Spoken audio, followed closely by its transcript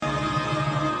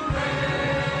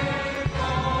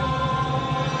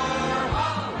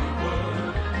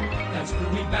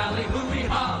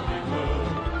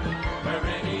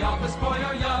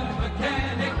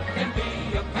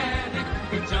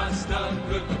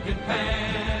can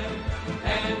pan.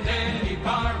 And any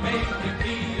barmaid can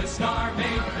be a star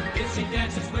maid if she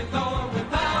dances with or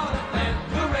without a plan.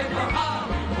 Hooray for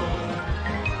Hollywood,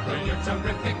 where you're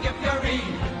terrific if you're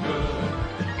even good.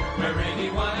 Where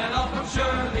anyone at all from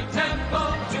Shirley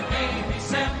Temple to Amy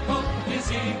Semple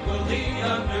is equally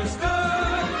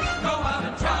understood. Go out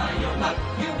and try your luck,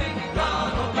 you may be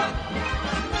Donald Duck.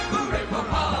 Hooray for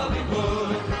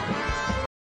Hollywood.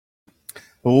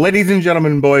 Ladies and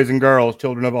gentlemen, boys and girls,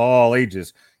 children of all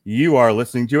ages, you are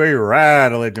listening to a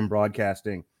Rad Legend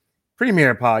Broadcasting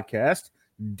premiere podcast,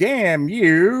 Damn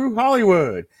You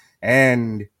Hollywood.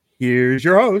 And here's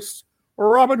your host,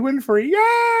 Robert Winfrey.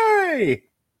 Yay!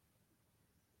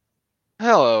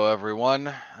 Hello,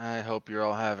 everyone. I hope you're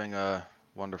all having a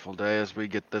wonderful day as we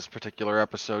get this particular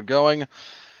episode going.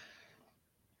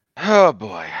 Oh,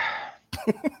 boy.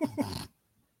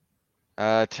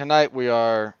 Tonight we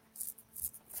are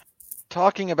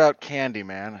talking about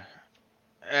Candyman.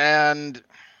 And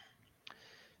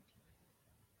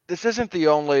this isn't the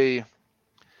only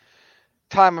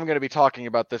time I'm going to be talking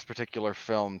about this particular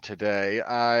film today.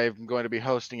 I'm going to be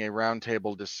hosting a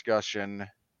roundtable discussion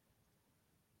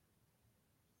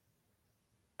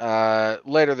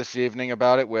later this evening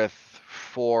about it with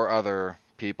 4 other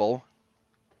people.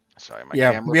 Sorry, my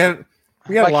camera.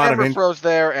 We had a lot of camera froze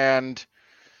there, and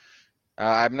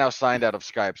I'm now signed out of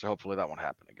Skype, so hopefully that won't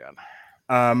happen again.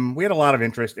 We had a lot of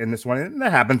interest in this one, and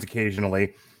that happens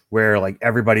occasionally, where like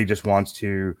everybody just wants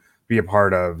to be a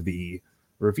part of the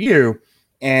review.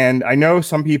 And I know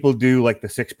some people do like the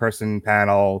 6-person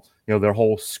panel. You know, their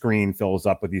whole screen fills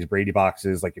up with these Brady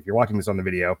boxes. Like if you're watching this on the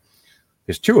video,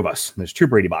 there's 2 of us. There's 2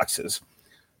 Brady boxes.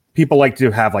 People like to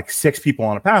have like 6 people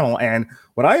on a panel. And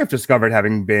what I have discovered,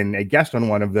 having been a guest on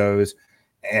one of those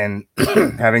and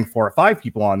having 4 or 5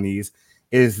 people on these,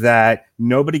 is that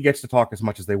nobody gets to talk as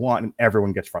much as they want and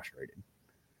everyone gets frustrated.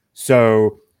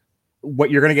 So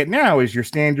what you're going to get now is your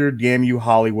standard Damn You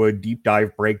Hollywood deep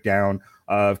dive breakdown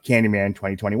of Candyman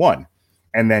 2021.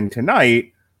 And then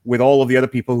tonight, with all of the other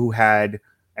people who had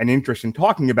an interest in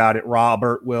talking about it,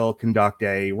 Robert will conduct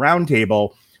a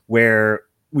roundtable where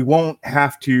we won't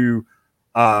have to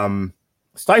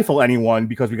stifle anyone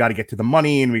because we got to get to the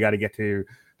money and we got to get to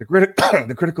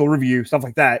the critical review, stuff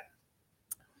like that.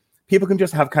 People can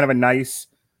just have kind of a nice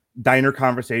diner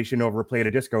conversation over a plate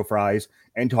of disco fries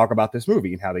and talk about this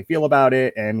movie and how they feel about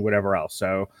it and whatever else.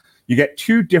 So you get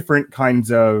 2 different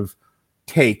kinds of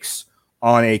takes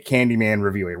on a Candyman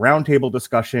review, a roundtable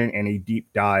discussion and a deep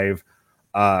dive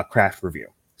craft review.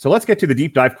 So let's get to the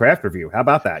deep dive craft review. How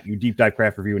about that? You deep dive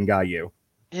craft review and Guy you.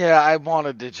 Yeah, I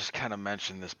wanted to just kind of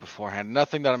mention this beforehand.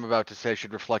 Nothing that I'm about to say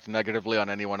should reflect negatively on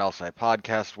anyone else I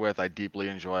podcast with. I deeply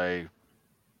enjoy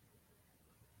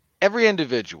every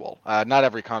individual. Not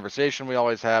every conversation we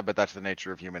always have, but that's the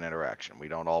nature of human interaction.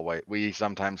 We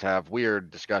sometimes have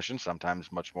weird discussions,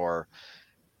 sometimes much more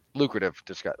lucrative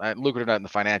lucrative not in the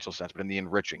financial sense, but in the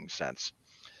enriching sense.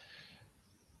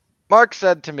 Mark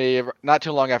said to me not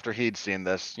too long after he'd seen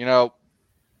this, you know,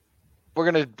 we're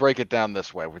going to break it down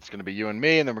this way. It's going to be you and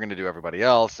me, and then we're going to do everybody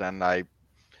else. And I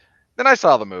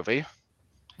saw the movie.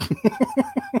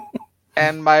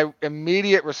 And my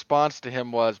immediate response to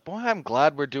him was, boy, I'm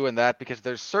glad we're doing that, because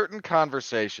there's certain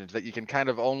conversations that you can kind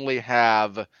of only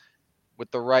have with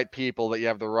the right people that you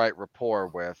have the right rapport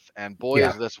with. And boy,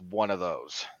 is this one of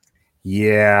those.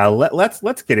 Yeah,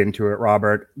 let's get into it,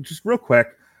 Robert. Just real quick.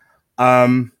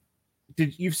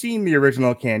 You've seen the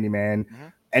original Candyman? Mm-hmm.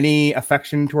 Any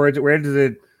affection towards it? Where does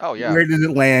it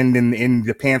land in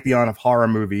the pantheon of horror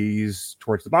movies?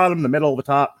 Towards the bottom, the middle, the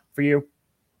top for you?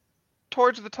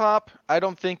 Towards the top. I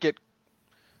haven't seen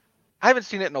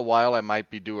it in a while. I might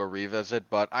be due a revisit,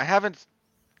 but I haven't.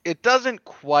 It doesn't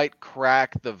quite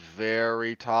crack the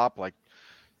very top. Like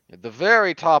the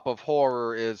very top of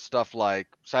horror is stuff like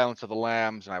Silence of the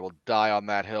Lambs, and I will die on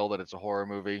that hill that it's a horror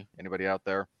movie. Anybody out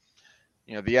there?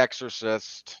 You know, The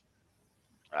Exorcist.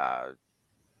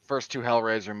 First 2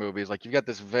 Hellraiser movies, like you get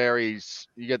the very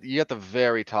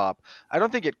top. I don't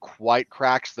think it quite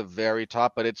cracks the very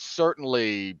top, but it's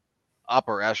certainly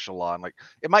upper echelon. Like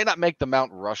it might not make the Mount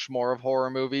Rushmore of horror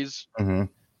movies,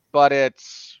 but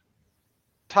it's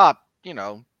top,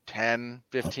 10,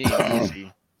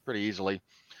 15 pretty easily.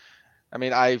 I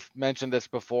mean, I've mentioned this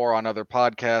before on other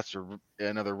podcasts or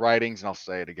in other writings, and I'll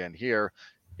say it again here.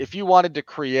 If you wanted to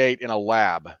create in a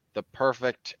lab the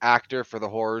perfect actor for the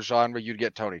horror genre, you'd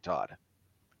get Tony Todd.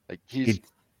 Like he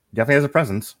definitely has a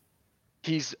presence.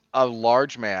 He's a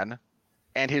large man,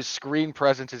 and his screen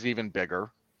presence is even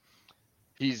bigger.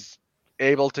 He's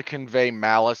able to convey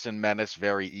malice and menace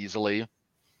very easily.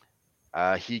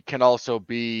 He can also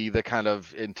be the kind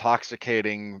of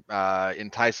intoxicating,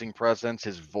 enticing presence.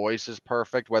 His voice is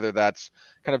perfect, whether that's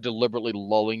kind of deliberately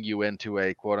lulling you into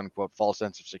a quote unquote false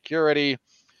sense of security,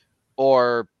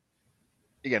 or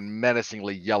again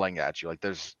menacingly yelling at you. Like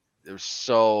there's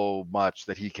so much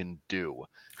that he can do.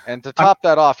 And to I'm top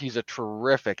that off, he's a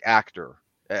terrific actor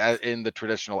in the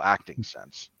traditional acting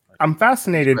sense. I'm He's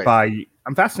fascinated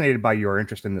great. by your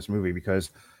interest in this movie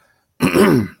because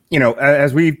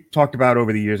as we've talked about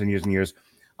over the years and years and years,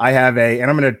 I have and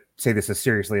I'm going to say this as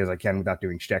seriously as I can without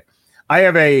doing shtick. I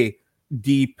have a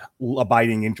deep,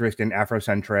 abiding interest in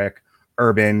Afrocentric,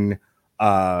 urban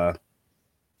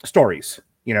stories.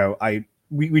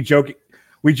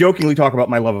 We jokingly talk about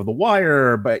my love of The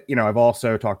Wire, but I've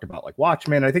also talked about like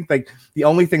Watchmen. I think like the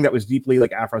only thing that was deeply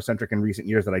like Afrocentric in recent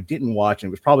years that I didn't watch, and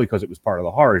it was probably because it was part of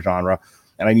the horror genre,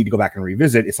 and I need to go back and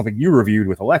revisit, is something you reviewed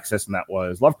with Alexis, and that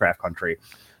was Lovecraft Country.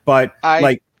 But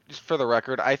Just for the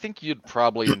record, I think you'd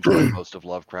probably enjoy most of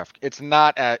Lovecraft. It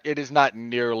is not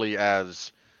nearly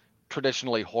as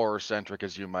traditionally horror centric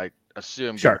as you might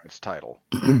assume given sure, its title.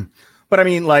 but I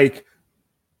mean like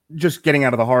just getting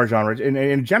out of the horror genre in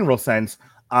a general sense.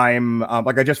 I'm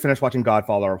like I just finished watching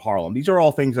Godfather of Harlem. These are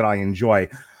all things that I enjoy.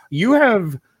 You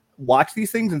have watched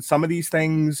these things, and some of these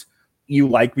things you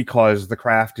like because the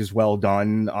craft is well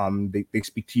done. They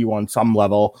speak to you on some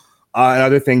level, and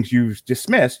other things you've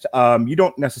dismissed. You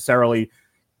don't necessarily,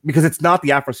 because it's not the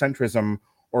Afrocentrism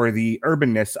or the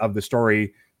urbanness of the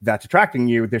story that's attracting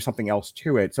you. There's something else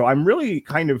to it. So I'm really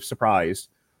kind of surprised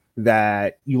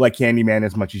that you like Candyman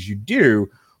as much as you do.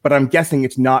 But I'm guessing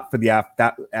it's not for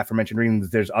that aforementioned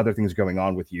reasons. There's other things going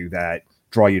on with you that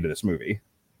draw you to this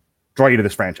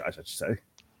franchise, I should say.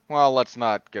 Well, let's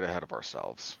not get ahead of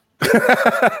ourselves.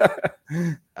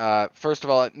 First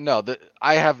of all, no,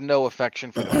 I have no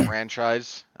affection for the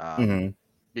franchise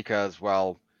because,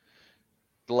 well,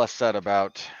 the less said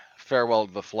about Farewell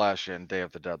to the Flesh and Day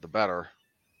of the Dead, the better.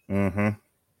 For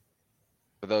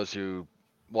those who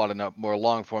want to know more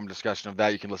long-form discussion of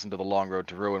that, you can listen to The Long Road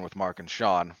to Ruin with Mark and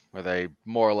Sean, where they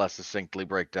more or less succinctly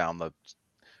break down the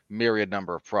myriad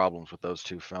number of problems with those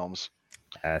two films.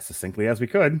 As succinctly as we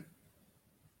could.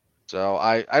 So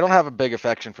I don't have a big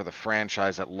affection for the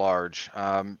franchise at large.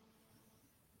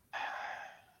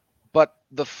 But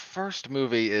the first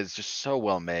movie is just so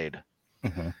well made.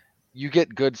 You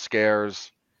get good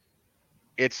scares.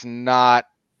 It's not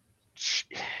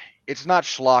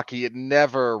schlocky. It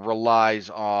never relies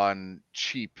on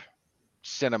cheap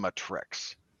cinema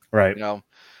tricks. Right.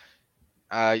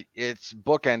 It's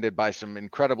bookended by some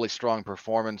incredibly strong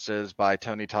performances by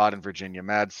Tony Todd and Virginia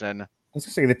Madsen. I was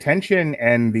gonna say the tension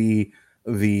and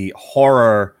the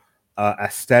horror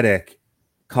aesthetic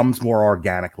comes more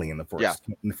organically in the first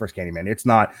Candyman. It's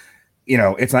not,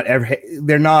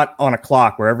 they're not on a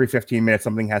clock where every 15 minutes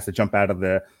something has to jump out of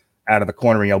the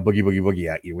corner and yell boogie boogie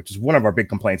boogie at you, which is one of our big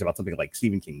complaints about something like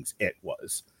Stephen King's It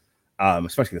was,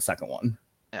 especially the second one.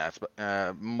 Yeah,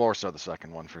 it's more so the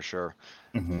second one for sure.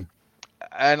 Mm-hmm.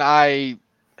 And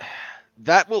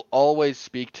that will always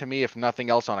speak to me, if nothing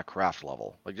else, on a craft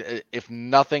level. Like, if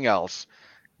nothing else,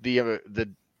 the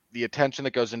attention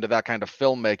that goes into that kind of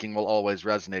filmmaking will always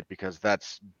resonate because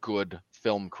that's good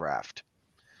film craft.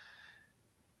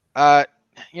 I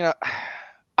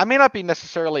may not be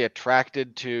necessarily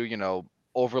attracted to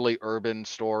overly urban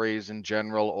stories in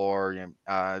general, or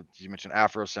you mentioned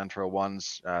Afrocentro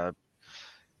ones.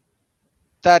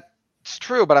 That's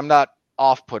true, but I'm not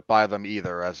off-put by them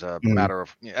either as a matter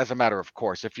of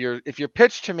course. If your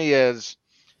pitch to me is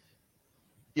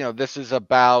this is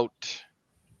about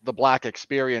the Black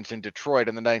experience in Detroit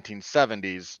in the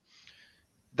 1970s,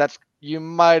 you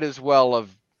might as well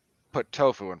have put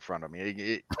tofu in front of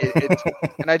me.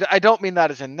 And I don't mean that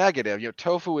as a negative.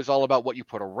 Tofu is all about what you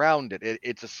put around it.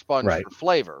 It's a sponge for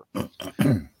flavor.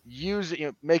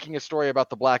 Making a story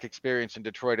about the Black experience in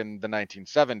Detroit in the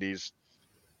 1970s.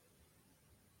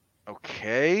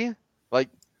 Okay, like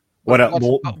what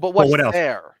what's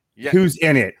there? Yeah. Who's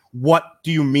in it? What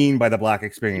do you mean by the Black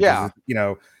experience? Yeah.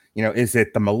 Is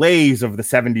it the malaise of the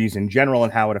 70s in general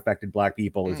and how it affected Black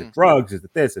people? Is it drugs? Is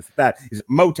it this? Is it that? Is it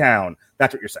Motown?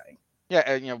 That's what you're saying. Yeah,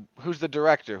 and who's the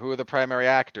director? Who are the primary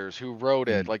actors? Who wrote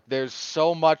it? Like, there's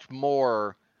so much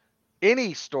more.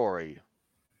 Any story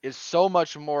is so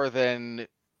much more than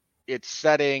its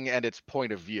setting and its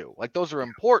point of view. Like, those are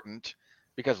important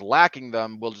because lacking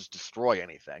them will just destroy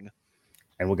anything.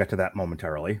 And we'll get to that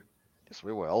momentarily. Yes,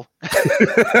 we will.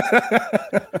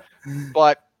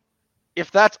 But if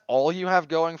that's all you have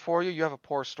going for you, you have a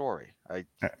poor story. I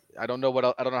don't know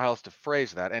I don't know how else to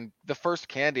phrase that. And the first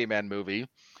Candyman movie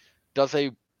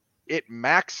it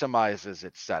maximizes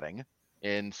its setting.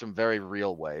 in some very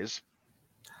real ways.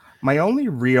 My only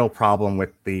real problem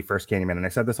with the first Candyman, and I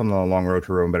said this on the Long Road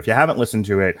to Ruin, but if you haven't listened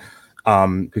to it,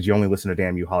 because you only listen to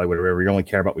Damn You Hollywood or whatever, you only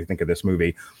care about what you think of this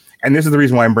movie. And this is the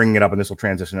reason why I'm bringing it up, and this will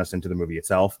transition us into the movie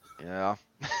itself. Yeah.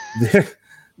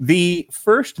 The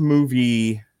first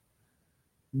movie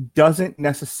doesn't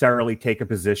necessarily take a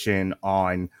position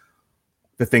on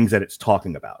the things that it's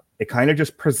talking about. It kind of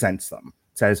just presents them.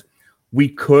 It says, we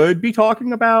could be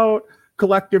talking about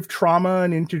collective trauma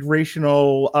and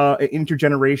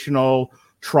intergenerational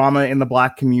trauma in the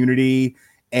Black community,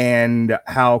 and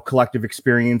how collective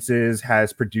experiences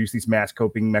has produced these mass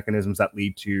coping mechanisms that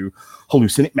lead to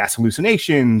mass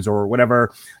hallucinations or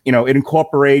whatever. You know, it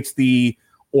incorporates the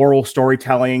oral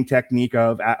storytelling technique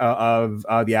of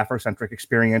the Afrocentric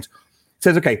experience. It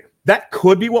says, okay, that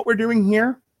could be what we're doing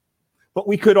here, but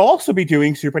we could also be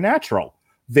doing supernatural.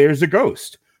 There's a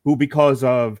ghost who, because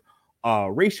of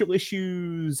racial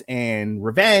issues and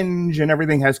revenge and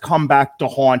everything, has come back to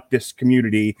haunt this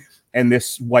community, and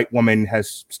this white woman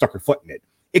has stuck her foot in it.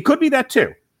 It could be that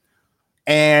too.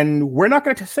 And we're not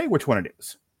going to say which one it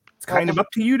is. It's kind of up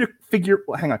to you to figure.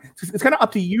 Hang on. It's kind of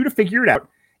up to you to figure it out.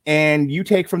 And you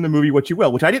take from the movie what you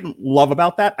will, which I didn't love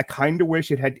about that. I kind of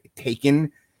wish it had taken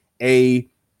a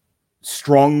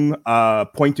strong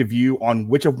point of view on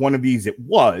which of one of these it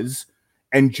was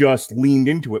and just leaned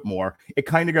into it more. It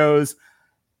kind of goes,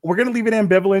 we're going to leave it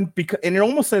ambivalent, because, and it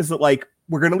almost says that, like,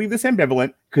 we're going to leave this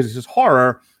ambivalent because it's just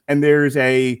horror, and there's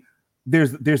a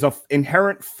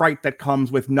inherent fright that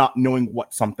comes with not knowing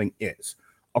what something is.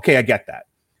 Okay, I get that.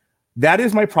 That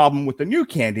is my problem with the new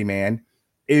Candyman,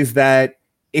 is that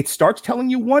it starts telling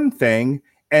you one thing,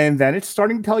 and then it's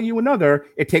starting to tell you another.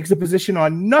 It takes a position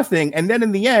on nothing, and then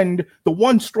in the end, the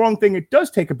one strong thing it does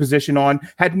take a position on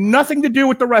had nothing to do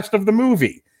with the rest of the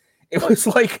movie. It was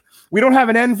like, we don't have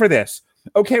an end for this.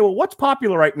 Okay, well, what's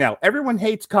popular right now? Everyone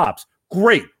hates cops.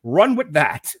 Great, run with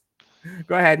that.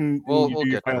 Go ahead and We'll do your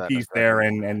get to final that piece there,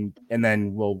 and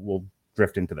then we'll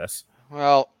drift into this.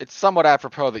 Well, it's somewhat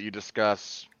apropos that you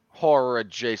discuss horror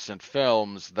adjacent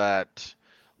films that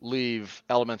leave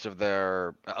elements of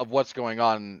what's going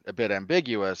on a bit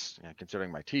ambiguous.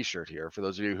 Considering my T-shirt here, for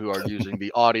those of you who are using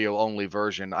the audio only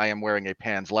version, I am wearing a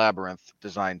Pan's Labyrinth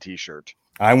design T-shirt.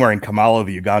 I'm wearing Kamala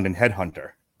the Ugandan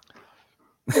headhunter.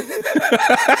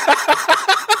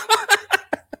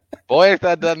 Boy, if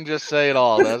that doesn't just say it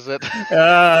all, does it?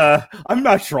 I'm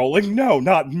not trolling. No,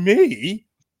 not me.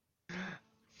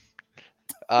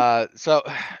 So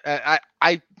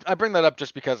I bring that up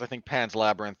just because I think Pan's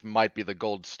Labyrinth might be the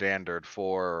gold standard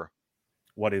for.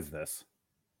 What is this?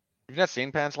 You've not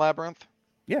seen Pan's Labyrinth?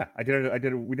 Yeah, I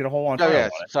did. We did a whole on. Oh yeah,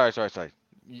 sorry.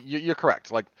 You're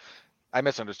correct. Like, I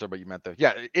misunderstood what you meant there.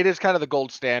 Yeah, it is kind of the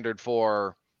gold standard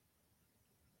for.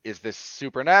 Is this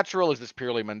supernatural? Is this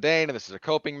purely mundane? And this is a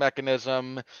coping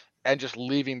mechanism, and just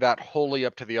leaving that wholly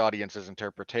up to the audience's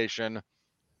interpretation.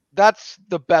 That's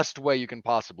the best way you can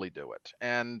possibly do it.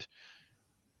 And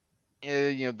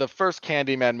the first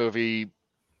Candyman movie,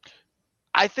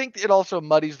 I think it also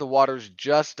muddies the waters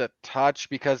just a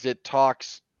touch, because it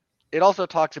also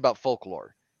talks about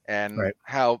folklore and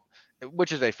how,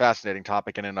 which is a fascinating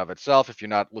topic in and of itself. If you're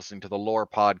not listening to the Lore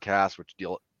podcast, which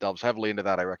delves heavily into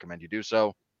that, I recommend you do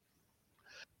so.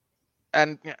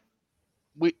 And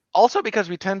we also, because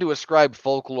we tend to ascribe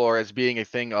folklore as being a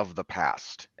thing of the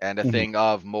past and a thing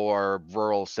of more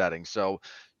rural settings. So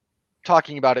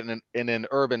talking about it in an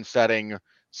urban setting,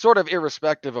 sort of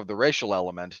irrespective of the racial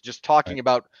element, just talking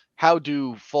about how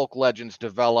do folk legends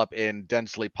develop in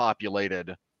densely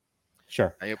populated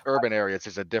urban areas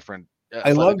is a different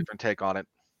take on it.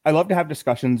 I love to have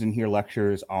discussions and hear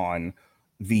lectures on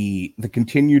the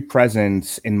continued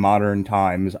presence in modern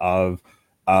times of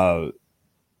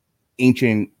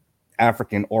ancient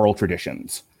African oral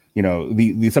traditions,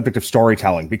 the subject of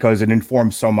storytelling, because it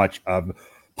informs so much of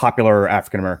popular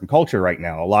African-American culture right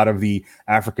now. A lot of the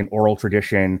African oral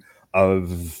tradition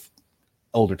of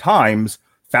older times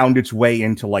found its way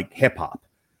into, like, hip hop.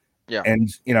 Yeah.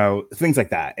 And, things like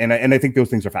that. And I think those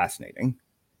things are fascinating.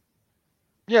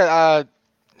 Yeah.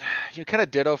 You kind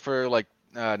of ditto for, like,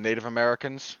 Native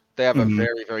Americans. They have a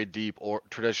very, very deep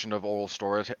tradition of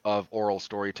oral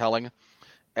storytelling.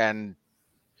 And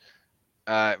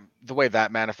the way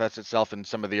that manifests itself in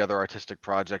some of the other artistic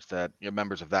projects that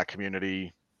members of that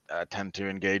community tend to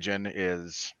engage in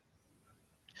is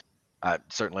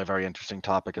certainly a very interesting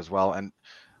topic as well. And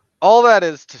all that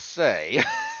is to say,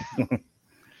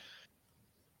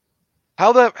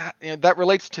 how that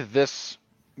relates to this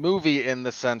movie in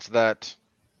the sense that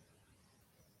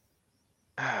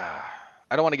I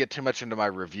don't want to get too much into my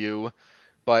review,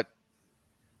 but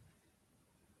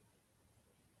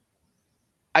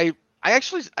I I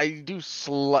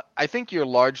think you're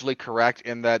largely correct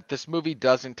in that this movie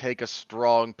doesn't take a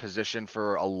strong position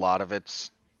for a lot of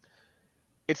its.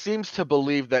 It seems to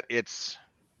believe that its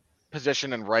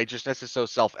position and righteousness is so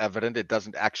self-evident it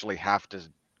doesn't actually have to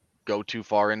go too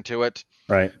far into it.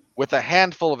 Right. With a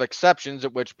handful of exceptions,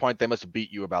 at which point they must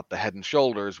beat you about the head and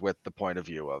shoulders with the point of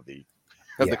view of the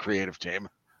Yeah. creative team.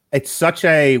 It's such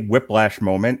a whiplash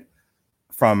moment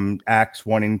from acts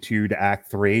 1 and 2 to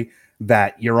act 3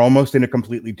 that you're almost in a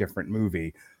completely different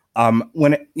movie.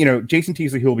 When Jason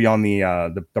Teasley, who will be on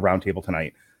the round table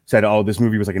tonight, said, "Oh, this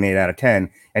movie was like an 8 out of 10,"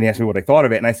 and he asked me what I thought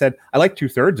of it, and I said I like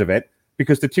 2/3 of it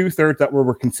because the 2/3 that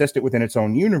were consistent within its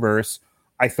own universe,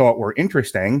 I thought were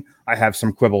interesting. I have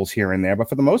some quibbles here and there, but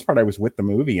for the most part, I was with the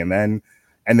movie, and then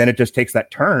it just takes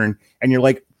that turn, and you're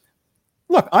like,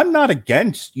 "Look, I'm not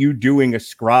against you doing a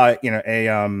screed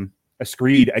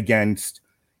against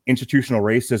institutional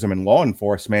racism in law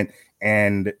enforcement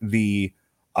and the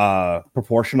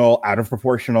proportional, out of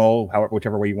proportional, however,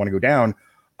 whichever way you want to go down,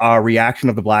 reaction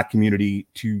of the Black community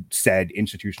to said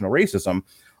institutional racism.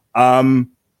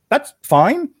 That's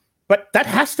fine, but that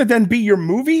has to then be your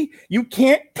movie. You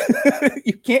can't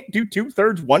you can't do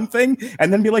 2/3 one thing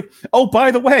and then be like, oh,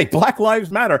 by the way, Black Lives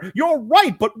Matter. You're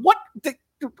right, but what?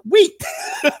 Wait,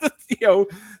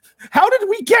 how did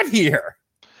we get here?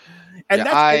 And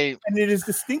and it is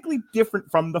distinctly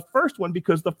different from the first one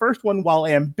because the first one, while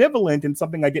ambivalent and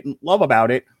something I didn't love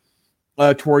about it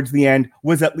towards the end,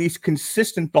 was at least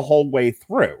consistent the whole way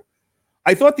through.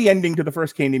 I thought the ending to the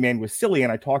first Candyman was silly,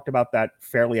 and I talked about that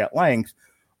fairly at length,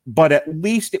 but at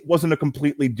least it wasn't a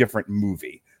completely different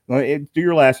movie. Do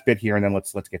your last bit here, and then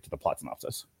let's get to the plot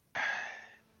synopsis.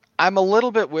 I'm a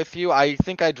little bit with you. I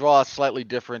think I draw a slightly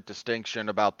different distinction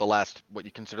about what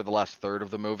you consider the last third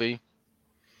of the movie.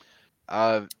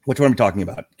 Which one are we talking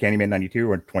about? Candyman 92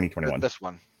 or 2021? This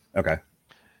one. Okay.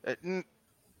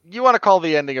 You want to call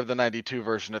the ending of the 92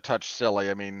 version a touch silly.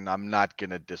 I mean, I'm not going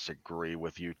to disagree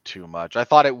with you too much. I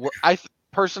thought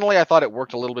personally, I thought it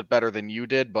worked a little bit better than you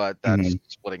did, but that's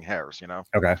splitting hairs,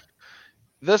 Okay.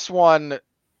 This one,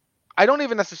 I don't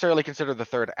even necessarily consider the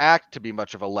third act to be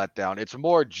much of a letdown. It's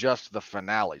more just the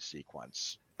finale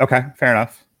sequence. Okay, fair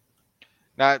enough.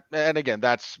 Now, and again,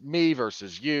 that's me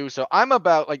versus you. So I'm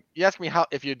about, like, you ask me how,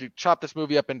 if you do chop this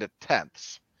movie up into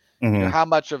tenths, how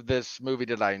much of this movie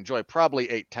did I enjoy? Probably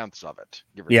 8/10 of it.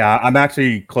 Yeah, I'm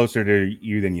actually closer to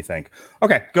you than you think.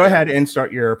 Okay, go ahead and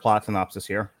start your plot synopsis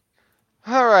here.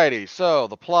 Alrighty, so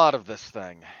the plot of this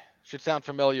thing should sound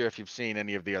familiar if you've seen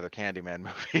any of the other Candyman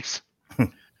movies.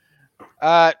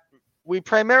 We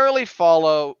primarily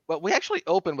follow, but we actually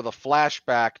open with a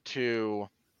flashback to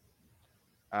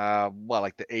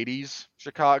like the 80s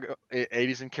Chicago,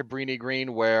 80s in Cabrini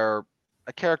Green, where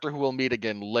a character who we'll meet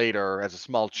again later as a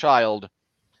small child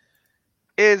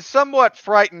is somewhat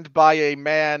frightened by a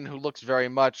man who looks very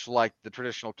much like the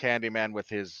traditional Candyman with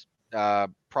his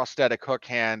prosthetic hook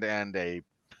hand and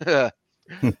the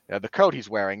coat he's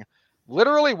wearing.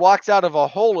 Literally walks out of a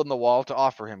hole in the wall to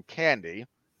offer him candy.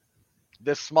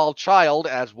 This small child,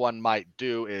 as one might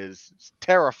do, is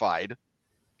terrified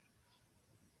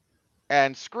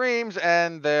and screams,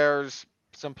 and there's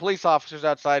some police officers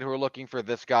outside who are looking for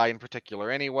this guy in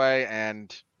particular anyway,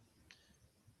 and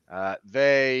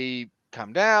they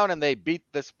come down and they beat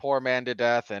this poor man to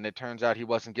death, and it turns out he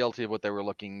wasn't guilty of what they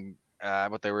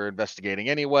were investigating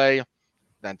anyway.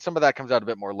 Then some of that comes out a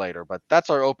bit more later, but that's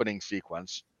our opening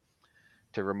sequence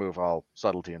to remove all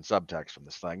subtlety and subtext from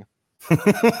this thing.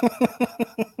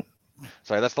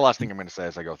 Sorry, that's the last thing I'm going to say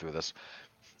as I go through this.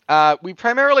 We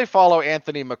primarily follow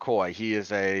Anthony McCoy. He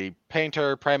is a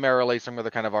painter, primarily some other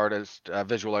kind of artist,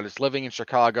 visual artist, living in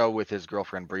Chicago with his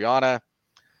girlfriend Brianna.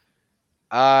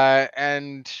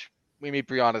 And we meet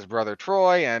Brianna's brother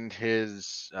Troy and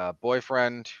his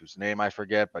boyfriend, whose name I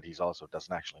forget, but he's also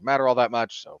doesn't actually matter all that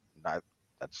much, so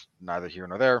that's neither here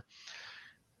nor there.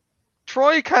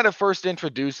 Troy kind of first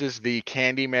introduces the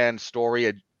Candyman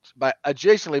story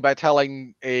adjacently by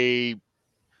telling a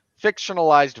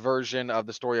fictionalized version of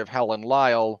the story of Helen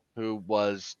Lyle, who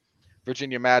was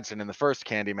Virginia Madsen in the first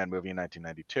Candyman movie in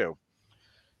 1992,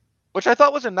 which I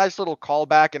thought was a nice little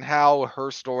callback in how her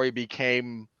story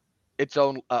became its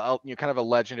own, kind of a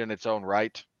legend in its own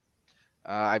right.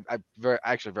 I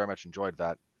actually very much enjoyed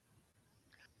that.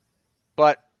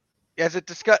 But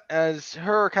as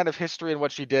her kind of history and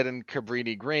what she did in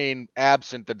Cabrini Green,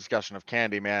 absent the discussion of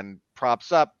Candyman,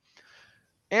 props up,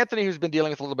 Anthony, who's been dealing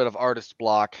with a little bit of artist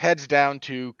block, heads down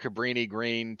to Cabrini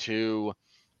Green to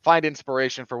find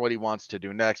inspiration for what he wants to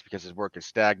do next because his work is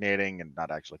stagnating and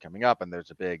not actually coming up. And there's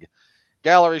a big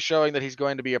gallery showing that he's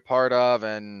going to be a part of,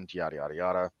 and yada, yada,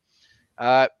 yada.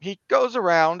 He goes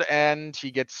around and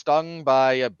he gets stung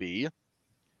by a bee,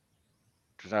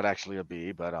 which is not actually a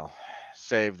bee, but I'll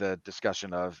save the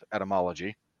discussion of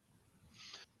etymology.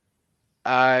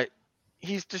 Uh,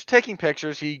 he's just taking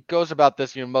pictures. He goes about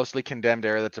this, mostly condemned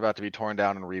area that's about to be torn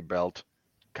down and rebuilt,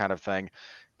 kind of thing.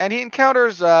 And he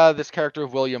encounters this character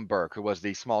of William Burke, who was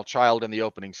the small child in the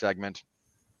opening segment.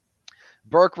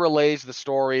 Burke relays the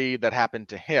story that happened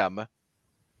to him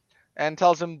and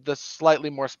tells him the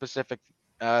slightly more specific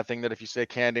thing that if you say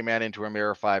Candyman into a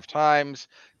mirror 5 times,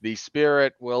 the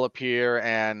spirit will appear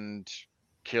and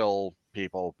kill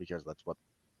people because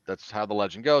that's how the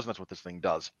legend goes, and that's what this thing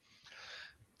does.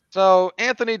 So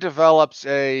Anthony develops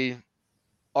a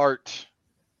art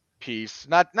piece,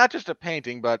 not just a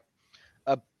painting, but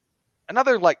a,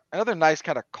 another nice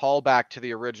kind of callback to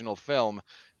the original film.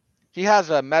 He has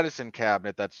a medicine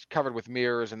cabinet that's covered with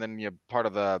mirrors, and then part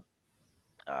of the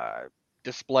uh,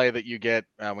 display that you get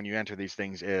when you enter these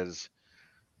things is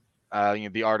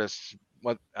the artist's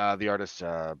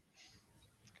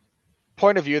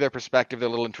point of view, their perspective, their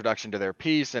little introduction to their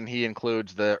piece, and he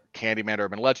includes the Candyman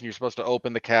urban legend. You're supposed to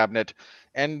open the cabinet,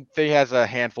 and he has a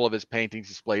handful of his paintings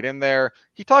displayed in there.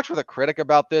 He talks with a critic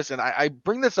about this, and I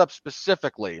bring this up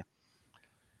specifically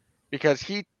because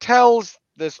he tells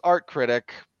this art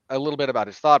critic a little bit about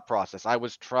his thought process. I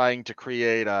was trying to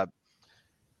create a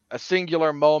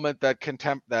singular moment that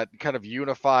kind of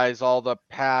unifies all the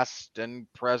past and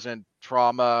present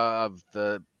trauma of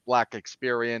the Black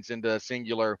experience into a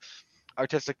singular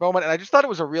artistic moment. And I just thought it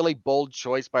was a really bold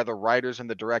choice by the writers and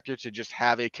the director to just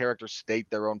have a character state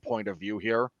their own point of view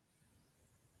here.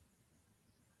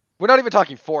 We're not even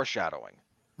talking foreshadowing.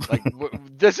 Like,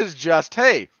 this is just,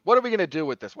 hey, what are we going to do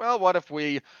with this? Well, what if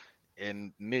we,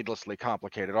 in needlessly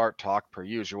complicated art talk per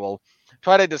usual,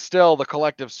 try to distill the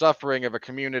collective suffering of a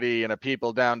community and a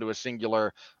people down to a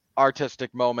singular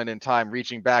artistic moment in time,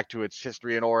 reaching back to its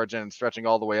history and origin and stretching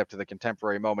all the way up to the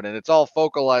contemporary moment. And it's all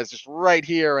focalized just right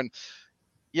here. And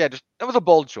yeah, just that was a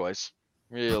bold choice,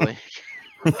 really.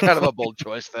 Kind of a bold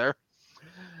choice there.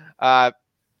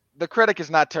 The critic is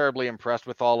not terribly impressed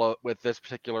with this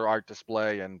particular art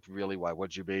display, and really, why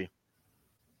would you be?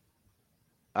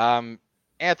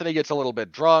 Anthony gets a little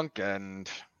bit drunk and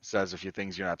says a few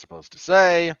things you're not supposed to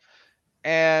say,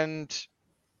 and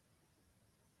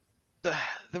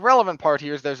the relevant part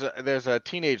here is there's a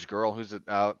teenage girl who's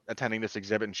attending this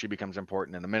exhibit, and she becomes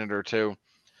important in a minute or two.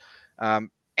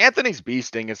 Anthony's bee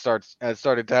sting has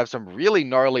started to have some really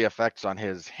gnarly effects on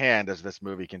his hand as this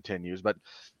movie continues, but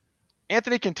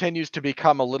Anthony continues to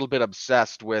become a little bit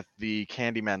obsessed with the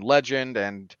Candyman legend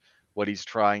and what he's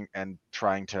trying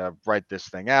to write this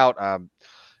thing out.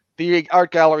 The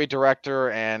art gallery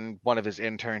director and one of his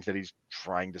interns that he's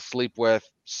trying to sleep with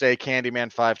say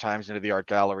Candyman 5 times into the art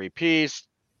gallery piece.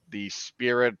 The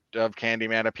spirit of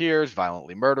Candyman appears,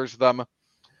 violently murders them.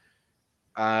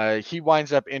 He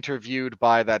winds up interviewed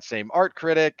by that same art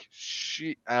critic.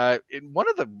 In one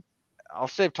of the, I'll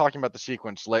save talking about the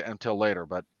sequence until later,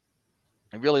 but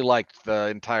I really liked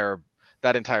that entire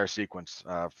sequence,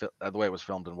 the way it was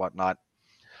filmed and whatnot.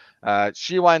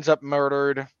 She winds up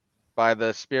murdered by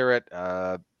the spirit.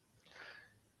 There's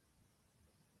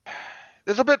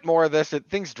a bit more of this.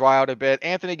 Things dry out a bit.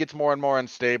 Anthony gets more and more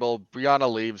unstable.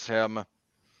 Brianna leaves him,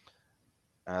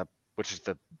 which is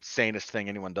the sanest thing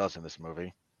anyone does in this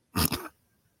movie.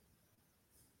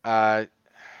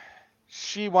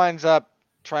 She winds up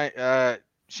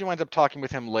talking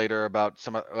with him later about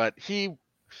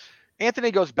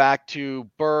Anthony goes back to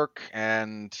Burke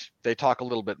and they talk a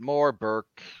little bit more.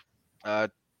 Burke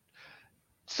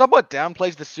somewhat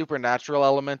downplays the supernatural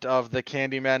element of the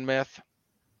Candyman myth.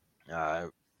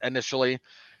 Initially,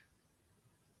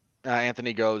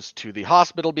 Anthony goes to the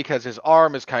hospital because his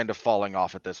arm is kind of falling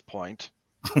off at this point.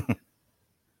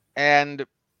 And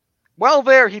while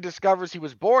there, he discovers he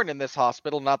was born in this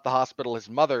hospital, not the hospital his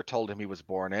mother told him he was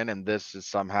born in. And this is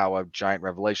somehow a giant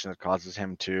revelation that causes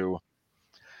him to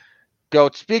go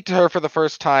speak to her for the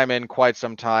first time in quite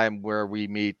some time, where we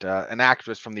meet an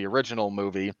actress from the original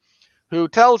movie who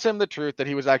tells him the truth that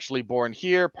he was actually born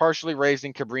here, partially raised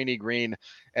in Cabrini Green.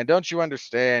 And don't you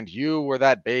understand? You were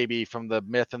that baby from the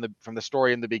myth and from the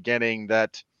story in the beginning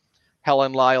that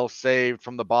Helen Lyle saved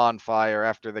from the bonfire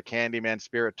after the Candyman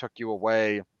spirit took you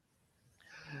away.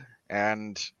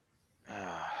 And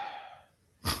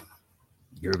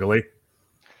googly.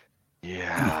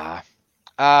 Yeah.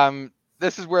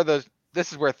 This is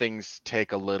where things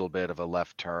take a little bit of a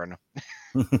left turn.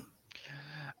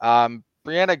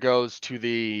 Brianna goes to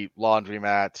the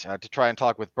laundromat to try and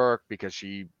talk with Burke because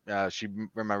she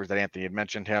remembers that Anthony had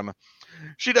mentioned him.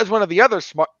 She does one of the other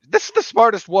this is the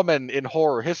smartest woman in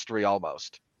horror history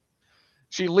almost.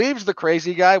 She leaves the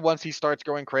crazy guy once he starts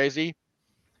going crazy.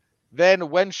 Then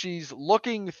when she's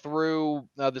looking through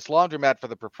this laundromat for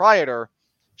the proprietor,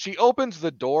 she opens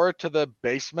the door to the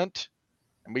basement,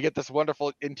 and we get this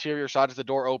wonderful interior shot as the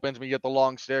door opens. We get the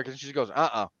long staircase, and she goes,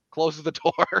 closes the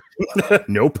door.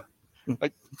 Nope.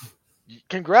 Like,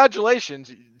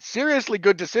 congratulations. Seriously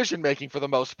good decision making for the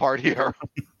most part here.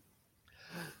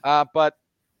 But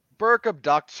Burke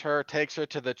abducts her, takes her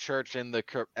to the church in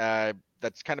the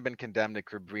that's kind of been condemned at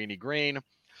Cabrini Green.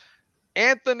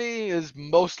 Anthony is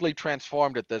mostly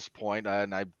transformed at this point,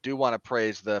 and I do want to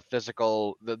praise the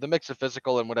mix of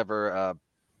physical and whatever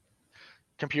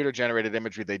computer-generated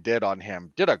imagery they did on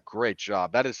him. Did a great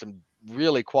job. That is some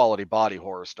really quality body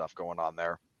horror stuff going on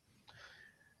there.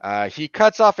 He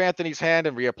cuts off Anthony's hand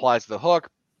and reapplies the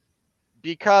hook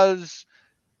because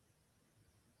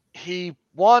he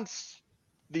wants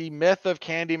the myth of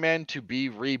Candyman to be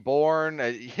reborn.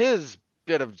 His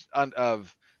bit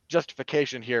of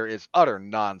justification here is utter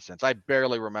nonsense. I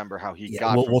barely remember how he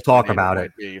got. We'll talk about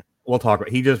it. We'll talk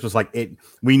about. He just was like, "It.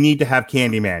 We need to have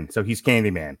Candyman, so he's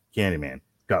Candyman. Candyman,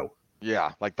 go."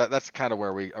 Yeah, like that. That's kind of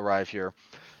where we arrive here.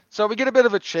 So we get a bit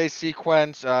of a chase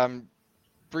sequence.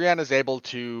 Brianna's able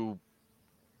to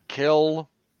kill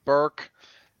Burke,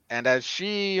 and as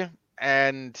she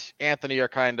and Anthony are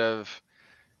kind of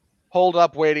holed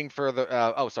up waiting for the.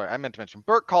 I meant to mention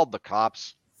Burke called the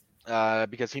cops.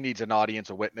 Because he needs an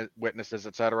audience of witnesses,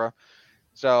 etc.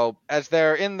 So as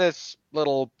they're in this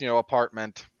little,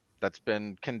 apartment that's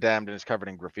been condemned and is covered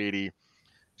in graffiti,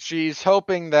 she's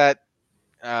hoping that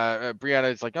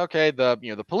Brianna is like, okay,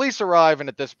 the police arrive, and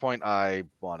at this point, I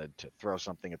wanted to throw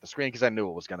something at the screen because I knew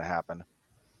it was going to happen.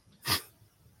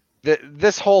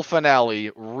 This whole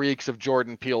finale reeks of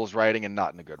Jordan Peele's writing, and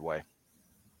not in a good way.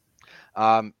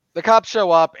 The cops show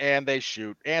up and they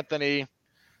shoot Anthony.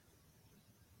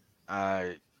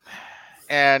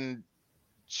 And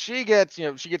she gets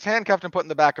handcuffed and put in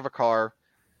the back of a car,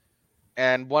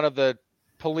 and one of the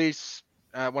police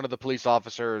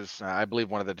officers, I believe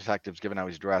one of the detectives, given how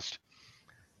he's dressed,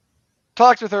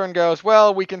 talks with her and goes,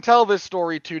 well, we can tell this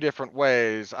story two different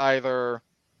ways. Either,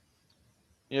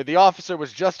 the officer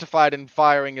was justified in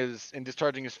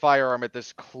discharging his firearm at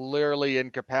this clearly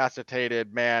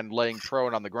incapacitated man laying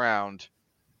prone on the ground,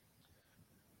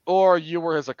 or you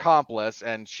were his accomplice.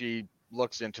 And she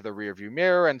looks into the rearview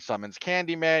mirror and summons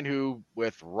Candyman, who,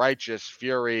 with righteous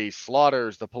fury,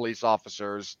 slaughters the police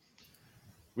officers.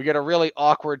 We get a really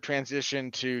awkward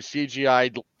transition to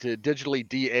CGI to digitally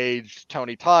de-aged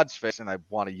Tony Todd's face, and I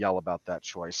want to yell about that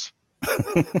choice.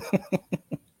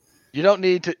 You do not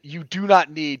need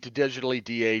to digitally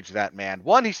de-age that man.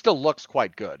 One, he still looks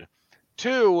quite good.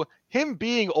 Two, him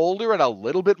being older and a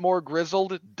little bit more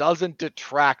grizzled doesn't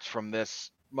detract from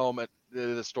this moment,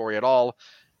 the story at all.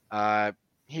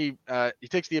 He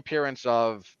takes the appearance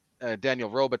of Daniel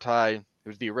Robitaille,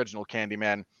 who's the original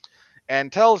Candyman, and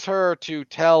tells her to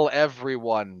tell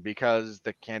everyone, because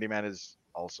the Candyman is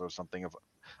also something of...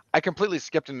 I completely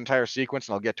skipped an entire sequence,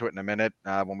 and I'll get to it in a minute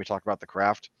when we talk about the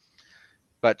craft.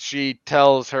 But she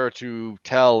tells her to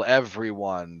tell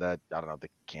everyone that, I don't know, the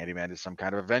Candyman is some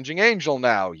kind of avenging angel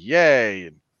now. Yay!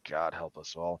 And God help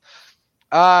us all.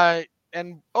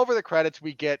 And over the credits,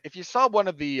 we get, if you saw one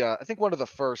of the, I think one of the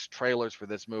first trailers for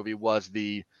this movie was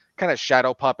the kind of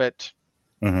shadow puppet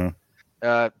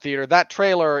theater. That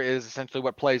trailer is essentially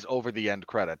what plays over the end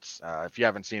credits. If you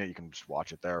haven't seen it, you can just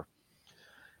watch it there.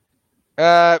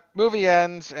 Movie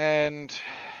ends, and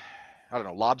I don't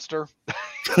know, lobster.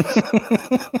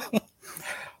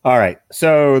 All right.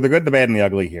 So the good, the bad, and the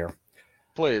ugly here.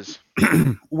 Please.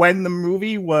 When the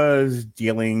movie was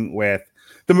dealing with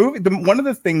one of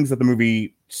the things that the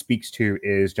movie speaks to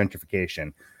is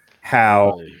gentrification.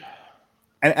 How,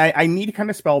 and I need to kind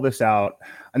of spell this out,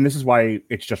 and this is why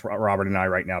it's just Robert and I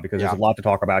right now, because there's a lot to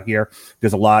talk about here.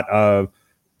 There's a lot of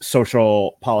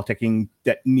social politicking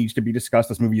that needs to be discussed.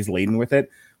 This movie is laden with it.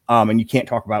 And you can't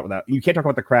talk about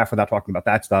the craft without talking about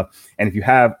that stuff. And if you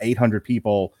have 800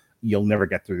 people, you'll never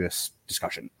get through this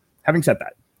discussion. Having said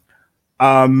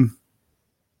that,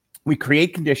 we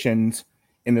create conditions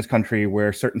in this country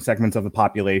where certain segments of the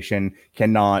population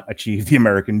cannot achieve the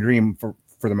American dream for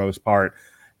the most part.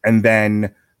 And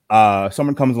then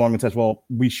someone comes along and says, well,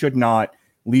 we should not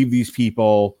leave these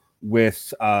people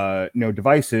with no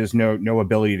devices, no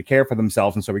ability to care for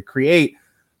themselves. And so we create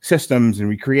systems, and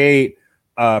we create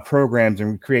programs,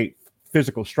 and we create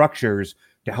physical structures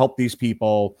to help these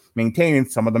people maintain.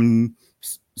 And some of them,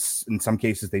 in some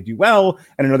cases, they do well.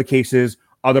 And in other cases,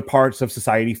 other parts of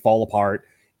society fall apart.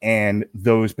 And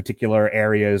those particular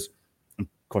areas, of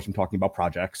course, I'm talking about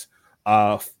projects,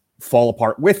 fall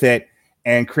apart with it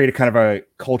and create a kind of a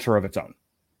culture of its own.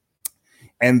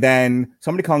 And then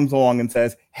somebody comes along and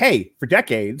says, hey, for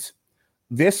decades,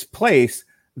 this place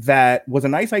that was a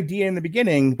nice idea in the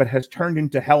beginning, but has turned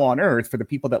into hell on earth for the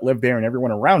people that live there and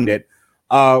everyone around it.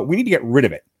 We need to get rid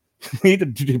of it. We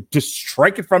need to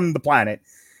strike it from the planet,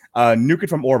 nuke it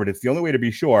from orbit. It's the only way to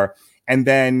be sure. And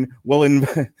then we'll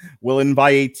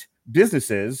invite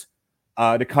businesses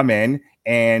to come in,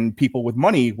 and people with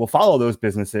money will follow those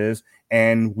businesses,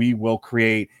 and we will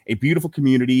create a beautiful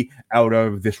community out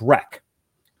of this wreck.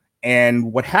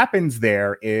 And what happens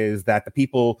there is that the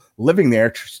people living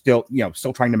there still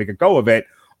trying to make a go of it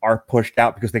are pushed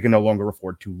out because they can no longer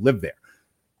afford to live there.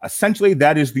 Essentially,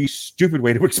 that is the stupid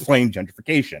way to explain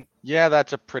gentrification. Yeah,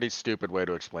 that's a pretty stupid way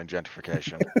to explain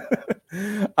gentrification.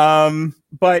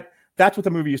 But that's what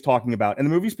the movie is talking about. And the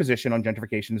movie's position on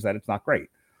gentrification is that it's not great.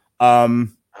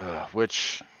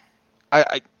 Which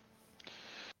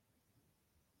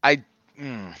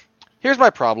here's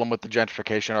my problem with the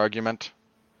gentrification argument.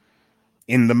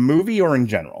 In the movie or in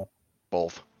general?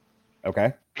 Both.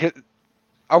 Okay.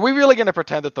 Are we really going to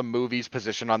pretend that the movie's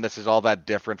position on this is all that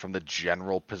different from the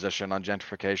general position on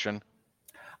gentrification?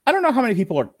 I don't know how many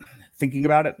people are thinking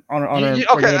about it on a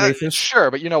regular basis.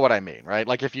 Sure, but you know what I mean, right?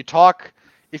 Like if you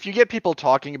get people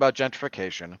talking about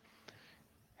gentrification,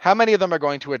 how many of them are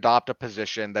going to adopt a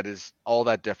position that is all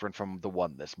that different from the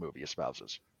one this movie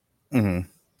espouses? Mm-hmm.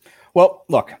 Well,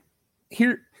 look,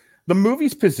 here, the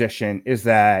movie's position is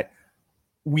that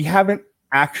we haven't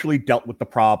actually dealt with the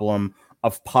problem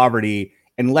of poverty,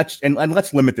 and let's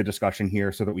limit the discussion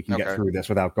here so that we can get through this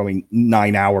without going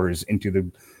 9 hours into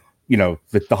the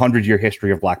 100-year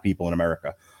history of Black people in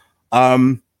America.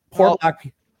 Black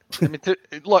people. I mean,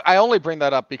 look, I only bring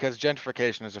that up because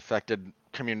gentrification has affected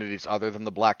communities other than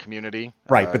the Black community.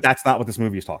 Right, but that's not what this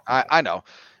movie is talking about. I know.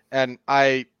 And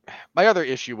my other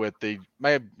issue with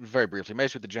my issue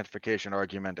with the gentrification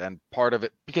argument, and part of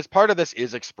this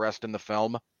is expressed in the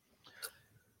film.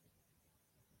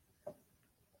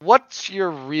 What's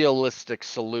your realistic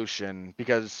solution?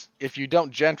 Because if you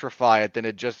don't gentrify it, then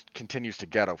it just continues to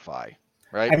ghettofy,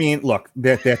 right? I mean, look,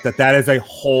 that is a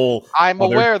whole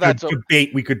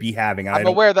debate we could be having. I'm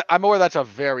aware that's a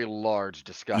very large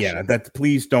discussion. Yeah,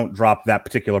 please don't drop that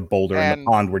particular boulder in the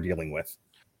pond we're dealing with.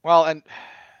 Well, and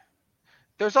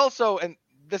there's also, and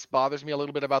this bothers me a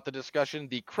little bit about the discussion,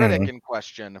 the critic in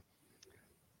question.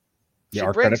 The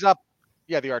art critic.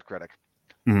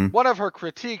 Mm-hmm. One of her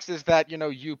critiques is that,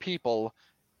 you people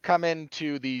come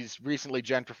into these recently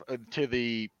to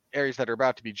the areas that are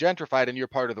about to be gentrified, and you're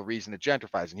part of the reason it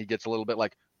gentrifies. And he gets a little bit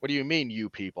like, what do you mean, you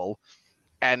people?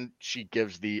 And she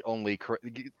gives the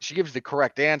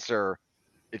correct answer.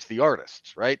 It's the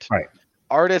artists, right? Right.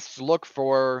 Artists look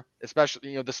for,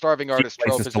 especially, the starving artist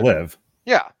trope places to live.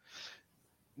 Yeah.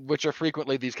 Which are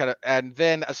frequently these kind of, and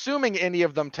then assuming any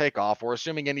of them take off, or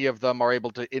assuming any of them are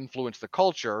able to influence the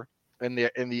culture in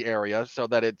the area so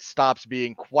that it stops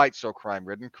being quite so crime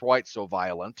ridden, quite so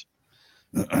violent,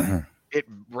 it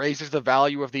raises the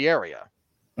value of the area.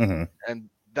 Mm-hmm. And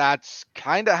that's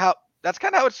kind of how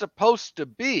it's supposed to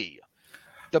be.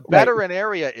 The better an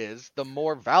area is, the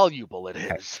more valuable it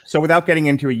is. So without getting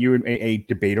into a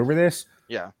debate over this,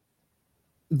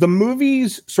 the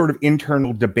movie's sort of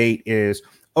internal debate is,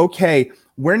 okay,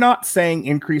 we're not saying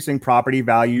increasing property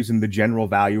values and the general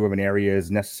value of an area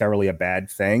is necessarily a bad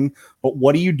thing, but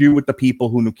what do you do with the people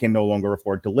who can no longer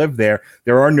afford to live there?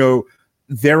 There are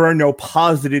no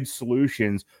positive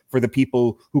solutions for the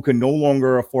people who can no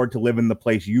longer afford to live in the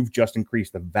place you've just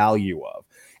increased the value of.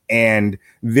 And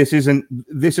this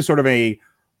is sort of a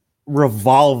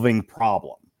revolving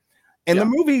problem. And the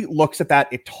movie looks at that.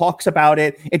 It talks about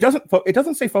it. It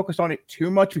doesn't say focus on it too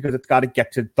much because it's got to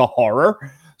get to the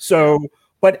horror. So,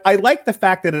 but I like the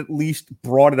fact that it at least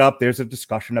brought it up. There's a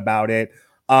discussion about it.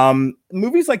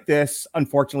 Movies like this,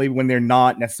 unfortunately, when they're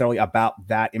not necessarily about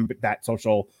that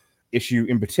social issue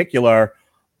in particular,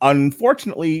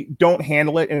 unfortunately, don't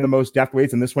handle it in the most deft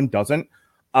ways. And this one doesn't,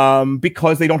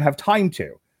 because they don't have time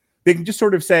to. They can just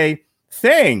sort of say,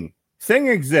 thing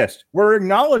exists. We're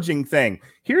acknowledging thing.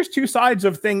 Here's two sides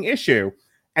of thing issue.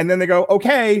 And then they go,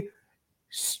 okay,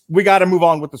 we got to move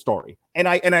on with the story. And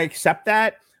I accept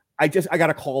that. I got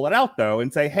to call it out though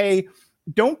and say, hey,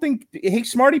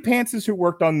 smarty pantses who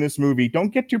worked on this movie, don't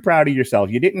get too proud of yourself.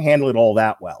 You didn't handle it all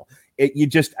that well. I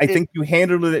think you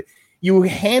handled it. You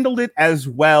handled it as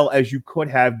well as you could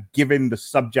have, given the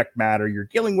subject matter you're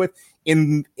dealing with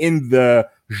in the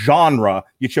genre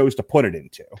you chose to put it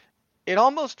into. It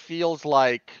almost feels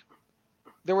like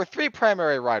there were three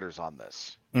primary writers on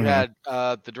this. You had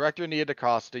the director, Nia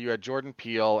DaCosta, you had Jordan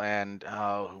Peele, and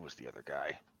who was the other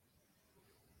guy?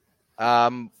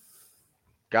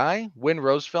 Win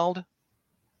Rosefeld?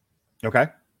 Okay.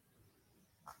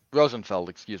 Rosenfeld,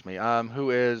 excuse me.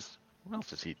 Who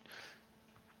else is he?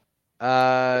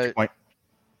 Good point.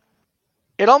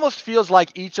 It almost feels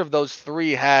like each of those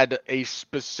three had a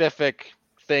specific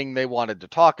thing they wanted to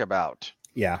talk about.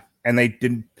 Yeah, and they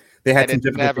didn't. They had And some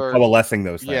it difficulty never, coalescing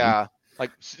those things. yeah.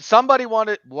 Like somebody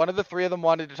wanted, one of the three of them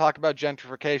wanted to talk about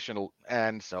gentrification,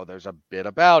 and so there's a bit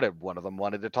about it. One of them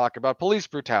wanted to talk about police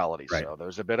brutality, Right. so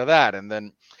there's a bit of that. And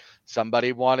then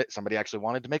somebody actually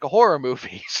wanted to make a horror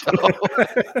movie. So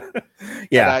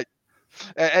Yeah.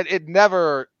 and it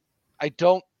never, I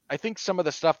think some of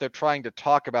the stuff they're trying to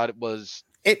talk about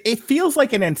It feels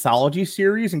like an anthology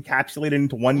series encapsulated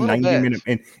into one little 90 bit.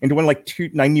 minute into one like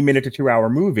 90-minute to 2 hour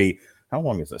movie. How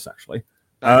long is this actually?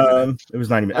 90 minutes. It was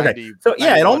 90 minutes. 90, Okay. So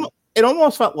yeah, 91. it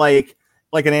almost felt like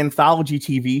an anthology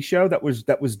TV show that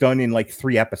was done in like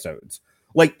 3 episodes.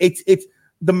 Like it's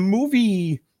the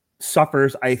movie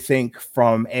suffers, I think,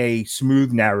 from a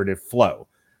smooth narrative flow.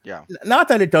 Yeah. Not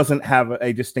that it doesn't have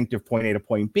a distinctive point A to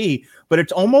point B, but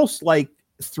it's almost like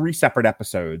 3 separate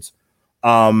episodes.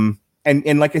 And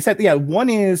like I said, yeah, one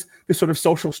is this sort of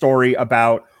social story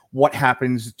about what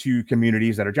happens to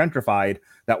communities that are gentrified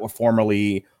that were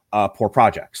formerly poor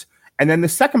projects. And then the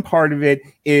second part of it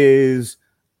is,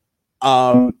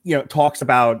 talks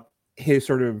about his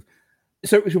sort of,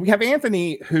 so we have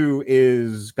Anthony, who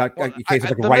is got a case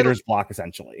of like a writer's block,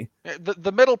 essentially.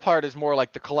 The middle part is more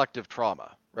like the collective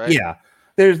trauma, right? Yeah,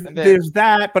 there's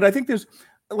that, but I think there's,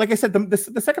 like I said,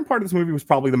 the second part of this movie was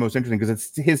probably the most interesting because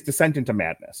it's his descent into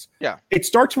madness. Yeah, it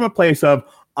starts from a place of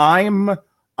I'm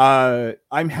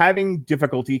having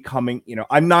difficulty coming,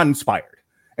 I'm not inspired,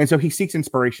 and so he seeks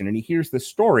inspiration, and he hears this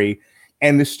story,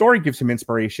 and the story gives him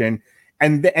inspiration.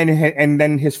 And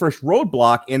then his first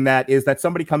roadblock in that is that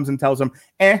somebody comes and tells him,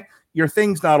 your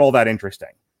thing's not all that interesting.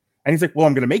 And he's like, well,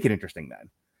 I'm going to make it interesting then.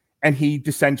 And he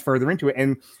descends further into it.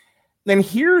 And then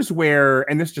here's where,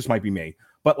 and this just might be me,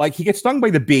 but like he gets stung by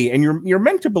the bee, and you're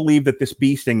meant to believe that this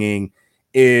bee stinging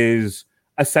is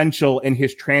essential in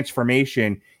his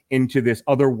transformation into this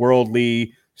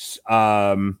otherworldly,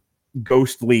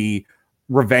 ghostly,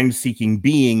 revenge-seeking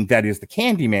being that is the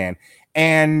Candyman.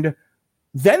 And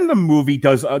then the movie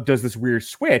does this weird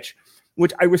switch,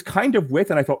 which I was kind of with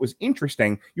and I thought was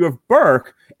interesting. You have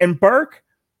Burke, and Burke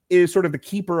is sort of the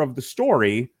keeper of the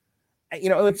story.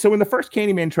 So in the first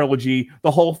Candyman trilogy,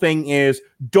 the whole thing is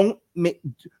don't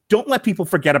let people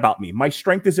forget about me. My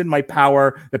strength is in my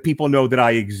power, that people know that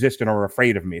I exist and are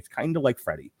afraid of me. It's kind of like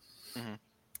Freddy. Mm-hmm.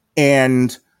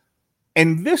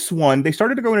 And this one, they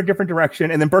started to go in a different direction,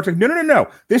 and then Burke's like,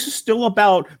 no. This is still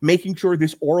about making sure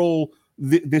this oral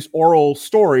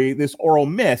story, this oral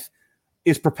myth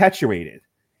is perpetuated,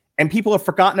 and people have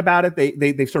forgotten about it.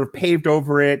 They've sort of paved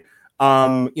over it.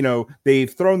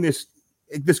 They've thrown this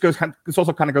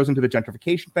also kind of goes into the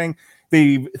gentrification thing.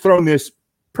 They've thrown this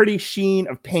pretty sheen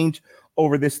of paint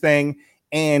over this thing,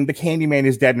 and the Candyman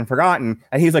is dead and forgotten.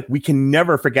 And he's like, we can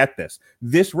never forget this.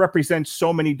 This represents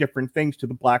so many different things to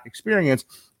the Black experience.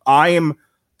 I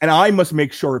must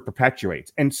make sure it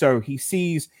perpetuates. And so he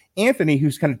sees Anthony,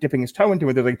 who's kind of dipping his toe into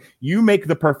it. They're like, you make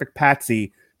the perfect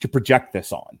patsy to project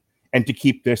this on and to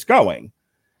keep this going.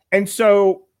 And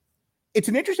so it's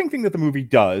an interesting thing that the movie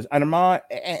does. And I'm not,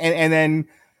 and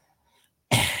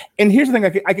here's the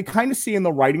thing, I could kind of see in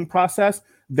the writing process,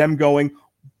 them going,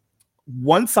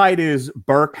 one side is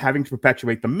Burke having to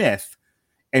perpetuate the myth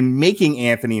and making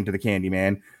Anthony into the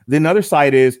Candyman. The other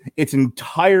side is it's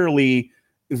entirely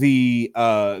the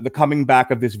coming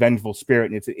back of this vengeful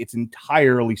spirit, and it's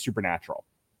entirely supernatural.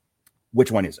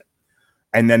 Which one is it?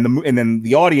 And then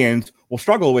the audience will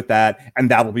struggle with that,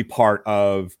 and that will be part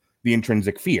of the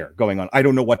intrinsic fear going on. I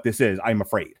don't know what this is. I'm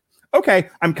afraid. Okay,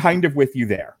 I'm kind of with you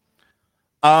there.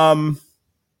 And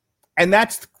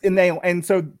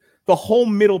so the whole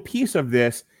middle piece of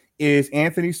this is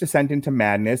Anthony's descent into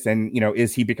madness, and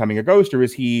is he becoming a ghost, or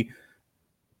is he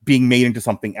being made into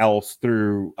something else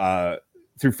through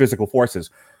physical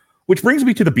forces? Which brings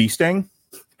me to the bee sting,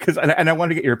 because I wanted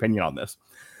to get your opinion on this.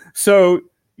 So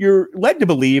you're led to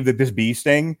believe that this bee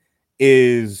sting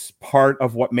is part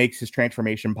of what makes his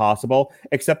transformation possible,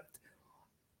 except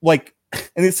and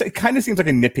it kind of seems like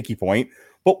a nitpicky point,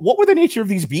 but what were the nature of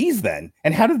these bees then?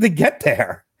 And how did they get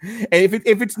there? And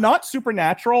if it's not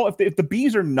supernatural, if the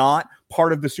bees are not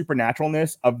part of the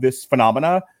supernaturalness of this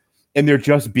phenomena, and they're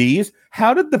just bees,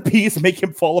 how did the bees make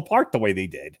him fall apart the way they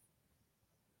did?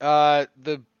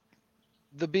 The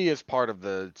bee is part of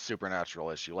the supernatural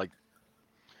issue. Like,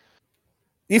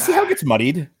 you see how it gets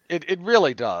muddied? It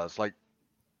really does. Like,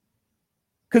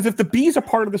 because if the bees are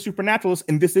part of the supernaturalist,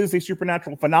 and this is a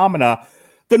supernatural phenomena,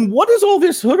 then what is all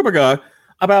this hoogabagga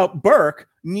about Burke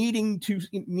needing to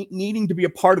be a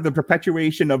part of the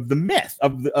perpetuation of the myth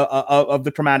of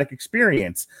the traumatic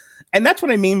experience. And that's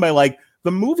what I mean by like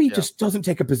the movie just doesn't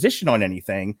take a position on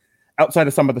anything outside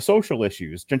of some of the social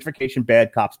issues. Gentrification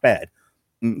bad, cops bad.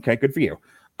 Okay, good for you.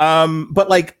 But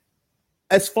like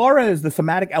as far as the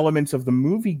thematic elements of the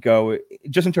movie go,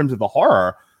 just in terms of the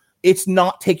horror, it's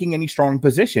not taking any strong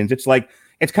positions. It's like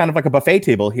it's kind of like a buffet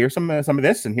table. Here's some of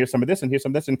this, and here's some of this, and here's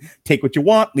some of this, and take what you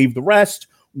want, leave the rest.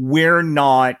 We're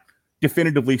not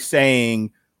definitively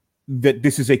saying that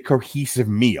this is a cohesive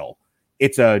meal.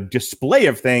 It's a display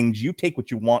of things. You take what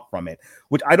you want from it,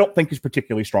 which I don't think is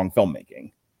particularly strong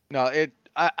filmmaking. No,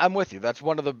 I'm with you. That's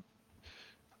one of the.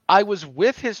 I was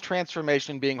with his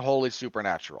transformation being wholly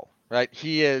supernatural, right?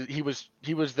 He was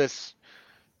this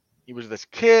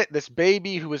kid, this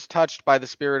baby who was touched by the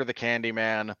spirit of the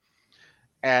Candyman.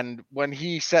 And when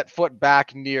he set foot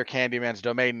back near Candyman's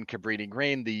domain in Cabrini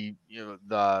Green,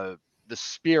 the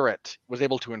spirit was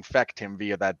able to infect him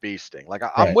via that bee sting. Like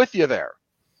I'm with you there.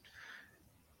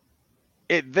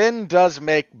 It then does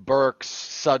make Burke's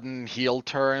sudden heel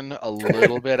turn a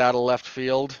little bit out of left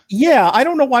field. Yeah, I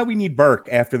don't know why we need Burke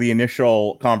after the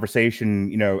initial conversation,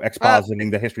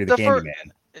 expositing the history of the Candyman.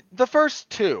 The first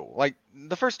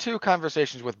two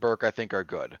conversations with Burke, I think, are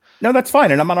good. No, that's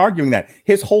fine, and I'm not arguing that.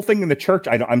 His whole thing in the church,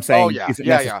 I'm saying, isn't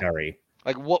necessary.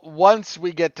 Yeah. Like once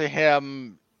we get to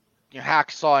him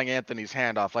hacksawing Anthony's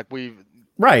hand off, like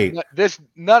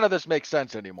none of this makes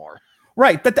sense anymore.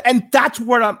 Right, and that's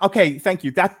what I'm okay. Thank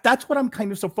you. That's what I'm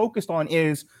kind of so focused on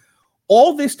is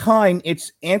all this time.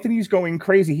 It's Anthony's going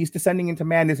crazy. He's descending into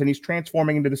madness, and he's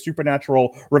transforming into the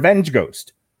supernatural revenge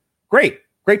ghost. Great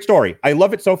story. I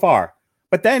love it so far.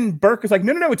 But then Burke is like,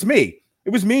 no, it's me.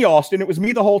 It was me, Austin. It was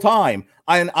me the whole time.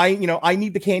 And I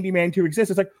need the Candyman to exist.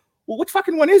 It's like, well, which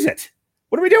fucking one is it?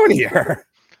 What are we doing here?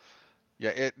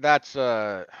 Yeah, that's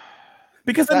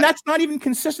because then that's not even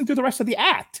consistent through the rest of the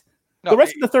act. No, the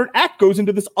rest of the third act goes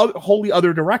into this wholly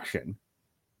other direction.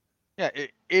 Yeah,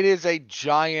 it is a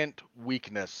giant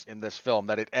weakness in this film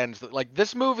that it ends. Like,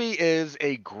 this movie is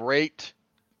a great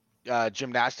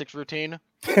gymnastics routine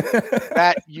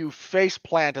that you face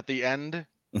plant at the end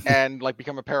and like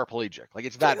become a paraplegic. Like,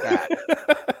 it's that bad.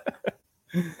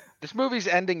 This movie's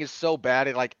ending is so bad.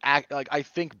 It I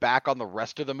think back on the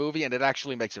rest of the movie and it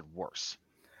actually makes it worse.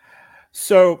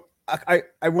 So I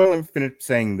will finish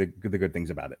saying the good things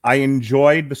about it. I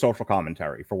enjoyed the social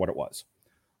commentary for what it was.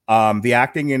 The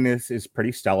acting in this is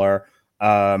pretty stellar.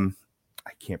 I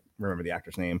can't remember the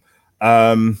actor's name.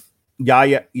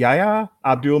 Yahya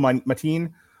Abdul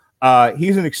Mateen.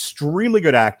 He's an extremely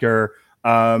good actor.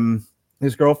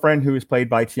 His girlfriend, who is played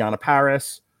by Tiana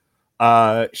Paris,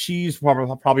 she's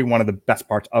probably one of the best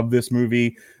parts of this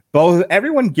movie.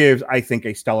 Everyone gives, I think,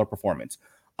 a stellar performance.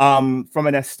 From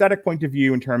an aesthetic point of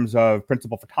view, in terms of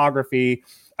principal photography,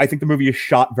 I think the movie is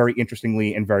shot very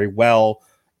interestingly and very well.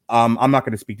 I'm not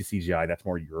going to speak to CGI. That's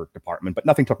more your department, but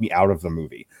nothing took me out of the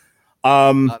movie.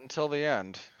 Not until the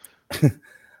end.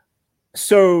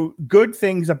 So good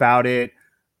things about it.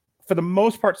 For the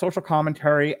most part, social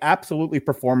commentary, absolutely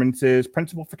performances,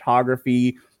 principal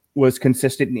photography was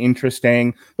consistent and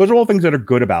interesting. Those are all things that are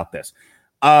good about this.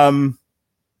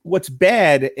 What's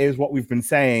bad is what we've been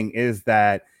saying is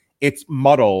that it's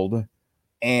muddled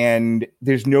and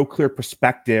there's no clear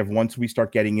perspective once we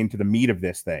start getting into the meat of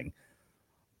this thing.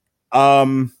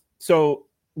 So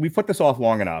we put this off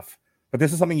long enough, but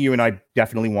this is something you and I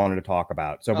definitely wanted to talk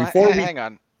about. So before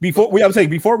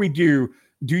we do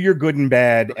your good and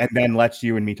bad, and then let's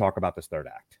you and me talk about this third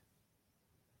act.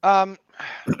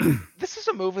 This is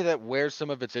a movie that wears some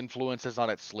of its influences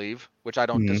on its sleeve, which I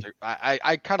don't disagree.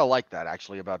 I kind of like that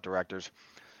actually about directors.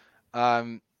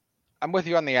 I'm with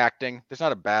you on the acting. There's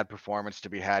not a bad performance to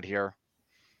be had here.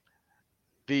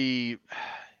 I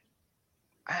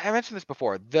mentioned this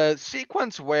before. The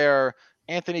sequence where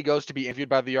Anthony goes to be interviewed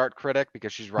by the art critic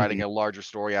because she's writing a larger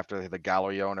story after the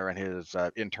gallery owner and his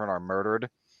intern are murdered.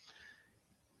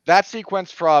 That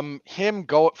sequence from him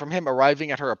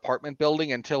arriving at her apartment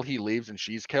building until he leaves and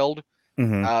she's killed.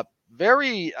 I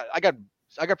got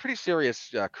pretty serious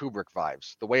Kubrick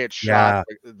vibes. The way it's shot,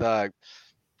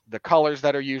 the colors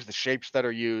that are used, the shapes that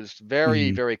are used,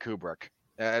 very very Kubrick,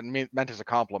 and meant as a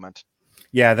compliment.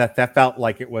 Yeah, that felt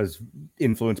like it was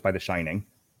influenced by The Shining.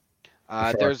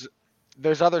 Sure.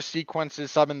 There's other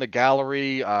sequences, some in the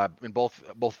gallery, in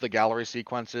both the gallery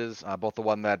sequences, both the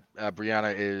one that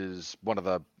Brianna is one of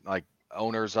the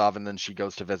owners of, and then she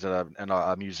goes to visit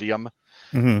a museum.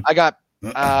 I got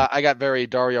very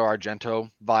Dario Argento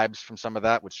vibes from some of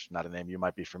that, which not a name you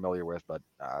might be familiar with, but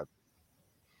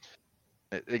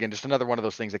again, just another one of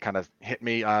those things that kind of hit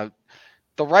me.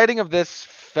 The writing of this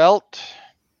felt.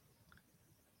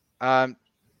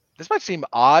 This might seem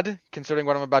odd considering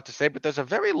what I'm about to say, but there's a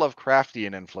very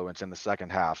Lovecraftian influence in the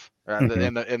second half, in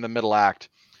the middle act.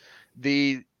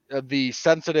 The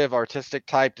sensitive artistic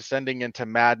type descending into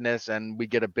madness, and we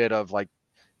get a bit of like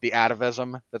the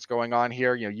atavism that's going on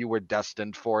here. You were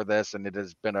destined for this, and it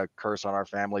has been a curse on our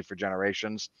family for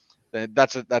generations.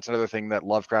 That's another thing that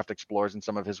Lovecraft explores in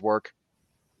some of his work,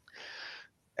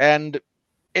 and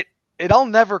it all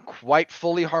never quite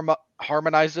fully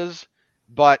harmonizes,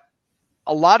 but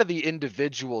a lot of the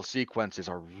individual sequences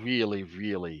are really,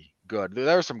 really good.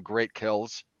 There are some great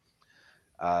kills.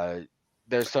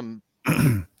 There's some.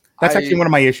 That's actually one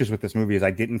of my issues with this movie is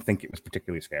I didn't think it was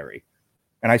particularly scary,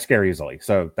 and I scare easily.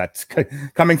 So that's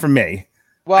coming from me.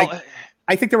 Well,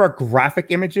 I think there are graphic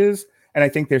images, and I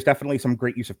think there's definitely some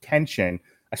great use of tension,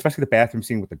 especially the bathroom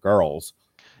scene with the girls.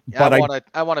 Yeah, but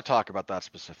I want to talk about that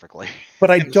specifically.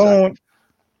 But I don't.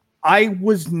 I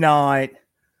was not.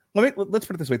 Let's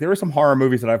put it this way. There are some horror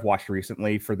movies that I've watched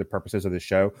recently for the purposes of this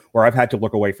show where I've had to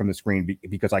look away from the screen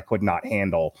because I could not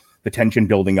handle the tension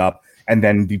building up and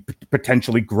then the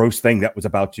potentially gross thing that was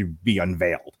about to be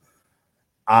unveiled.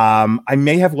 I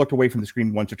may have looked away from the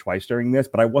screen once or twice during this,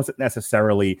 but I wasn't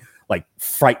necessarily like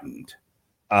frightened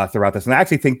throughout this. And I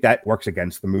actually think that works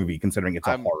against the movie, considering it's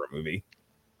a horror movie.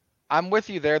 I'm with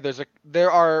you there.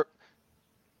 There are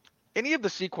any of the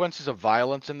sequences of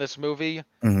violence in this movie.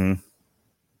 Mm-hmm.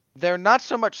 They're not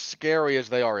so much scary as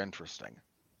they are interesting.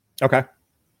 Okay.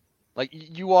 Like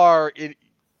you are,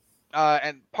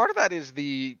 and part of that is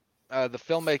the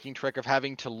filmmaking trick of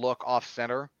having to look off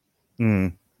center.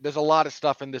 Mm. There's a lot of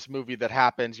stuff in this movie that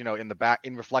happens, in the back,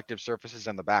 in reflective surfaces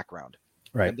in the background.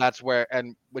 Right. And that's where,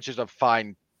 which is a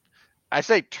fine. I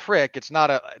say trick. It's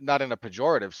not in a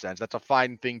pejorative sense. That's a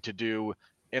fine thing to do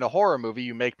in a horror movie.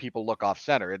 You make people look off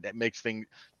center. It makes things.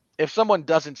 If someone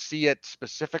doesn't see it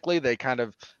specifically, they kind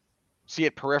of see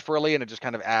it peripherally, and it just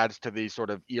kind of adds to the sort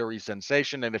of eerie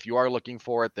sensation. And if you are looking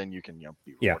for it, then you can be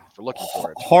rewarded for looking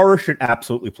for it. Horror should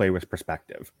absolutely play with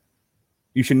perspective.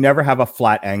 You should never have a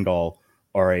flat angle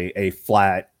or a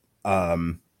flat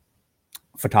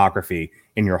photography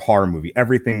in your horror movie.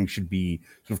 Everything should be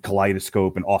sort of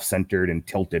kaleidoscope and off-centered and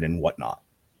tilted and whatnot.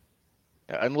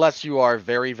 Unless you are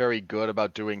very, very good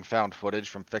about doing found footage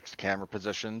from fixed camera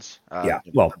positions. But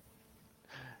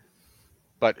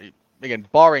again,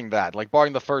 barring that, like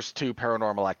barring the first two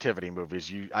Paranormal Activity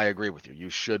movies, I agree with you. You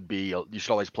should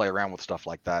always play around with stuff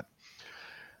like that.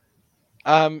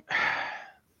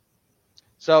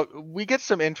 So we get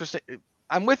some interesting.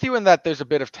 I'm with you in that there's a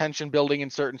bit of tension building in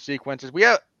certain sequences.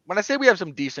 When I say we have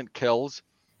some decent kills,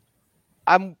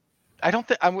 I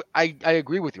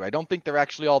agree with you. I don't think they're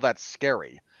actually all that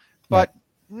scary, but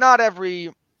not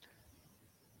every.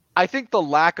 I think the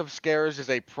lack of scares is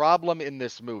a problem in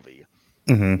this movie.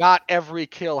 Mm-hmm. Not every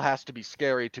kill has to be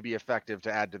scary to be effective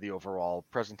to add to the overall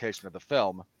presentation of the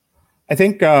film. I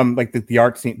think like the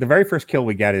art scene, the very first kill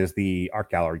we get is the art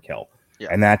gallery kill. Yeah.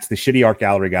 And that's the shitty art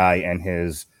gallery guy and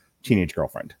his teenage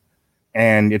girlfriend.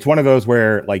 And it's one of those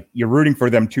where like you're rooting for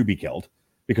them to be killed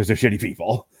because they're shitty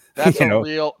people.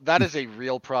 That is a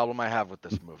real problem I have with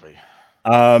this movie.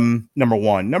 Number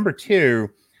one. Number two,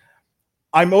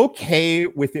 I'm okay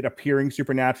with it appearing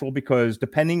supernatural because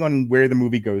depending on where the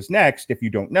movie goes next, if you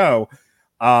don't know,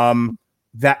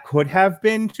 that could have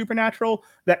been supernatural.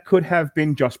 That could have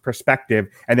been just perspective.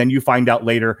 And then you find out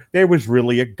later there was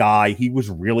really a guy. He was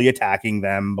really attacking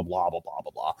them, blah, blah, blah,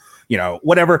 blah, blah.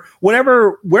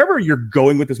 Wherever you're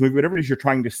going with this movie, whatever it is you're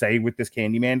trying to say with this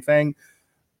Candyman thing,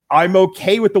 I'm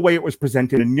okay with the way it was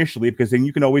presented initially because then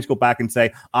you can always go back and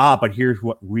say, but here's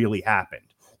what really happened.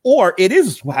 Or it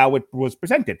is how it was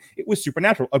presented. It was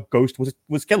supernatural. A ghost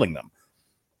was killing them.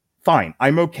 Fine.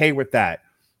 I'm okay with that.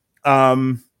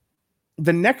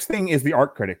 The next thing is the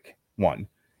art critic one.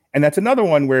 And that's another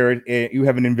one where you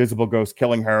have an invisible ghost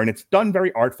killing her. And it's done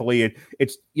very artfully.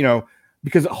 It's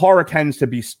because horror tends to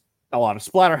be a lot of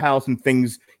splatterhouse and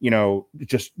things, you're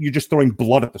just throwing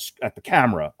blood at the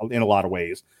camera in a lot of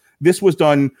ways. This was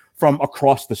done from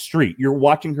across the street. You're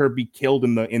watching her be killed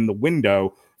in the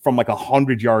window from like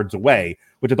 100 yards away,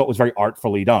 which I thought was very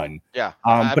artfully done. Yeah,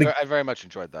 I very much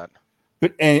enjoyed that.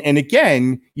 But and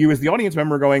again, you as the audience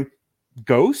member going,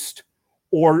 ghost,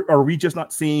 or are we just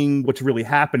not seeing what's really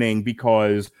happening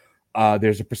because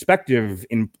there's a perspective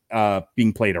in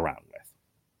being played around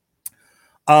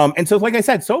with? And so, like I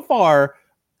said, so far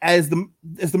as the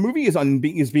movie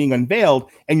is being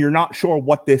unveiled, and you're not sure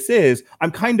what this is,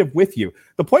 I'm kind of with you.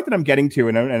 The point that I'm getting to,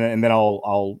 and then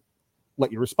I'll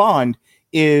let you respond,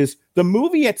 is the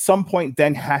movie at some point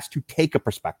then has to take a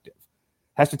perspective,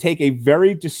 has to take a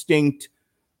very distinct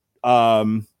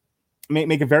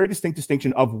make a very distinct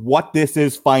distinction of what this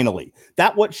is finally.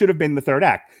 That what should have been the third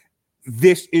act.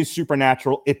 This is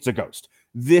supernatural. It's a ghost.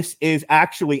 This is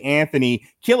actually Anthony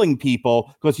killing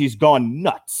people because he's gone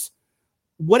nuts.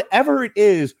 Whatever it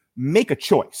is, make a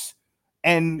choice.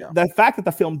 And the fact that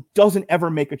the film doesn't ever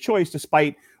make a choice,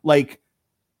 despite like,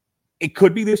 it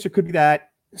could be this, it could be that.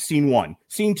 Scene 1,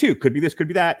 scene 2, could be this, could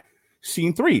be that.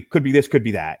 Scene 3, could be this, could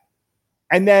be that.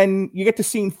 And then you get to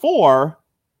scene 4,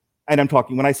 and I'm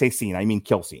talking, when I say scene, I mean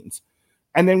kill scenes.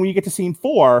 And then when you get to scene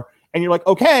 4, and you're like,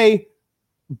 okay,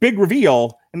 big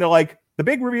reveal. And they're like, the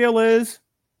big reveal is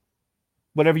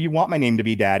whatever you want my name to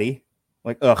be, daddy.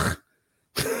 Like, ugh.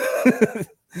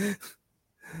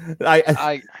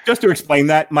 I just to explain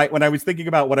that, when I was thinking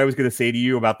about what I was going to say to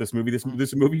you about this movie,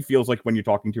 this movie feels like when you're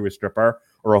talking to a stripper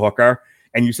or a hooker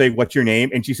and you say, what's your name?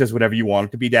 And she says, whatever you want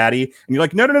it to be, daddy. And you're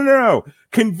like, no.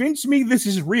 Convince me this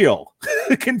is real.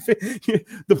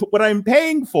 What I'm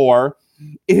paying for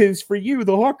is for you,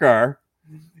 the hooker,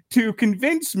 to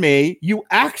convince me you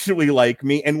actually like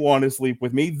me and want to sleep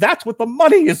with me. That's what the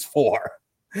money is for.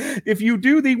 If you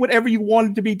do the whatever you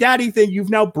wanted to be daddy thing, you've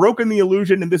now broken the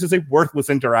illusion, and this is a worthless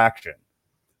interaction.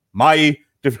 My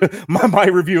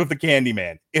review of the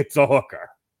Candyman, it's a hooker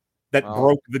that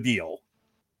broke the deal.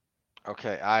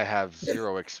 Okay, I have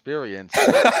zero experience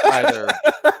either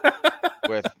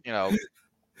with,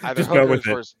 either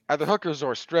hookers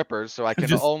or strippers, so I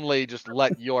can only just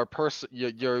let your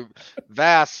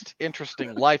vast,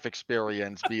 interesting life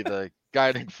experience be the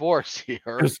guiding force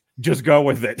here. Just go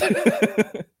with it.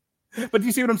 But do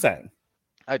you see what I'm saying?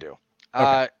 I do.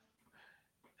 Okay.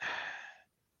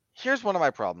 Here's one of my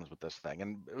problems with this thing,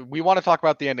 and we want to talk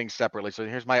about the ending separately. So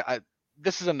here's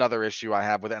this is another issue I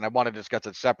have with it, and I want to discuss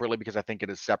it separately because I think it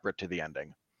is separate to the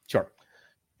ending. Sure.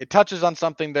 It touches on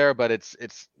something there, but it's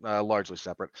largely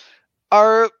separate.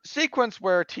 Our sequence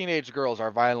where teenage girls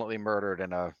are violently murdered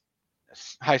in a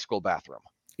high school bathroom.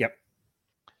 Yep.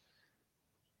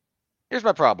 Here's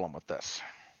my problem with this.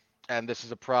 And this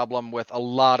is a problem with a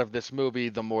lot of this movie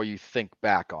the more you think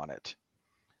back on it.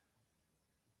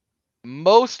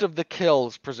 Most of the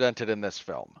kills presented in this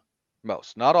film,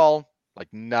 not all, like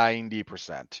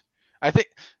 90%. I think,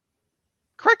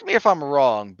 correct me if I'm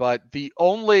wrong, but the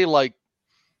only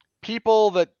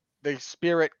people that the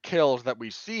spirit kills that we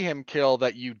see him kill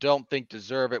that you don't think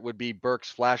deserve it would be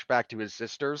Burke's flashback to his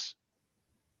sisters.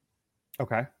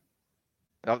 Okay.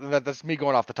 Now, that's me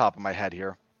going off the top of my head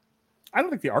here. I don't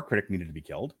think the art critic needed to be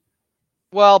killed.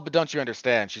 Well, but don't you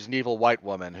understand? She's an evil white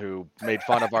woman who made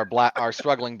fun of our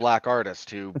struggling black artist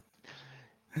who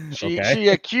she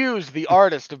accused the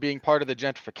artist of being part of the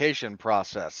gentrification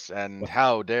process, and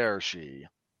how dare she?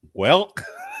 Well,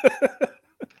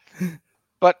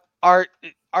 but our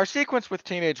sequence with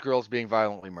teenage girls being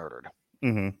violently murdered.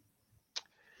 Mm-hmm.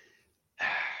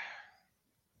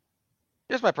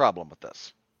 Here's my problem with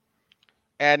this.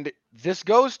 And this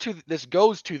goes to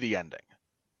the ending.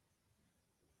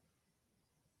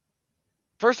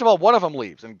 First of all, one of them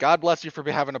leaves, and God bless you for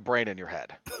having a brain in your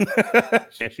head.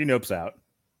 Yeah, she nopes out.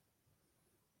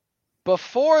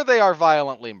 Before they are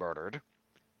violently murdered,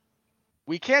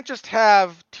 we can't just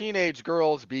have teenage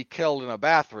girls be killed in a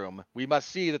bathroom. We must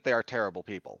see that they are terrible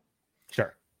people.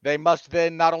 Sure. They must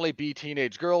then not only be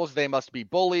teenage girls, they must be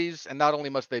bullies. And not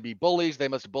only must they be bullies, they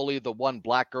must bully the one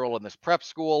black girl in this prep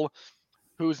school,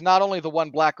 who's not only the one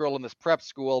black girl in this prep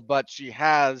school, but she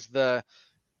has the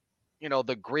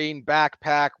green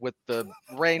backpack with the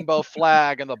rainbow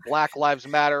flag and the Black Lives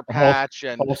Matter patch.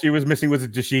 And all she was missing was a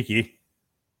dashiki.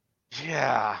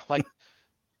 Yeah,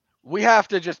 we have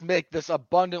to just make this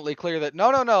abundantly clear that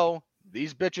no,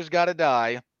 these bitches got to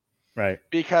die. Right.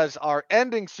 Because our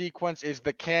ending sequence is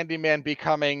the Candyman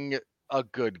becoming a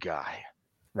good guy.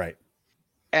 Right.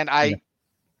 And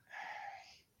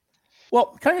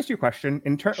Well, can I ask you a question?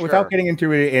 Sure. Without getting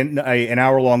into an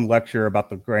hour-long lecture about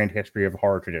the grand history of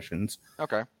horror traditions.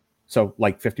 Okay. So,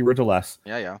 50 words or less.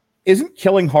 Yeah. Isn't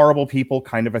killing horrible people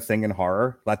kind of a thing in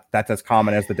horror? That's as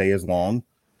common as the day is long.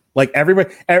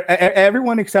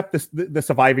 Everyone except the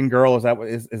surviving girl. Is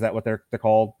that what they're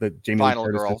called? The Jamie Final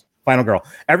girl. Final girl.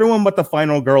 Everyone but the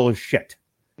final girl is shit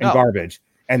and garbage.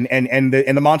 And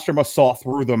the monster must saw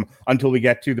through them until we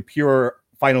get to the pure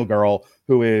final girl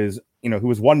who is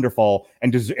wonderful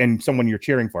and someone you're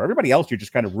cheering for. Everybody else, you're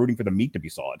just kind of rooting for the meat to be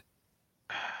sawed.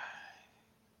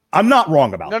 I'm not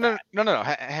wrong about that. No.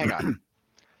 Hang on.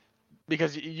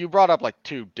 Because you brought up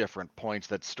two different points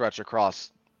that stretch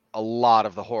across a lot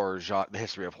of the horror genre, the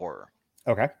history of horror.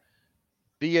 Okay.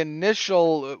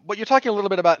 What you're talking a little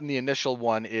bit about in the initial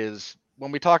one is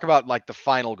when we talk about the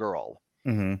final girl.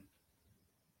 Mm-hmm.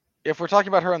 if we're talking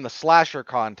about her in the slasher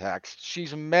context,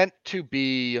 she's meant to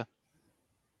be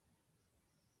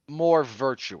more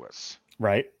virtuous,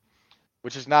 Right.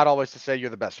 which is not always to say you're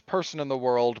the best person in the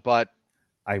world, but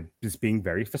I was being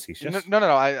very facetious. no,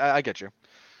 I get you.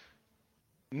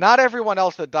 Not everyone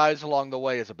else that dies along the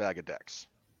way is a bag of dicks.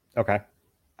 Okay.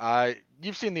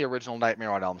 You've seen the original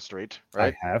Nightmare on Elm Street,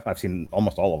 right? I have. I've seen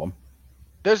almost all of them.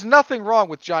 There's nothing wrong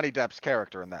with Johnny Depp's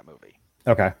character in that movie.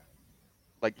 Okay.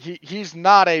 Like he's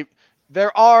not a.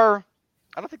 There are.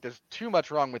 I don't think there's too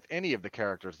much wrong with any of the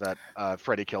characters that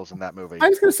Freddy kills in that movie. I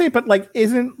was gonna say, but like,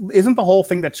 isn't the whole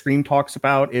thing that Scream talks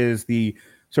about is the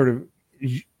sort of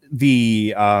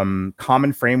the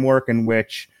common framework in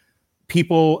which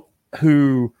people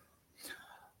who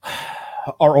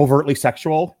are overtly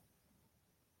sexual,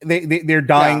 they're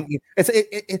dying.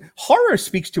 Yeah. Horror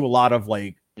speaks to a lot of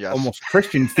like almost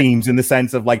Christian themes in the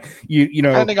sense of like you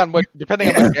know depending on what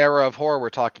era of horror we're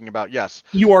talking about. Yes,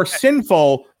 you are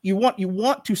sinful. You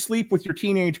want to sleep with your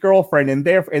teenage girlfriend,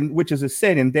 and which is a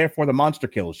sin, and therefore the monster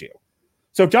kills you.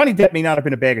 So Johnny Depp may not have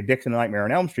been a bag of dicks in Nightmare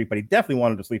on Elm Street, but he definitely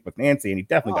wanted to sleep with Nancy, and he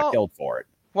definitely got killed for it.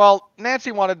 Well,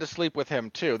 Nancy wanted to sleep with him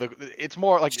too. It's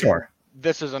more like sure.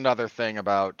 This is another thing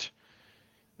about.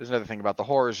 There's another thing about the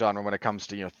horror genre when it comes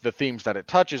to the themes that it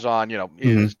touches on.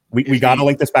 Is we got to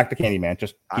link this back to Candyman.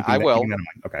 Just I will. Keeping that in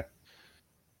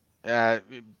mind.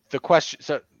 Okay. The question.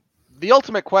 So the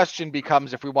ultimate question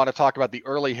becomes, if we want to talk about the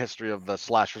early history of the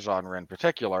slasher genre in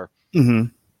particular,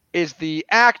 is the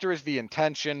act or is the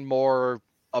intention more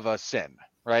of a sin,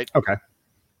 right? Okay.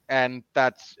 And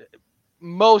that's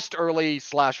most early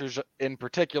slashers in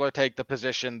particular take the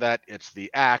position that it's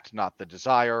the act, not the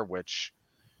desire, which.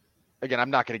 Again,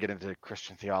 I'm not going to get into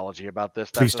Christian theology about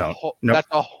this. Please don't. That's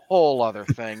a whole other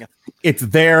thing. It's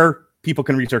there. People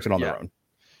can research it on their own.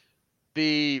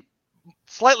 The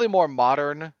slightly more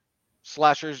modern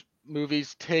slashers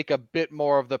movies take a bit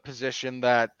more of the position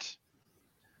that,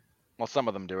 well, some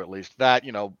of them do at least, that,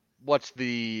 what's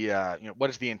the, what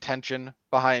is the intention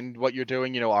behind what you're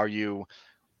doing? Are you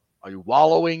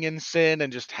wallowing in sin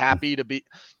and just happy to be...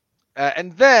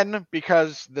 and then,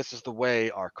 because this is the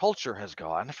way our culture has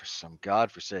gone for some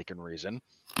godforsaken reason,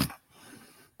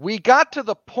 we got to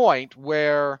the point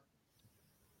where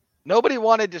nobody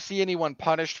wanted to see anyone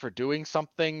punished for doing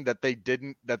something that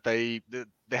they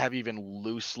have even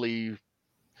loosely,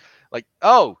 like,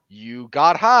 oh, you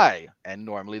got high. And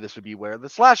normally this would be where the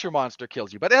slasher monster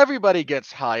kills you. But everybody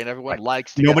gets high and everyone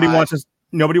likes to Nobody get high.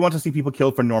 Nobody wants to see people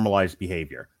killed for normalized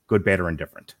behavior, good, bad, or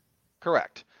indifferent.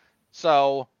 Correct.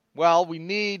 So... well, we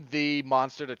need the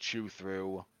monster to chew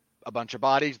through a bunch of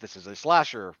bodies. This is a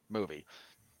slasher movie.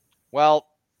 Well,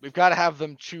 we've got to have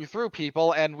them chew through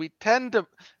people, and we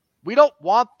don't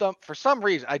want them, for some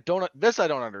reason, I don't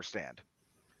understand.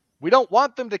 We don't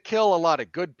want them to kill a lot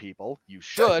of good people. You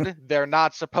should. They're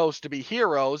not supposed to be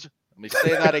heroes. Let me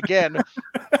say that again.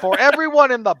 For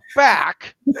everyone in the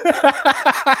back.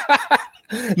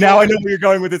 Now I know where you're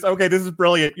going with this. Okay, this is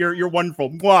brilliant. You're wonderful.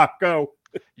 Mwah, go.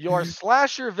 Your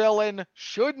slasher villain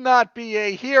should not be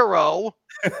a hero.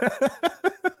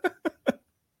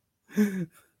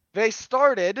 They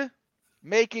started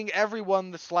making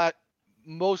everyone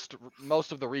most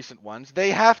of the recent ones. They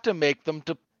have to make them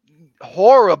to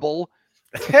horrible,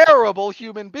 terrible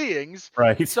human beings.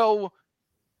 Right. So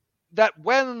that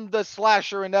when the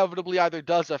slasher inevitably either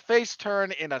does a face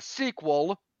turn in a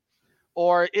sequel,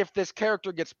 or if this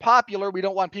character gets popular, we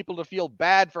don't want people to feel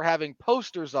bad for having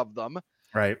posters of them.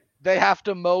 Right. They have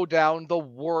to mow down the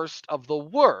worst of the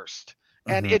worst.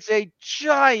 And it's a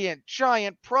giant,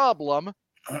 giant problem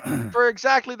for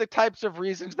exactly the types of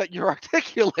reasons that you're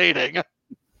articulating.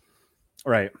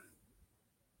 Right.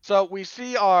 So we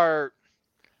see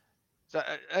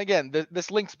again, this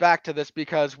links back to this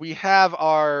because we have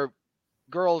our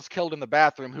girls killed in the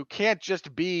bathroom who can't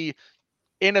just be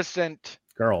innocent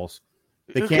girls.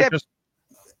 They can't just...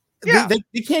 yeah.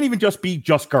 They can't even just be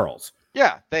just girls.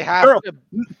 Yeah, they have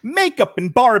makeup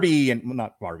and Barbie and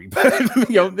not Barbie,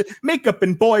 but makeup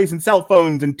and boys and cell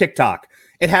phones and TikTok.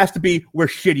 It has to be we're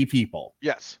shitty people.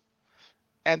 Yes,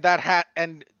 and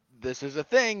and this is a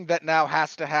thing that now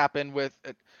has to happen with.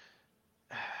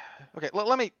 Okay,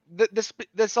 let me.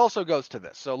 This also goes to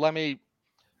this. So let me,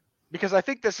 because I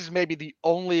think this is maybe the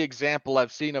only example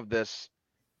I've seen of this.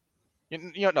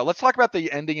 No, let's talk about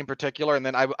the ending in particular, and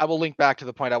then I will link back to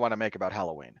the point I want to make about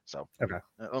Halloween. So, okay,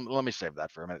 let me save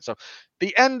that for a minute. So,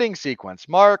 the ending sequence,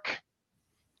 Mark,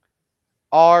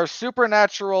 our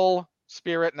supernatural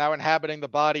spirit now inhabiting the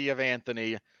body of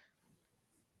Anthony,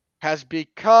 has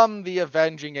become the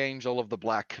avenging angel of the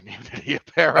black community,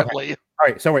 apparently. Okay. All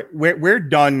right, so we're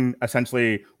done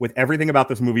essentially with everything about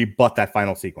this movie but that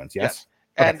final sequence, yes?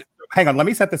 And hang on, let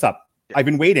me set this up. I've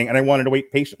been waiting, and I wanted to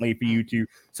wait patiently for you to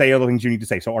say all the things you need to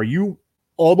say. So are you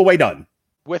all the way done?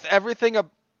 With everything,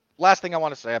 last thing I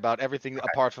want to say about everything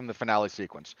apart from the finale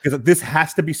sequence. Because this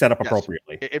has to be set up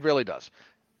appropriately. It really does.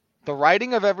 The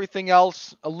writing of everything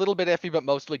else, a little bit iffy, but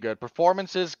mostly good.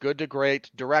 Performances, good to great.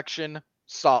 Direction,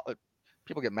 solid.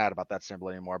 People get mad about that symbol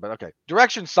anymore, but okay.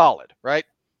 Direction, solid, right?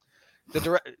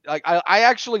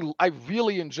 I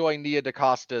really enjoy Nia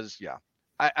DaCosta's,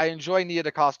 I enjoy Nia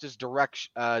DaCosta's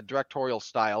directorial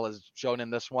style as shown in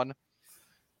this one.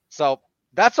 So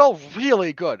that's all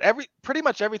really good. Pretty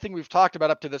much everything we've talked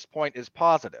about up to this point is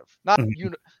positive.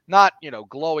 Not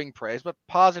glowing praise, but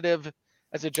positive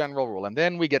as a general rule. And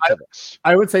then we get to this.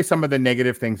 I would say some of the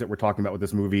negative things that we're talking about with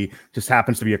this movie just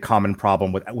happens to be a common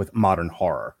problem with modern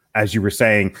horror. As you were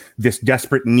saying, this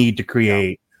desperate need to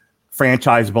create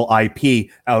franchisable IP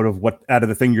out of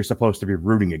the thing you're supposed to be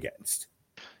rooting against.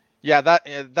 Yeah,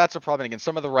 that's a problem. Again,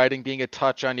 some of the writing being a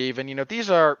touch uneven. These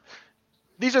are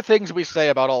things we say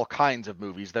about all kinds of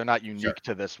movies. They're not unique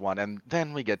to this one. And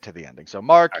then we get to the ending. So,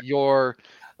 Mark,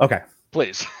 okay,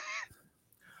 please.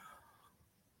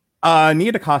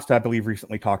 Nia DaCosta, I believe,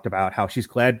 recently talked about how she's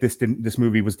glad this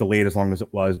movie was delayed as long as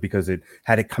it was, because it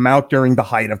come out during the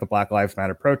height of the Black Lives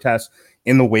Matter protests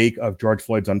in the wake of George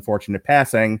Floyd's unfortunate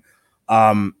passing.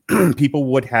 People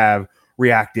would have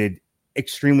reacted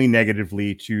extremely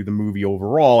negatively to the movie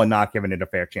overall and not given it a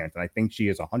fair chance. And I think she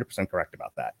is 100% correct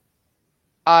about that.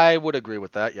 I would agree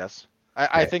with that. Yes.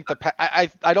 I think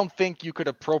I don't think you could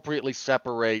appropriately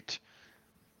separate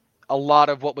a lot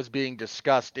of what was being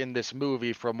discussed in this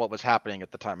movie from what was happening at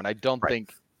the time. And I don't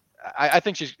think, I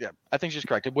think she's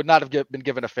correct. It would not have been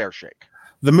given a fair shake.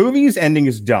 The movie's ending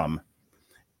is dumb,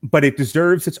 but it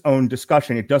deserves its own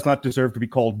discussion. It does not deserve to be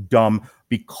called dumb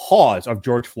because of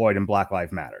George Floyd and Black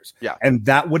Lives Matters. Yeah. And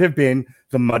that would have been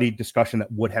the muddy discussion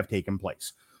that would have taken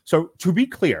place. So to be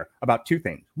clear about two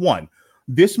things. One,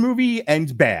 this movie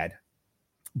ends bad,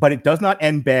 but it does not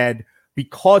end bad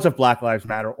because of Black Lives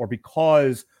Matter or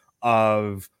because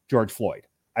of George Floyd.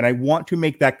 And I want to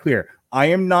make that clear. I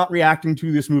am not reacting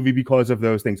to this movie because of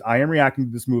those things. I am reacting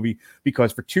to this movie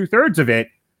because for 2/3 of it,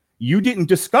 you didn't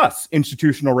discuss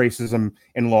institutional racism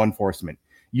in law enforcement.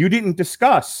 You didn't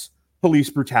discuss police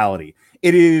brutality.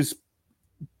 It is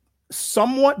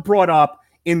somewhat brought up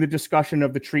in the discussion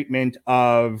of the treatment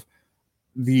of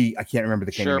I can't remember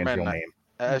the Candyman's real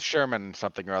name. Sherman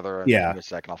something or other. Yeah. In a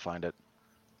second, I'll find it.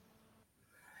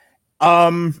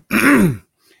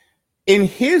 In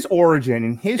his origin,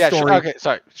 in his story. Okay,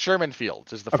 sorry. Sherman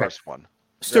Fields is the first one.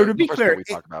 So to be clear,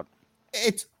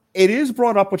 it is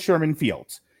brought up with Sherman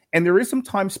Fields, and there is some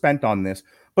time spent on this,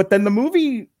 but then the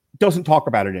movie doesn't talk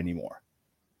about it anymore.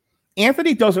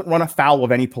 Anthony doesn't run afoul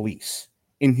of any police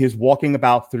in his walking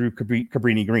about through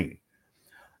Cabrini Green.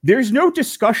 There's no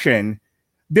discussion.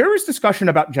 There is discussion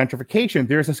about gentrification.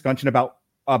 There's discussion about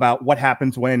what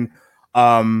happens when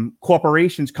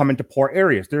corporations come into poor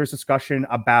areas. There's discussion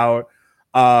about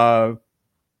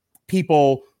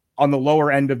people on the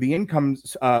lower end of the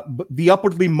incomes, the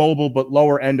upwardly mobile but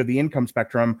lower end of the income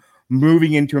spectrum,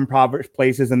 moving into impoverished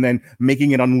places and then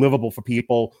making it unlivable for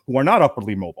people who are not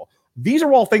upwardly mobile. These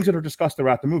are all things that are discussed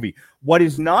throughout the movie. What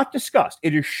is not discussed,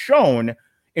 it is shown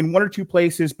in one or two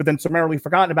places, but then summarily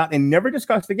forgotten about and never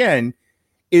discussed again,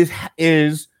 is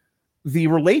the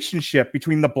relationship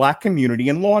between the Black community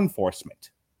and law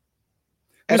enforcement.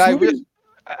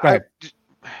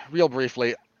 Real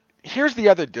briefly, here's the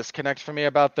other disconnect for me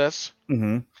about this.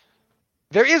 Mm-hmm.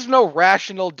 There is no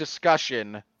rational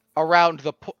discussion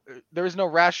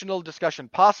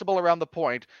possible around the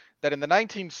point that in the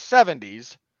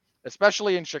 1970s,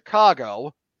 especially in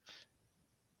Chicago,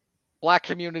 Black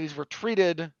communities were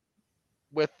treated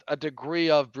with a degree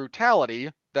of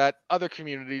brutality that other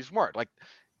communities weren't. Like,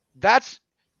 that's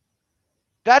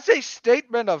a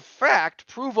statement of fact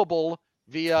provable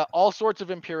via all sorts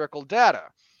of empirical data.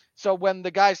 So when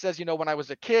the guy says, when I was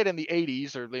a kid in the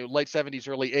 80s or the late 70s,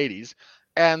 early 80s,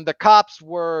 and the cops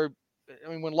were,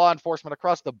 when law enforcement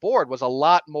across the board was a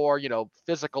lot more,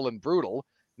 physical and brutal,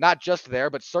 not just there,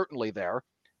 but certainly there,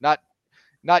 not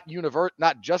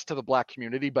just to the Black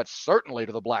community, but certainly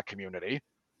to the Black community.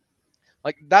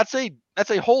 Like, that's a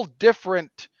whole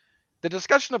different. The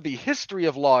discussion of the history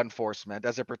of law enforcement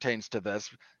as it pertains to this,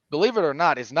 believe it or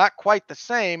not, is not quite the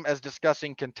same as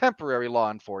discussing contemporary law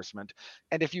enforcement.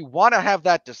 And if you want to have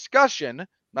that discussion, I'm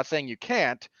not saying you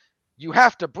can't, you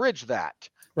have to bridge that.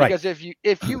 Right. Because if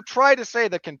you try to say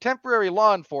that contemporary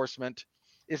law enforcement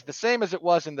is the same as it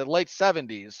was in the late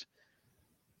 70s,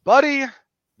 buddy,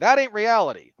 that ain't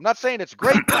reality. I'm not saying it's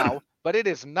great now, but it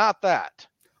is not that.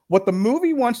 what the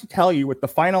movie wants to tell you with the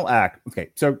final act. Okay,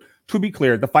 so to be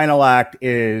clear, the final act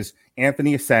is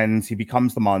Anthony ascends, he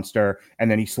becomes the monster,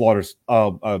 and then he slaughters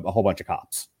a whole bunch of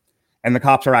cops. And the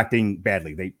cops are acting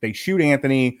badly. They shoot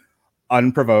Anthony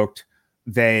unprovoked.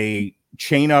 They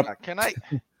chain up.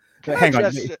 Hang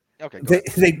on.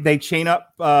 Okay. They chain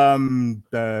up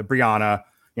the Brianna.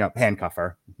 Handcuff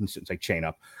her. It's like chain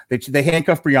up. They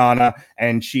handcuff Brianna,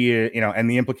 and she, and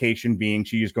the implication being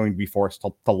she is going to be forced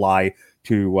to lie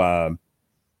to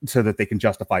so that they can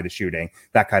justify the shooting,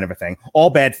 that kind of a thing. All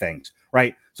bad things,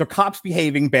 right? So cops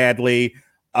behaving badly,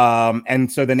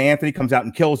 and so then Anthony comes out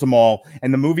and kills them all.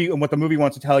 And what the movie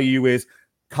wants to tell you is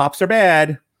cops are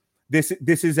bad. This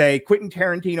is a Quentin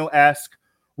Tarantino-esque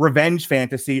revenge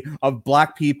fantasy of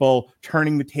black people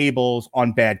turning the tables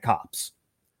on bad cops,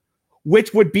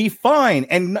 which would be fine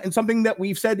and something that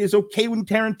we've said is okay when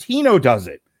Tarantino does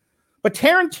it. But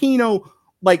Tarantino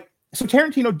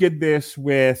did this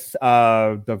with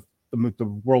the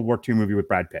World War II movie with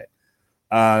Brad Pitt.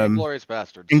 Inglourious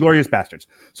Bastards. Inglourious Bastards.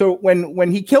 So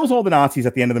when he kills all the Nazis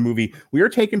at the end of the movie, we are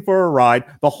taken for a ride.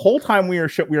 The whole time we are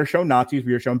shown Nazis,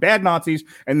 we are shown bad Nazis,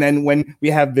 and then when we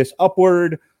have this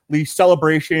upwardly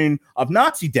celebration of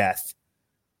Nazi death,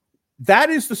 that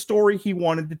is the story he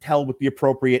wanted to tell with the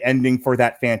appropriate ending for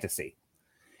that fantasy.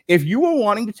 If you were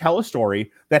wanting to tell a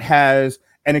story that has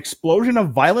an explosion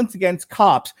of violence against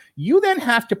cops, you then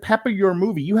have to pepper your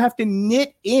movie. You have to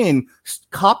knit in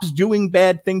cops doing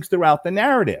bad things throughout the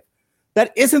narrative.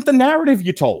 That isn't the narrative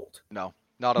you told. No,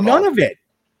 not at all. None of it.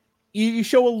 You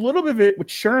show a little bit of it with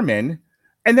Sherman,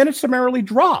 and then it's summarily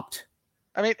dropped.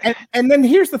 I mean, and then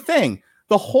here's the thing.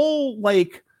 The whole,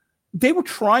 they were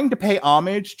trying to pay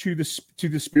homage to the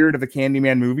spirit of the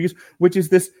Candyman movies, which is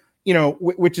this,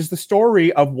 which is the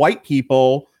story of white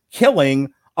people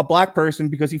killing a black person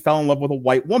because he fell in love with a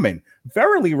white woman.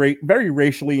 Very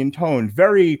racially intoned,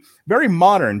 very, very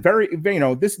modern,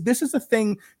 this is a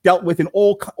thing dealt with in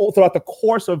all throughout the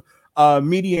course of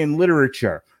media and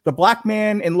literature. The black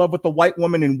man in love with the white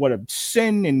woman, and what a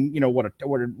sin, and what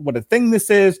a thing this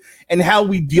is, and how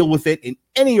we deal with it in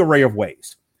any array of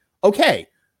ways. Okay.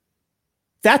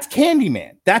 That's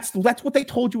Candyman. That's what they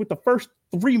told you with the first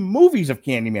 3 movies of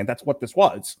Candyman. That's what this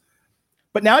was.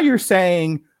 But now you're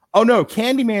saying, oh no,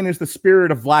 Candyman is the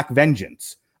spirit of black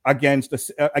vengeance against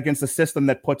a system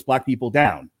that puts black people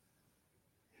down.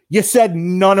 You said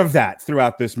none of that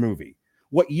throughout this movie.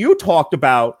 What you talked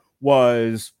about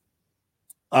was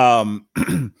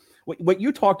what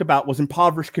you talked about was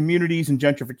impoverished communities and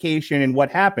gentrification and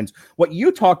what happens. What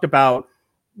you talked about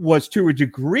was, to a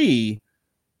degree,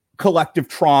 collective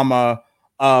trauma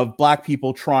of black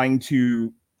people trying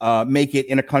to make it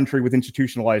in a country with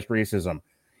institutionalized racism.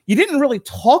 You didn't really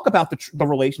talk about the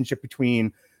relationship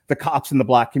between the cops and the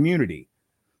black community.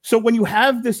 So when you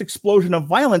have this explosion of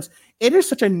violence, it is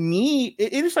such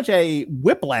a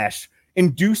whiplash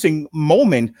inducing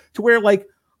moment to where,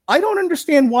 I don't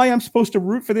understand why I'm supposed to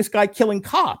root for this guy killing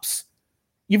cops.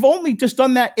 You've only just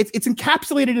done that. It's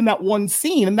encapsulated in that one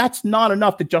scene, and that's not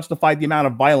enough to justify the amount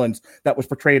of violence that was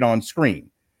portrayed on screen.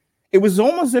 It was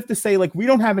almost as if to say, we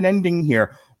don't have an ending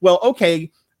here. Well,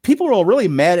 okay, people are all really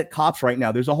mad at cops right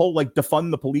now. There's a whole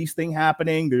defund the police thing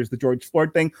happening. There's the George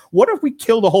Floyd thing. What if we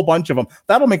killed a whole bunch of them?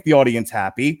 That'll make the audience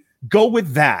happy. Go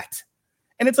with that.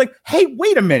 And it's hey,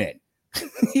 wait a minute.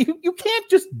 You can't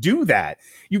just do that.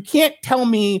 You can't tell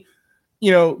me,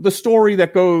 the story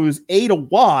that goes A to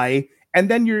Y, and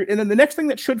then the next thing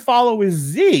that should follow is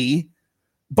Z,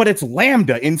 but it's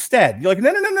Lambda instead. You're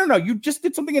no. You just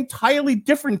did something entirely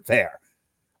different there.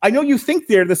 I know you think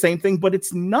they're the same thing, but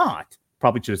it's not.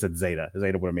 Probably should have said Zeta.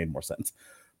 Zeta would have made more sense.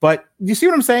 But you see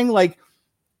what I'm saying?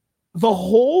 The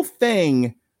whole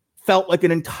thing felt like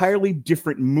an entirely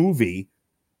different movie,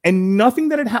 and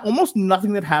almost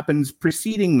nothing that happens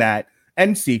preceding that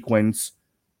end sequence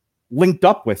linked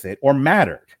up with it or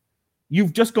mattered.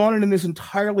 You've just gone in this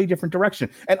entirely different direction.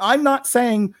 And I'm not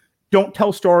saying don't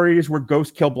tell stories where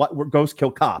ghosts kill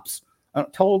cops.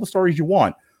 Tell all the stories you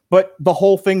want, but the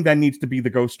whole thing then needs to be the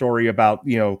ghost story about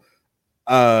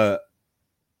an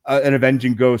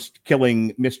avenging ghost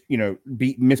killing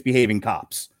misbehaving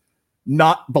cops,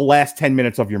 not the last 10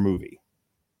 minutes of your movie.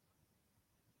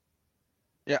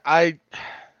 Yeah, I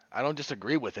don't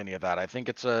disagree with any of that. I think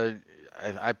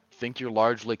I think you're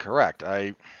largely correct.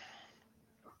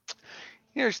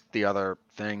 Here's the other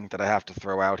thing that I have to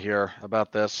throw out here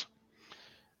about this.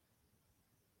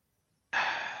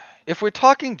 If we're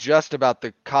talking just about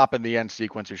the cop in the end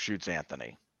sequence who shoots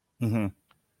Anthony, mm-hmm.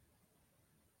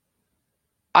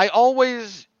 I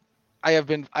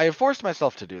have forced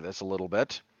myself to do this a little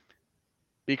bit,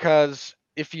 because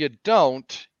if you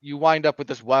don't, you wind up with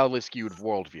this wildly skewed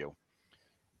worldview.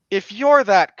 If you're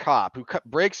that cop who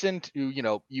breaks into,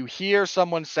 you hear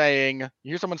someone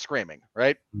screaming,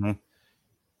 right? Mhm.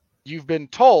 You've been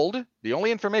told, the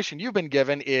only information you've been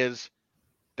given is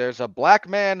there's a black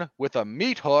man with a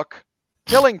meat hook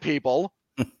killing people.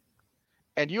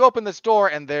 And you open this door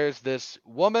and there's this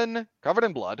woman covered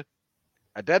in blood,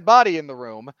 a dead body in the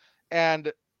room,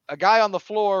 and a guy on the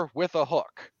floor with a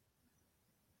hook.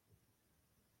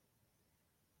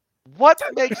 What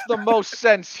makes the most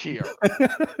sense here?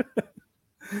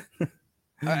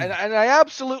 And I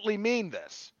absolutely mean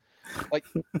this. Like,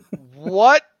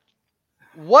 what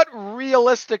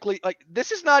realistically, like,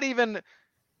 this is not even.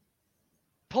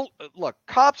 Look,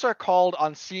 cops are called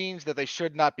on scenes that they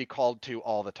should not be called to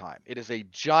all the time. It is a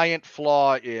giant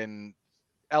flaw in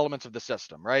elements of the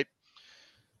system, right?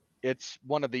 It's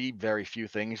one of the very few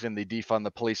things in the defund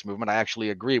the police movement I actually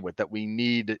agree with, that we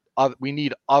need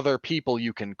other people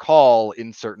you can call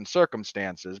in certain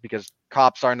circumstances, because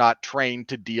cops are not trained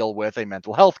to deal with a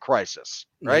mental health crisis,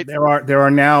 right? There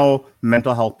are now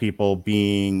mental health people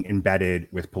being embedded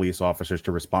with police officers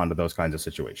to respond to those kinds of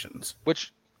situations.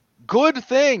 Which, good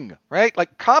thing, right?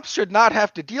 Like, cops should not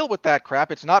have to deal with that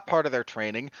crap. It's not part of their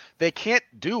training. They can't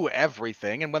do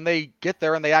everything. And when they get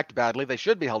there and they act badly, they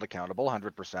should be held accountable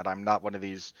 100%. I'm not one of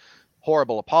these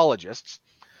horrible apologists.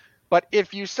 But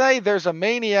if you say there's a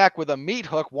maniac with a meat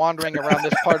hook wandering around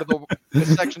this part of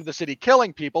this section of the city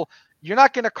killing people, you're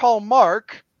not going to call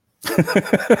Mark.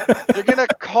 You're going to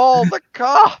call the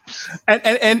cops.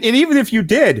 And even if you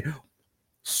did,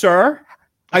 sir,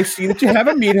 I see that you have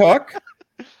a meat hook.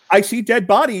 I see dead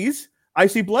bodies. I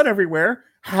see blood everywhere.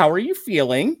 How are you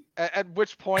feeling? At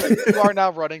which point you are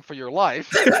now running for your life.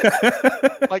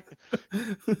 Like,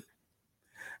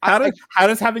 how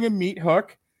does having a meat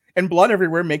hook and blood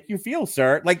everywhere make you feel,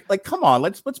 sir? Like, come on,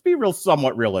 let's be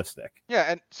somewhat realistic. Yeah,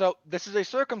 and so this is a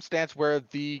circumstance where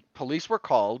the police were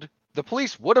called. The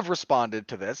police would have responded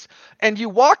to this, and you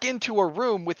walk into a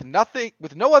room with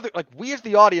no other. Like, we as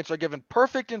the audience are given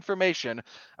perfect information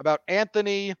about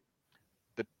Anthony.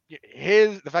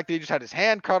 The fact that he just had his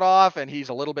hand cut off and he's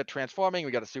a little bit transforming.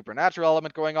 We got a supernatural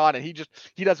element going on, and he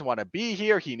doesn't want to be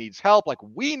here. He needs help. Like,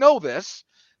 we know this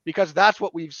because that's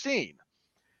what we've seen.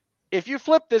 If you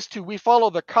flip this to, we follow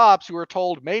the cops who are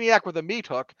told maniac with a meat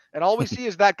hook, and all we see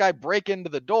is that guy break into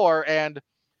the door and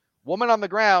woman on the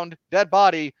ground, dead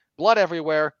body, blood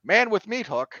everywhere, man with meat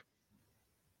hook.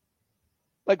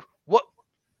 Like,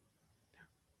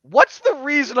 what's the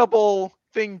reasonable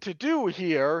thing to do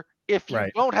here if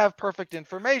you don't have perfect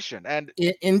information? And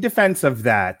in defense of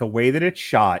that, the way that it's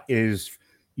shot is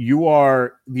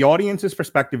the audience's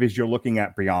perspective is you're looking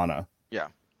at Brianna. Yeah.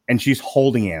 And she's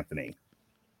holding Anthony.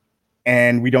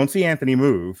 And we don't see Anthony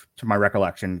move, to my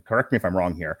recollection. Correct me if I'm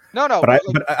wrong here. No. But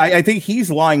I think he's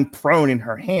lying prone in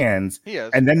her hands. He is.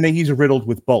 And then he's riddled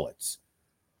with bullets.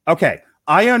 Okay.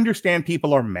 I understand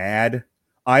people are mad.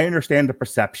 I understand the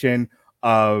perception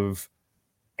of,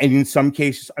 and in some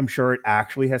cases, I'm sure it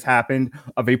actually has happened,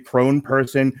 of a prone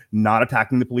person not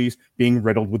attacking the police being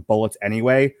riddled with bullets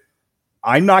anyway.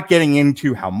 I'm not getting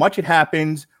into how much it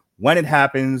happens, when it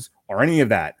happens, or any of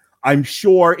that. I'm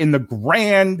sure in the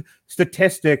grand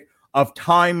statistic of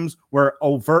times where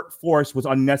overt force was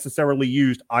unnecessarily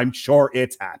used, I'm sure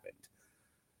it's happened.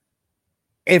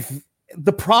 If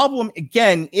the problem,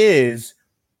 again, is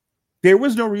there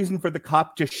was no reason for the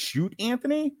cop to shoot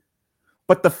Anthony,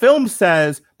 but the film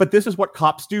says, but this is what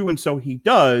cops do, and so he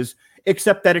does,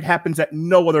 except that it happens at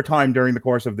no other time during the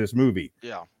course of this movie.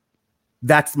 Yeah.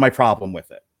 That's my problem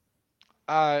with it.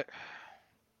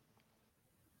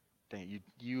 Dang,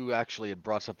 you actually had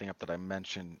brought something up that I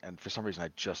mentioned, and for some reason I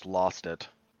just lost it,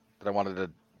 that I wanted to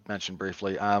mention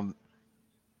briefly.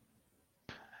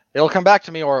 It'll come back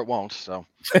to me or it won't, so.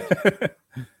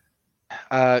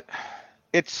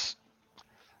 It's...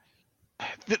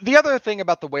 The other thing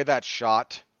about the way that's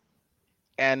shot,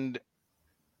 and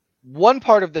one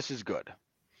part of this is good.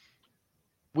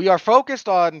 We are focused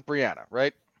on Brianna,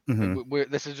 right?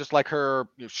 Mm-hmm. This is just like her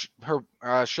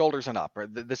shoulders and up. Right?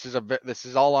 This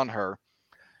is all on her.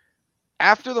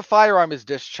 After the firearm is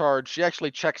discharged, she actually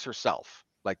checks herself.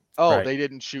 Like, oh, They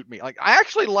didn't shoot me. Like, I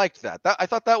actually liked that. I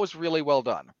thought that was really well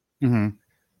done. Mm-hmm.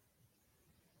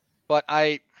 But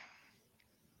I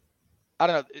don't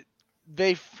know.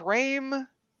 They frame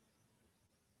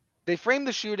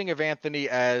the shooting of Anthony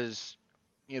as,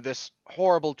 this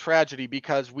horrible tragedy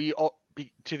because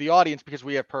to the audience, because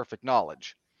we have perfect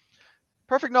knowledge.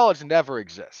 Perfect knowledge never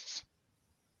exists,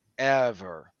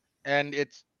 ever, and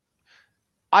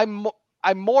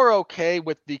I'm more okay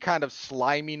with the kind of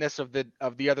sliminess of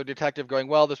the other detective going,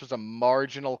 well, this was a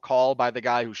marginal call by the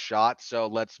guy who shot, so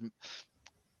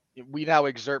we now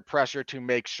exert pressure to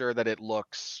make sure that it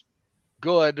looks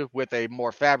good with a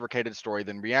more fabricated story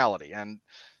than reality. And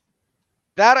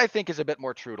that, I think, is a bit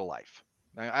more true to life.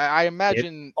 I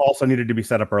imagine it also needed to be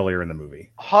set up earlier in the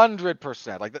movie.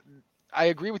 100%. Like, I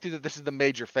agree with you that this is the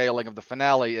major failing of the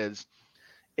finale is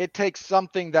it takes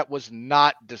something that was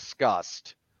not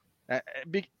discussed.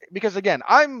 Because again,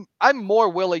 I'm more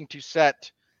willing to set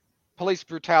police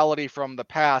brutality from the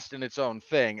past in its own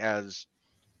thing as,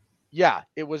 yeah,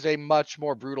 it was a much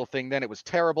more brutal thing then. It was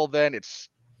terrible then. It's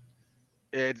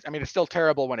still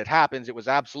terrible when it happens. It was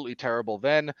absolutely terrible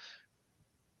then.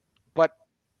 But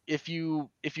if you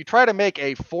try to make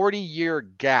a 40-year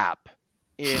gap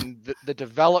in the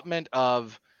development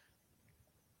of,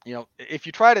 if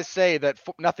you try to say that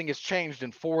nothing has changed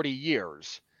in 40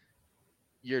 years,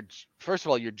 you're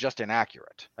just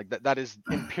inaccurate. Like that is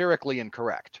empirically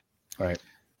incorrect. Right.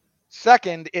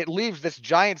 Second, it leaves this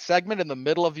giant segment in the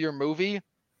middle of your movie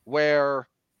where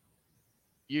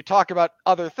you talk about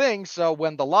other things. So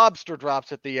when the lobster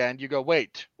drops at the end, you go,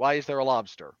 wait, why is there a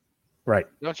lobster? Right.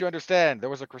 Don't you understand? There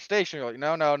was a crustacean. You're like,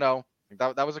 no.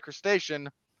 That was a crustacean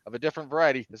of a different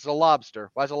variety. This is a lobster.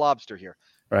 Why is a lobster here?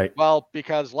 Right. Well,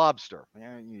 because lobster.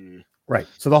 Right.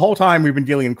 So the whole time we've been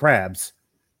dealing in crabs.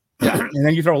 Yeah. And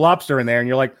then you throw a lobster in there and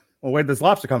you're like, well, where did this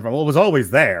lobster come from? Well, it was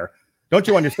always there. Don't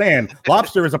you understand?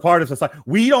 Lobster is a part of society.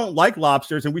 We don't like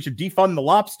lobsters and we should defund the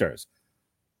lobsters.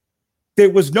 There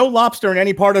was no lobster in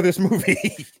any part of this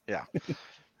movie. Yeah.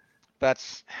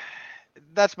 That's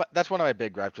one of my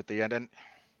big gripes at the end. And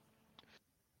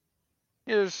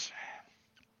here's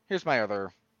my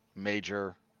other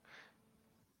major.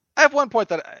 I have one point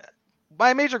that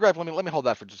my major gripe. Let me hold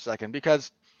that for just a second,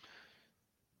 because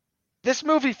this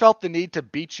movie felt the need to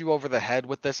beat you over the head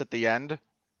with this at the end,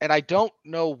 and I don't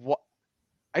know what.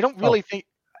 I don't really think.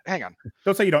 Hang on.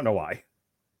 Don't say you don't know why.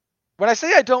 When I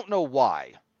say I don't know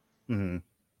why, mm-hmm.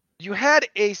 You had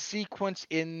a sequence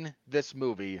in this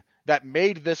movie that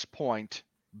made this point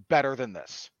better than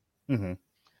this. Mm-hmm.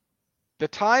 The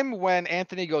time when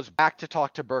Anthony goes back to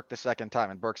talk to Burke the second time,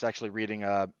 and Burke's actually reading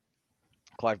a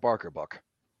Clive Barker book,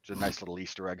 which is a nice little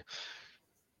Easter egg.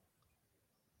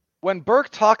 When Burke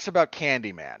talks about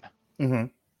Candyman mm-hmm.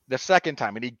 the second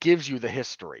time, and he gives you the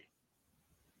history,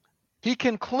 he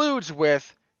concludes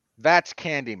with, that's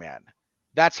Candyman.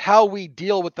 That's how we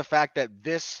deal with the fact that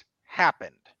this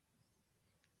happened.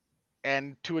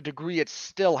 And to a degree, it's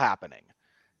still happening.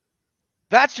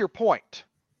 That's your point,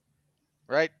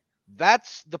 right?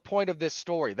 That's the point of this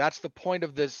story. That's the point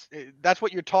of this. That's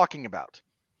what you're talking about.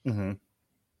 Mm-hmm.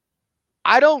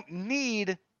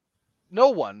 No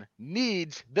one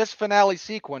needs this finale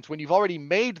sequence when you've already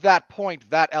made that point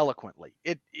that eloquently.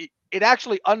 It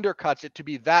actually undercuts it to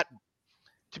be that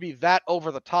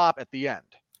over the top at the end.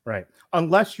 Right.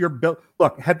 Unless you're built.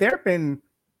 Look, had there been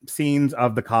scenes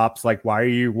of the cops, like, why are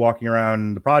you walking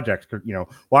around the project?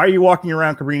 Why are you walking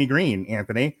around Cabrini Green,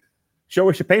 Anthony? Show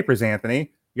us your papers,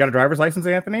 Anthony. You got a driver's license,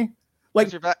 Anthony?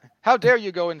 Like, how dare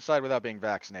you go inside without being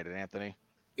vaccinated, Anthony?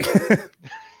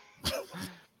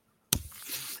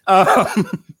 Or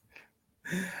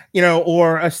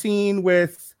a scene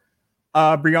with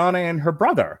Brianna and her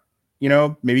brother,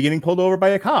 maybe getting pulled over by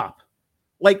a cop.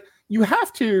 Like, you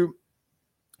have to.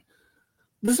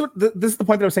 This is the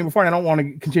point that I was saying before, and I don't want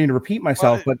to continue to repeat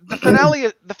myself. But the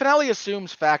finale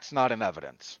assumes facts, not in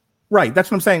evidence. Right. That's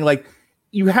what I'm saying. Like,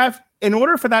 you have, in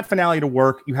order for that finale to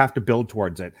work, you have to build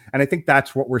towards it. And I think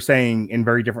that's what we're saying in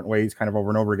very different ways, kind of over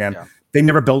and over again. Yeah. They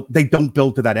don't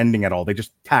build to that ending at all. They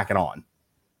just tack it on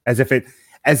as if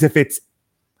its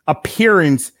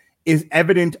appearance is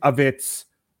evident of its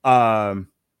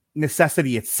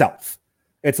necessity itself.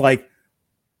 It's like,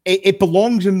 it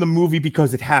belongs in the movie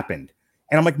because it happened.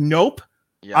 And I'm like, nope,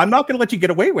 yeah. I'm not going to let you get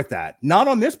away with that. Not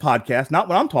on this podcast. Not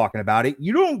when I'm talking about it.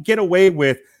 You don't get away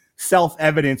with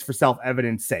self-evidence for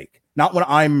self-evidence sake. Not when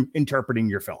I'm interpreting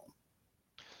your film.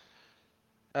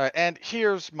 And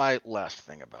here's my last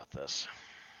thing about this.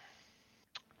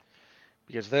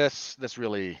 Because this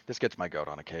gets my goat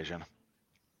on occasion.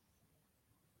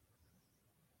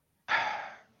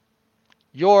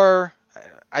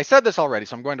 I said this already,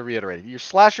 so I'm going to reiterate it. Your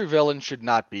slasher villain should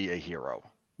not be a hero.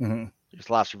 Mm-hmm. Your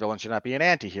slasher villain should not be an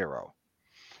anti-hero.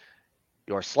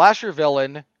 Your slasher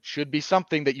villain should be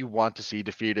something that you want to see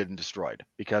defeated and destroyed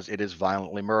because it is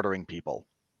violently murdering people.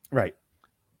 Right.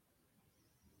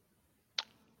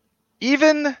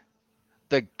 Even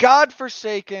the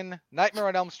godforsaken Nightmare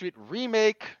on Elm Street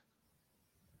remake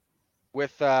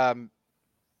with Haley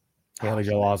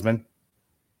Joel Osment.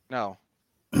 No.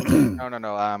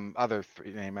 No. Other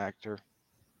three-name actor.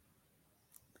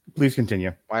 Please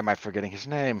continue. Why am I forgetting his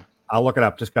name? I'll look it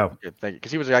up. Just go. Okay, thank you.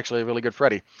 Because he was actually a really good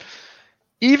Freddy.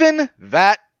 Even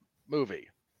that movie,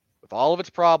 with all of its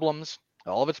problems,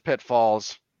 all of its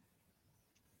pitfalls,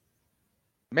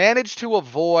 managed to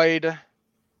avoid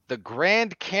the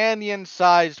Grand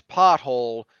Canyon-sized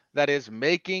pothole that is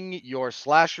making your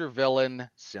slasher villain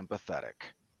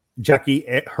sympathetic. Jackie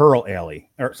Earle Haley.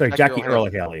 Jackie Earle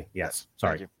Haley. Haley. Yes.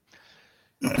 Sorry.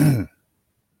 Thank you.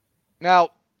 Now,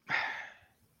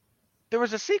 there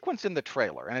was a sequence in the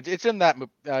trailer, and it's in that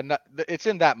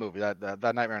movie, that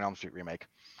Nightmare on Elm Street remake,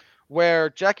 where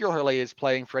Jackie Earle Haley is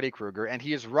playing Freddy Krueger, and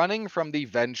he is running from the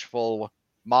vengeful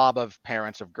mob of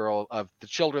parents of the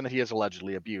children that he has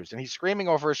allegedly abused, and he's screaming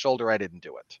over his shoulder, "I didn't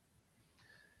do it."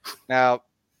 Now,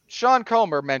 Sean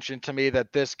Comer mentioned to me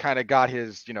that this kind of got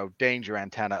his, danger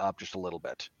antenna up just a little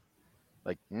bit.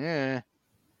 Like, there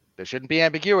shouldn't be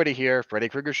ambiguity here. Freddy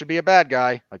Krueger should be a bad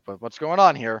guy. Like, what's going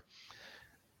on here?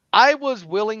 I was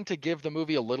willing to give the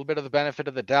movie a little bit of the benefit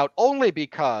of the doubt, only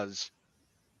because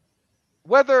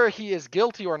whether he is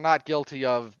guilty or not guilty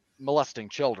of molesting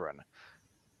children,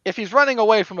 if he's running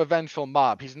away from a vengeful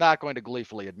mob, he's not going to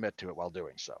gleefully admit to it while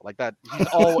doing so. Like that, he's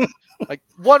all like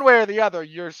one way or the other.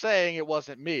 You're saying it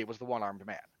wasn't me; it was the one-armed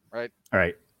man, right? All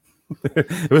right.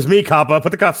 It was me, Kappa.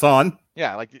 Put the cuffs on.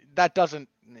 Yeah, like that doesn't.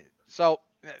 So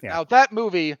Yeah. now that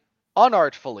movie,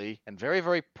 unartfully and very,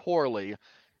 very poorly,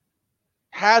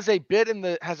 has a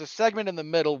segment in the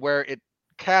middle where it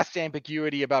casts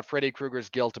ambiguity about Freddy Krueger's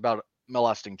guilt about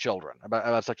molesting children,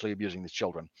 about sexually abusing these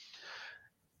children.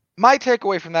 My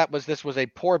takeaway from that was this was a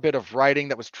poor bit of writing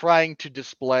that was trying to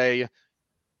display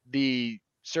the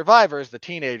survivors, the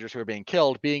teenagers who are being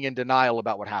killed, being in denial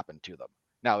about what happened to them.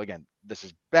 Now, again, this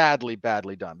is badly,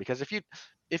 badly done, because if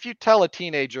you tell a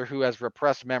teenager who has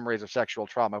repressed memories of sexual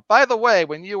trauma, by the way,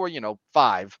 when you were,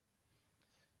 5,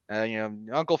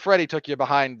 Uncle Freddy took you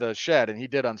behind the shed and he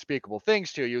did unspeakable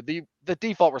things to you, the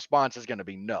default response is going to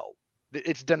be no.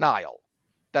 It's denial.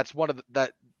 That's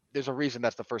there's a reason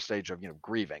that's the first stage of,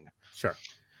 grieving. Sure.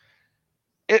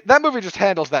 That movie just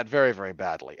handles that very, very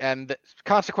badly. And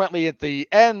consequently, at the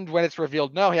end, when it's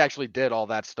revealed, no, he actually did all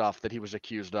that stuff that he was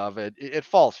accused of, it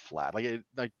falls flat. Like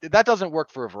that doesn't work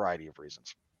for a variety of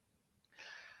reasons.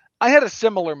 I had a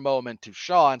similar moment to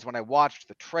Sean's when I watched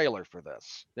the trailer for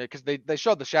this, because they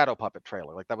showed the Shadow Puppet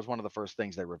trailer. Like that was one of the first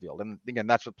things they revealed. And again,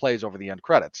 that's what plays over the end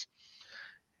credits.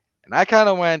 And I kind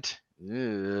of went,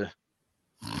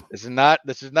 this is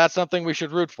not something we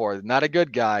should root for. Not a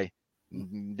good guy.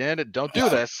 Don't do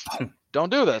this. Don't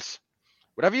do this.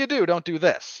 Whatever you do, don't do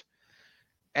this.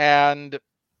 And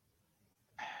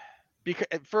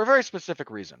for a very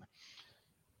specific reason.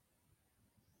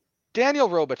 Daniel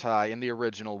Robitaille in the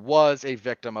original was a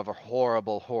victim of a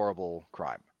horrible, horrible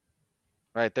crime.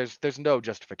 Right? There's no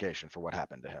justification for what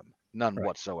happened to him. None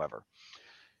whatsoever.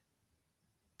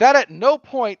 That at no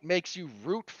point makes you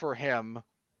root for him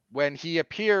when he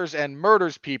appears and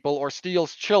murders people or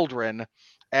steals children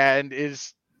and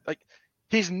is like,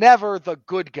 he's never the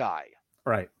good guy.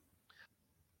 Right.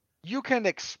 You can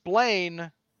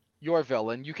explain your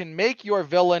villain. You can make your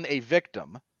villain a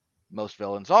victim. Most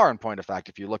villains are, in point of fact.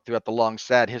 If you look throughout the long,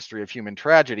 sad history of human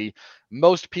tragedy,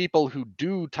 most people who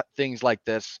do things like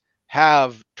this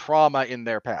have trauma in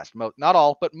their past. Not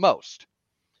all, but most.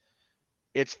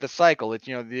 It's the cycle. It's,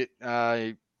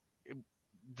 the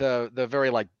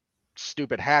very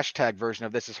stupid hashtag version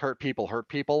of this is hurt people hurt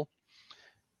people.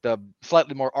 The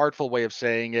slightly more artful way of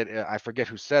saying it, I forget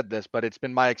who said this, but it's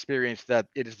been my experience that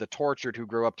it is the tortured who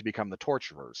grow up to become the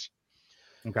torturers.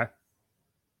 Okay.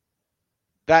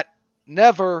 That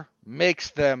never makes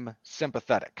them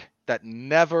sympathetic. That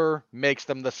never makes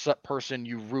them the person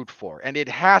you root for. And it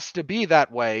has to be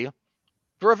that way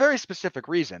for a very specific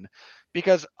reason,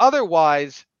 because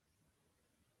otherwise,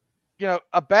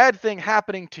 a bad thing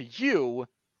happening to you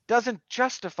doesn't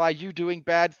justify you doing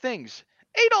bad things.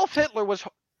 Adolf Hitler was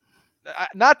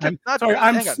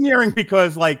I'm sneering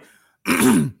because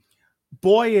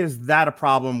boy, is that a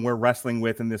problem we're wrestling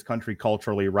with in this country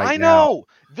culturally now. I know.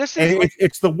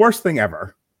 It's the worst thing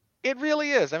ever. It really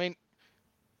is. I mean,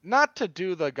 not to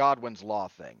do the Godwin's Law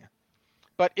thing,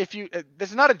 but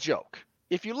this is not a joke.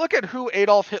 If you look at who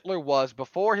Adolf Hitler was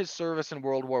before his service in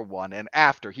World War I and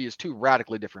after, he is two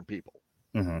radically different people.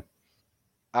 Mm-hmm.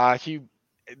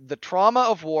 The trauma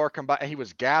of war combined. He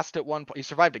was gassed at one point. He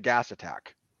survived a gas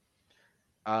attack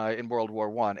in World War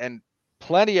I, and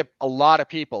a lot of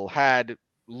people had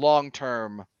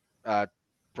long-term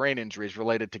brain injuries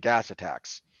related to gas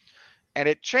attacks, and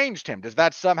it changed him. Does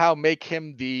that somehow make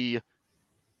him the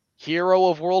hero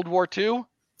of World War II?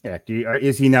 Yeah.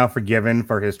 Is he now forgiven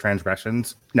for his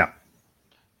transgressions? No.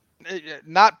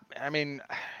 Not, I mean,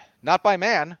 not by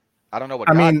man. I don't know what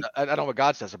I God. mean, I don't know what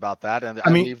God says about that, and I I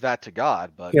mean, leave that to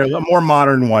God. But here, a more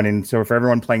modern one, and so for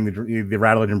everyone playing the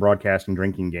Rattledge and Broadcasting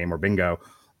drinking game or bingo,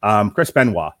 Chris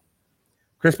Benoit.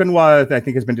 Chris Benoit, I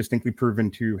think, has been distinctly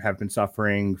proven to have been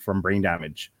suffering from brain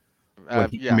damage when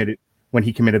he yeah,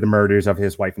 committed the murders of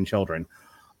his wife and children.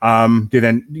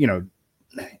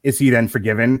 Is he then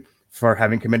forgiven for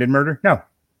having committed murder? No.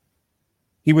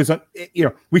 He was,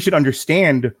 we should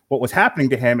understand what was happening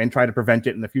to him and try to prevent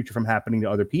it in the future from happening to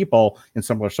other people in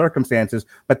similar circumstances.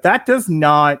 But that does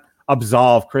not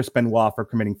absolve Chris Benoit for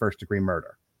committing first-degree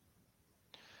murder.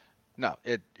 no,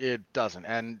 it doesn't,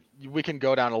 and we can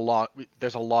go down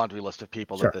there's a laundry list of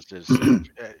people Sure. that this is,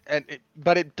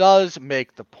 but it does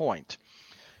make the point.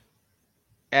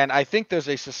 And I think there's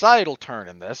a societal turn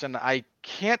in this, and I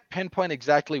can't pinpoint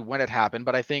exactly when it happened,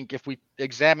 but I think if we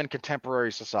examine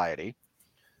contemporary society,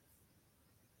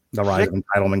 The rise of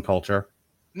entitlement culture.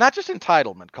 not just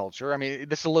entitlement culture, I mean,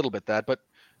 this is a little bit that, but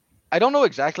I don't know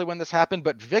exactly when this happened,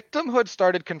 but victimhood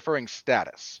started conferring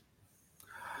status.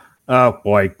 Oh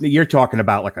boy, you're talking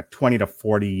about like a 20 to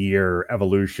 40 year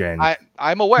evolution.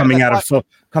 I'm aware coming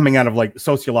out of like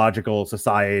sociological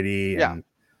society. Yeah. And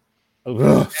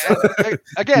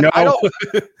again, no. I don't,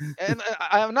 and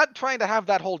I'm not trying to have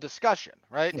that whole discussion,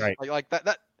 right? Right. Like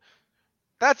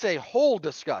that's a whole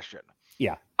discussion.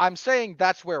 Yeah. I'm saying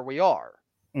that's where we are.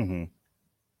 Mm-hmm.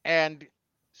 And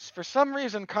for some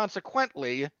reason,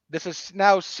 consequently, this has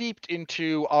now seeped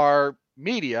into our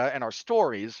media and our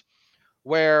stories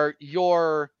where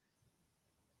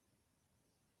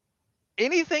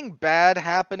anything bad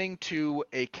happening to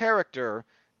a character,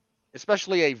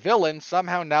 especially a villain,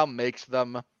 somehow now makes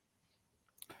them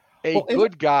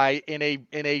good guy in a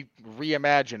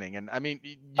reimagining. And I mean,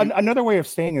 another way of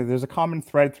saying it, there's a common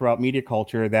thread throughout media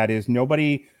culture that is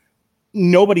nobody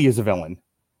is a villain,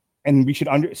 and we should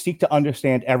seek to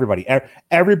understand everybody.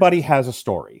 Everybody has a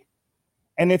story,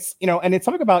 and it's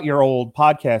something about your old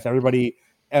podcast. Everybody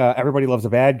loves a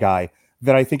bad guy,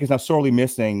 that I think is now sorely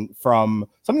missing from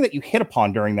something that you hit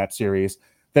upon during that series,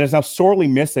 that is now sorely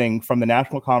missing from the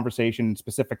national conversation,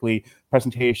 specifically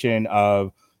presentation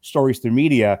of stories through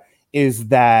media, is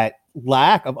that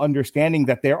lack of understanding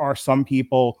that there are some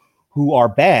people who are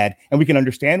bad, and we can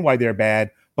understand why they're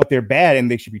bad, but they're bad and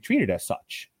they should be treated as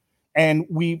such. And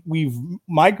we've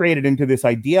migrated into this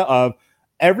idea of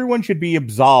everyone should be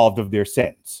absolved of their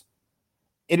sins.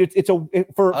 Unless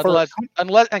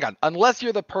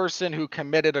you're the person who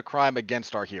committed a crime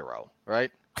against our hero, right?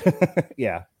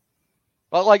 Yeah.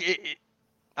 Well,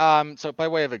 so by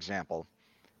way of example,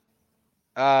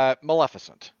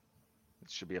 Maleficent.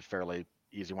 This should be a fairly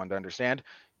easy one to understand.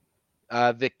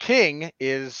 The king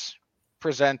is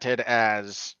presented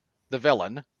as the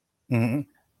villain, mm-hmm.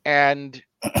 and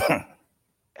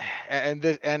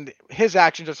his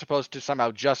actions are supposed to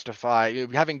somehow justify,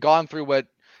 having gone through what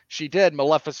she did,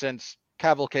 Maleficent's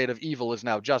cavalcade of evil is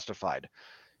now justified.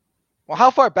 Well, how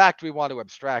far back do we want to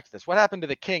abstract this? What happened to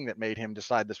the king that made him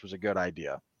decide this was a good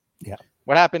idea? Yeah.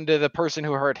 What happened to the person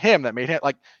who hurt him that made him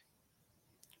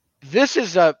this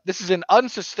is an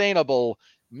unsustainable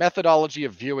methodology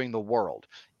of viewing the world.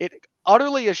 It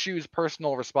utterly eschews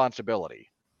personal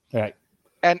responsibility. Right.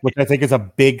 And which I think is a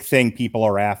big thing people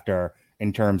are after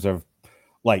in terms of,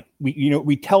 like,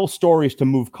 we tell stories to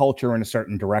move culture in a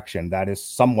certain direction. That is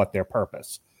somewhat their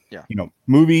purpose. Yeah.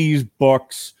 Movies,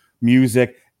 books,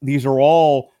 music, these are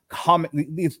all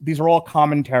these are all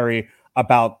commentary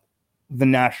about the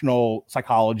national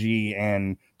psychology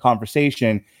and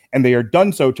conversation, and they are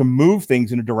done so to move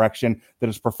things in a direction that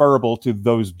is preferable to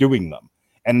those doing them.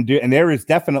 And there is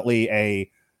definitely a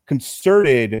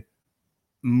concerted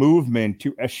movement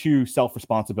to eschew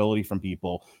self-responsibility from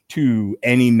people to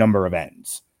any number of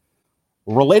ends.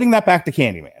 Relating that back to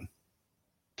Candyman.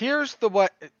 Here's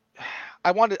what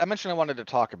I mentioned I wanted to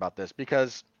talk about this,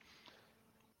 because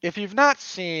if you've not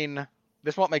seen,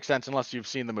 this won't make sense unless you've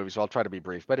seen the movie, so I'll try to be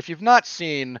brief. But if you've not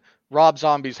seen Rob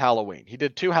Zombie's Halloween, he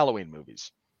did 2 Halloween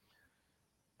movies.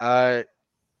 And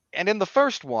in the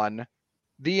first one,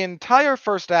 the entire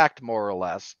first act, more or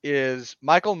less, is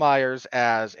Michael Myers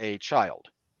as a child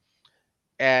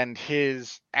and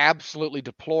his absolutely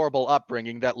deplorable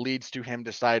upbringing that leads to him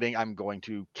deciding, I'm going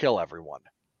to kill everyone.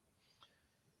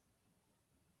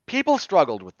 People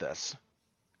struggled with this.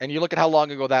 And you look at how long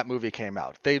ago that movie came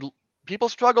out. People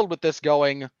struggled with this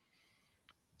going,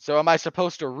 so am I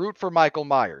supposed to root for Michael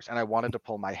Myers? And I wanted to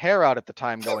pull my hair out at the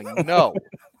time going, no.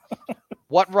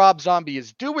 What Rob Zombie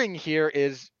is doing here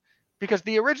is because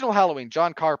the original Halloween,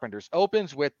 John Carpenter's,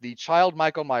 opens with the child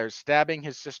Michael Myers stabbing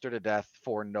his sister to death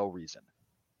for no reason.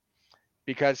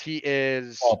 Because he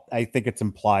is... Well, I think it's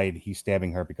implied he's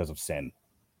stabbing her because of sin.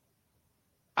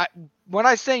 When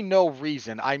I say no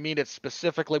reason, I mean it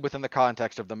specifically within the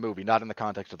context of the movie, not in the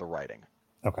context of the writing.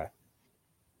 Okay.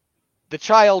 The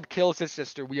child kills his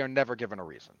sister. We are never given a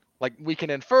reason. Like, we can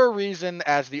infer reason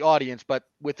as the audience, but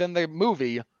within the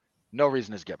movie, no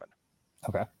reason is given.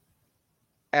 Okay.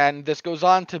 And this goes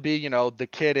on to be, the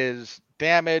kid is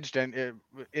damaged and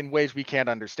in ways we can't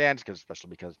understand, especially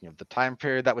because, the time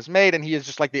period that was made, and he is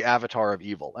just like the avatar of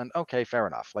evil. And okay, fair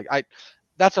enough.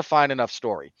 That's a fine enough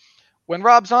story. When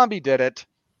Rob Zombie did it,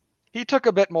 he took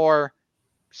a bit more,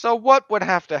 so what would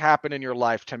have to happen in your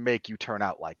life to make you turn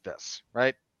out like this,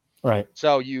 right? Right.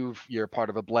 So you're part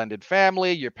of a blended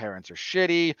family, your parents are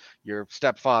shitty, your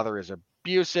stepfather is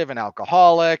abusive and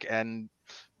alcoholic, and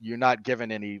you're not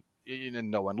given any,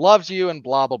 no one loves you, and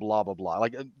blah, blah, blah, blah, blah.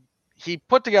 He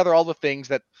put together all the things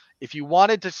that if you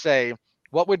wanted to say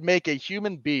what would make a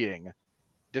human being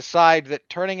decide that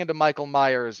turning into Michael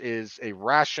Myers is a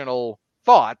rational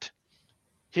thought,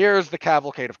 here's the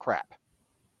cavalcade of crap.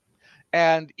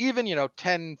 And even,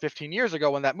 10, 15 years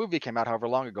ago when that movie came out, however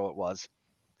long ago it was,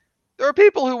 there are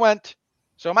people who went,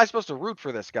 so am I supposed to root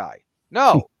for this guy?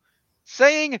 No.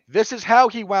 Saying this is how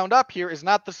he wound up here is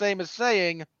not the same as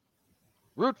saying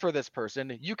root for this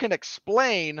person. You can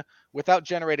explain without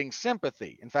generating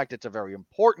sympathy. In fact, it's a very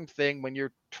important thing when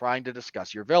you're trying to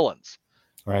discuss your villains.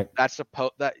 Right.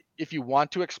 That if you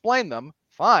want to explain them,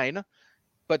 fine.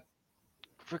 But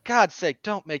for God's sake,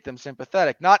 don't make them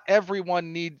sympathetic. Not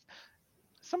everyone needs...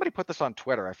 Somebody put this on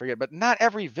Twitter, I forget, but not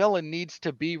every villain needs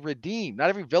to be redeemed. Not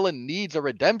every villain needs a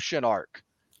redemption arc.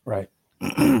 Right.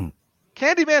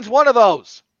 Candyman's one of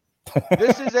those.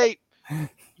 This is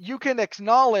you can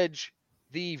acknowledge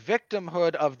the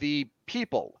victimhood of the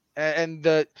people and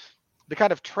the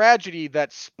kind of tragedy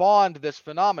that spawned this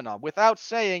phenomenon without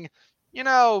saying,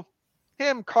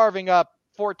 him carving up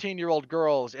 14-year-old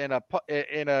girls in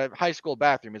a high school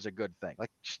bathroom is a good thing.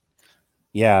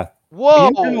 Yeah.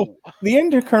 Whoa. The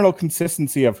internal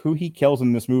consistency of who he kills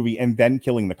in this movie and then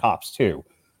killing the cops too.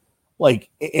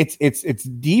 It's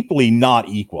deeply not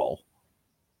equal.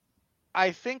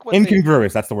 I think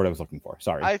incongruous. That's the word I was looking for.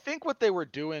 Sorry. I think what they were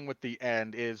doing with the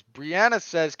end is Brianna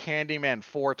says Candyman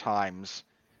 4 times,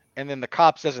 and then the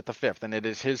cop says it the 5th, and it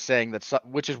is his saying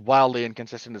which is wildly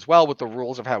inconsistent as well with the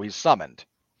rules of how he's summoned.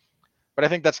 But I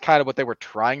think that's kind of what they were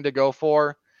trying to go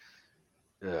for.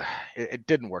 It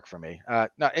didn't work for me.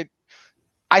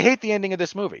 I hate the ending of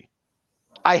this movie.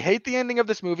 I hate the ending of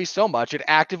this movie so much it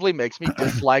actively makes me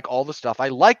dislike all the stuff I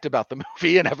liked about the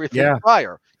movie and everything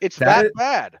prior. It's that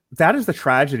bad. That is the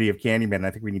tragedy of Candyman.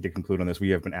 I think we need to conclude on this. We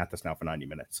have been at this now for 90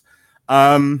 minutes.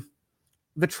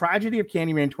 The tragedy of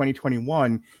Candyman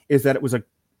 2021 is that it was a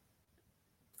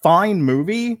fine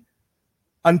movie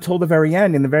until the very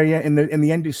end. In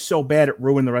the end is so bad it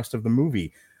ruined the rest of the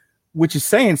movie, which is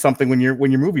saying something when your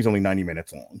movie's only 90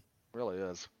 minutes long. It really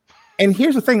is. And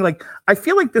here's the thing, I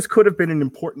feel like this could have been an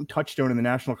important touchstone in the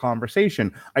national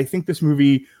conversation. I think this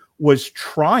movie was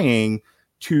trying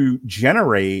to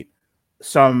generate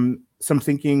some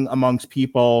thinking amongst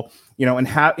people, and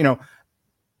how,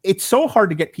 it's so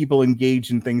hard to get people engaged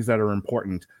in things that are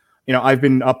important. I've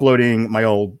been uploading my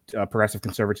old progressive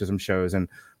conservatism shows, and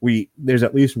there's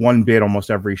at least one bit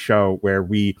almost every show where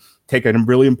we take a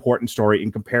really important story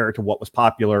and compare it to what was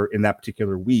popular in that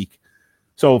particular week.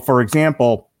 So, for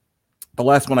example, the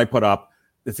last one I put up,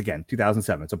 this again,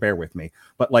 2007, so bear with me.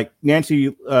 But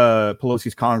Nancy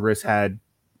Pelosi's Congress had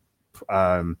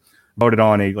voted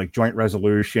on a joint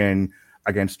resolution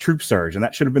against troop surge, and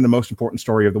that should have been the most important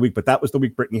story of the week. But that was the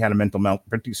week Britney had a mental meltdown.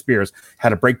 Britney Spears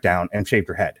had a breakdown and shaved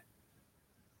her head.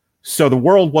 So the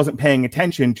world wasn't paying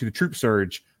attention to the troop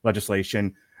surge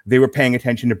legislation. They were paying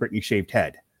attention to Britney's shaved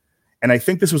head. And I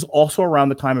think this was also around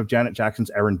the time of Janet Jackson's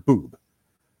errand boob.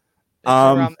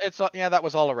 That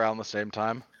was all around the same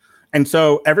time. And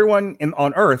so everyone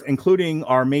on Earth, including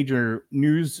our major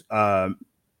news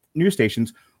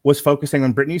stations, was focusing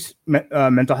on Britney's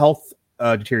mental health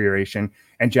deterioration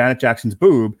and Janet Jackson's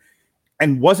boob,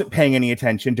 and wasn't paying any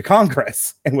attention to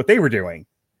Congress and what they were doing.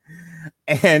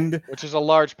 And which is a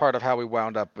large part of how we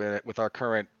wound up with our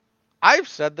current. I've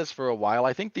said this for a while.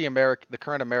 I think the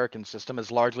current American system has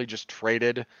largely just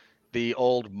traded the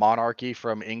old monarchy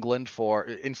from England for,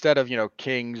 instead of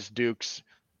kings, dukes,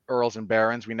 earls, and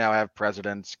barons, we now have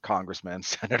presidents, congressmen,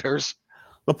 senators.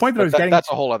 The point that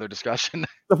that's a whole other discussion.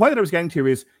 The point that I was getting to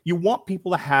is you want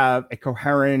people to have a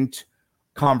coherent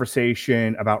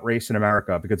conversation about race in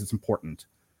America because it's important.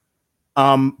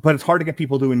 But it's hard to get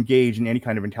people to engage in any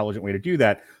kind of intelligent way to do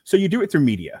that. So you do it through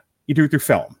media. You do it through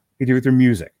film. You do it through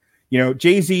music. You know,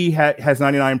 Jay-Z has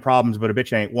 99 problems, but a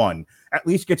bitch ain't one. At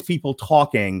least gets people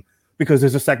talking because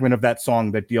there's a segment of that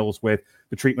song that deals with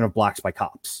the treatment of blacks by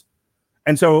cops.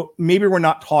 And so maybe we're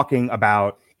not talking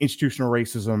about institutional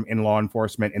racism in law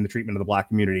enforcement and the treatment of the black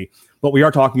community, but we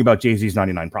are talking about Jay-Z's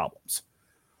 99 problems.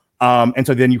 And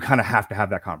so then you kind of have to have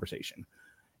that conversation.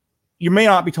 You may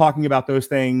not be talking about those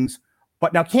things,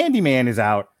 but now Candyman is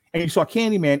out and you saw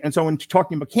Candyman. And so when you're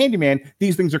talking about Candyman,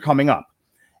 these things are coming up.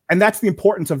 And that's the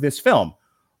importance of this film.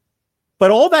 But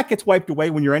all that gets wiped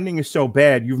away when your ending is so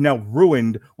bad, you've now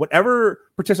ruined whatever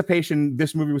participation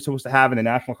this movie was supposed to have in the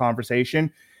national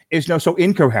conversation is now so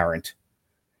incoherent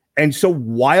and so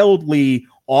wildly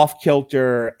off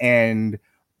kilter and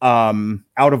out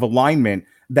of alignment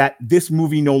that this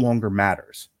movie no longer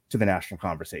matters to the national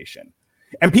conversation.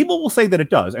 And people will say that it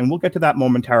does. And we'll get to that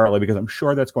momentarily because I'm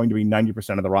sure that's going to be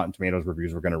 90% of the Rotten Tomatoes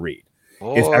reviews we're going to read.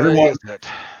 Is everyone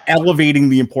elevating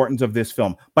the importance of this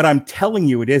film? But I'm telling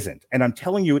you it isn't. And I'm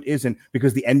telling you it isn't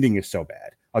because the ending is so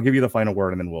bad. I'll give you the final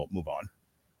word and then we'll move on.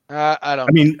 I don't.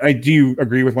 I mean, do you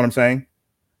agree with what I'm saying?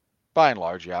 By and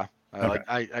large, yeah. Okay.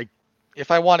 I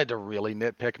if I wanted to really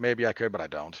nitpick, maybe I could, but I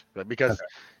don't. But because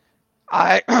Okay.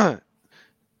 I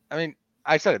mean,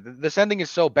 I said it. This ending is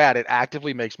so bad, it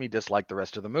actively makes me dislike the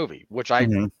rest of the movie, which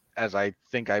as I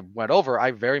think I went over,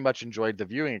 I very much enjoyed the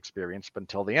viewing experience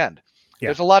until the end. Yeah.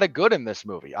 There's a lot of good in this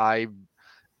movie. I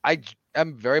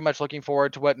am very much looking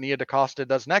forward to what Nia DaCosta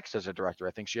does next as a director.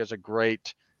 I think she has a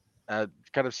great kind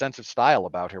of sense of style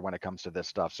about her when it comes to this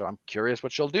stuff. So I'm curious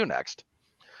what she'll do next.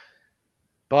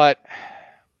 But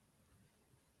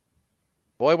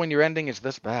boy, when your ending is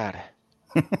this bad,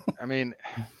 I mean,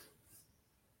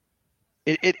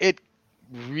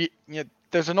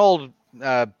 there's an old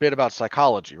bit about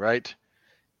psychology, right?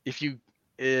 If you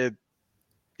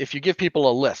give people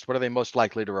a list, what are they most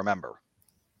likely to remember?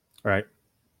 Right.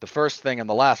 The first thing and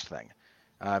the last thing.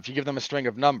 If you give them a string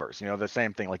of numbers, the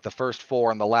same thing, like the first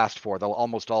four and the last four, they'll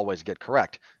almost always get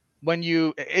correct.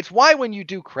 It's why when you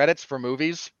do credits for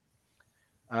movies,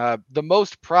 the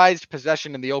most prized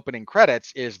possession in the opening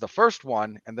credits is the first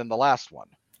one and then the last one.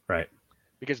 Right.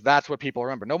 Because that's what people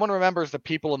remember. No one remembers the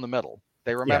people in the middle.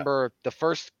 They remember the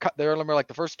first. They remember like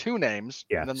the first two names,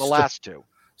 and then the last two.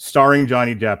 Starring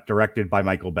Johnny Depp, directed by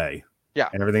Michael Bay. Yeah,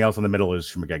 and everything else in the middle is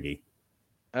Schmagegi.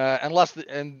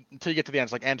 Until you get to the end,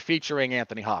 it's like and featuring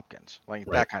Anthony Hopkins, like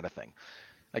that kind of thing.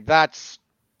 Like that's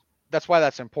why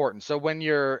that's important. So when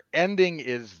your ending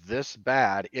is this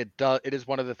bad, it is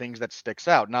one of the things that sticks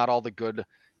out. Not all the good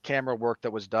camera work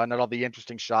that was done, not all the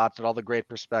interesting shots, not all the great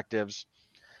perspectives.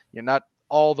 Not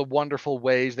all the wonderful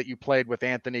ways that you played with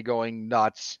Anthony going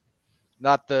nuts,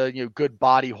 not the good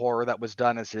body horror that was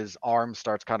done as his arm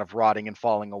starts kind of rotting and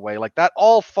falling away. Like that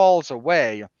all falls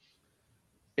away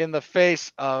in the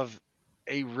face of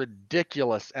a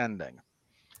ridiculous ending.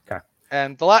 Okay.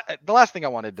 And the last thing I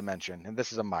wanted to mention, and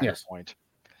this is a minor point.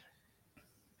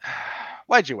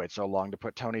 Why'd you wait so long to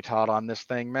put Tony Todd on this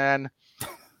thing, man?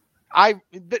 Can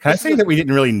I say that we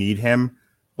didn't really need him?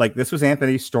 Like this was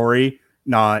Anthony's story,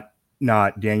 not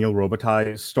Daniel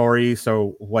Robitaille's story.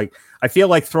 So like I feel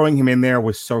like throwing him in there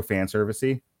was so fan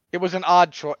servicey. It was an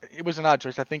odd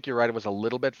choice. I think you're right. It was a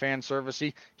little bit fan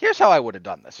servicey. Here's how I would have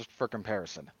done this, just for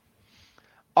comparison.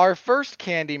 Our first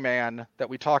Candyman that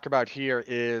we talk about here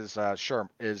is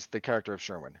the character of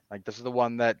Sherwin. Like this is the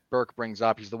one that Burke brings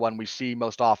up. He's the one we see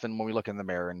most often when we look in the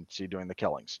mirror and see doing the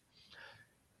killings.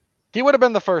 He would have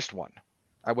been the first one.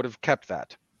 I would have kept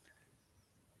that.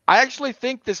 I actually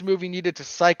think this movie needed to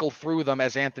cycle through them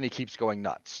as Anthony keeps going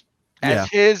nuts. As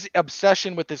his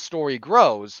obsession with this story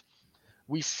grows,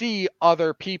 we see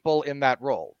other people in that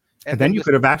role. And then you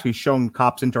could have actually shown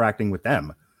cops interacting with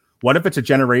them. What if it's a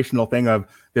generational thing of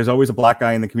there's always a black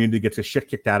guy in the community that gets his shit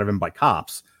kicked out of him by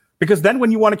cops? Because then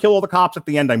when you want to kill all the cops at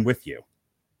the end, I'm with you.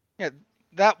 Yeah,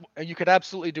 that you could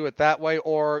absolutely do it that way.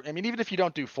 Or, I mean, even if you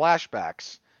don't do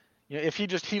flashbacks, if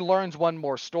he learns one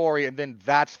more story and then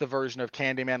that's the version of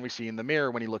Candyman we see in the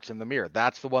mirror when he looks in the mirror.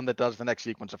 That's the one that does the next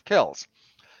sequence of kills.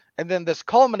 And then this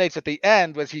culminates at the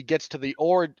end as he gets to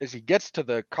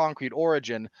the concrete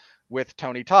origin with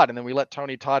Tony Todd. And then we let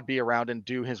Tony Todd be around and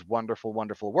do his wonderful,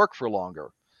 wonderful work for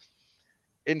longer.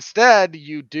 Instead,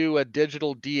 you do a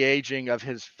digital de-aging of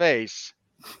his face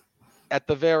at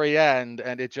the very end,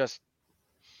 and it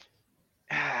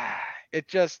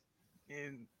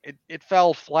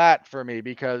fell flat for me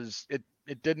because it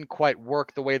didn't quite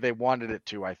work the way they wanted it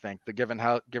to, I think, given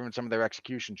some of their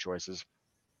execution choices.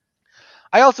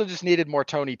 I also just needed more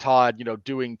Tony Todd,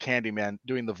 doing Candyman,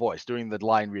 doing the voice, doing the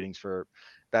line readings for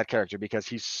that character because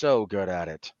he's so good at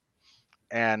it.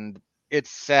 And it's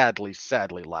sadly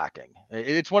lacking.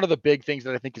 It's one of the big things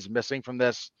that I think is missing from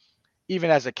this, even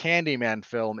as a Candyman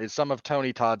film, is some of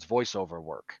Tony Todd's voiceover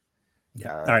work.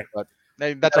 Yeah. All right. But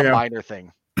that's a minor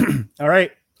thing. All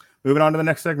right. Moving on to the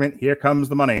next segment. Here comes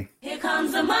the money. Here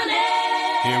comes the money.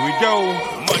 Here we go.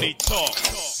 Money talk.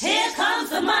 Here comes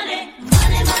the money.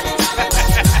 Money, money, money.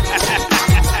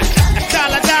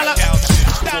 Dollar.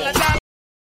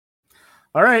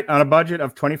 All right. On a budget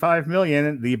of $25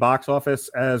 million, the box office,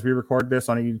 as we record this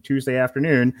on a Tuesday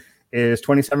afternoon, is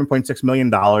 $27.6 million.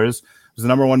 It was the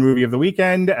number one movie of the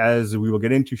weekend, as we will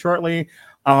get into shortly.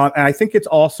 And I think it's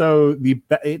also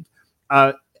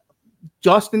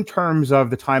just in terms of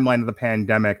the timeline of the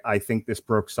pandemic, I think this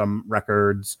broke some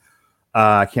records.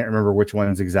 I can't remember which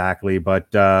ones exactly,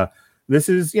 but this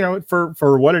is,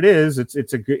 for what it is, it's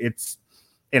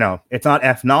not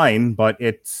F9, but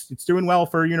it's doing well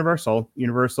for Universal.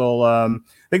 I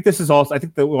think this is also, I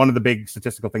think that one of the big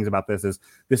statistical things about this is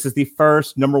the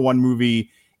first number one movie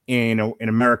in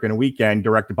America in a weekend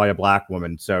directed by a Black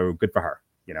woman. So good for her.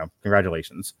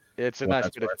 Congratulations. It's a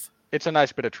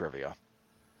nice bit of trivia.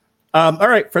 All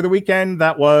right, for the weekend,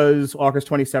 that was August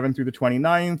 27th through the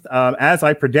 29th. As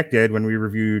I predicted when we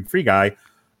reviewed Free Guy,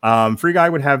 Free Guy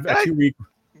would have a 2-week.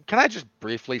 Can I just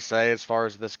briefly say, as far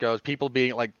as this goes, people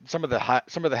being like some of the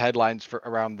headlines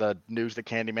around the news that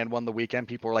Candyman won the weekend,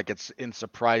 people were like, it's in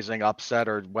surprising upset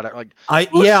or whatever. Like, I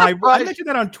mentioned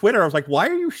that on Twitter. I was like, why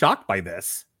are you shocked by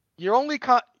this? Your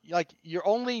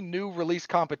only new release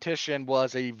competition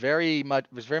was very much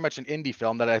an indie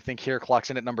film that I think here clocks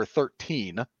in at number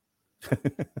 13.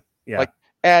 Yeah.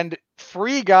 And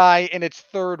Free Guy in its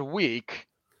third week.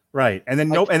 Right. And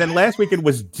then and then last weekend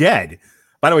was Dead.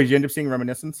 By the way, did you end up seeing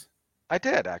Reminiscence? I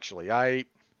did, actually. You're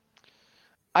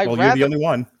the only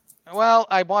one. Well,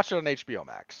 I watched it on HBO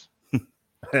Max.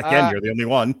 Again, you're the only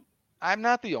one. I'm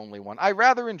not the only one. I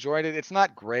rather enjoyed it. It's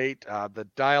not great. The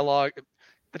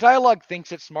dialogue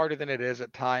thinks it's smarter than it is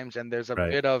at times, and there's a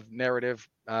bit of narrative.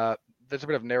 There's a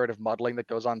bit of narrative muddling that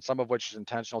goes on, some of which is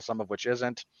intentional, some of which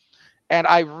isn't. And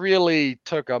I really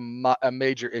took a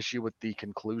major issue with the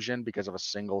conclusion because of a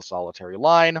single solitary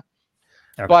line.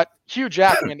 Okay. But Hugh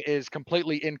Jackman is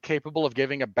completely incapable of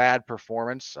giving a bad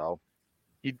performance, so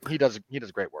he does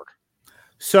great work.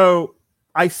 So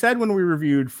I said when we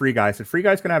reviewed Free Guy, I said Free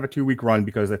Guy's going to have a 2-week run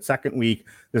because that second week,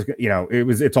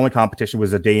 its only competition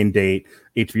was a day and date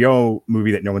HBO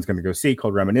movie that no one's going to go see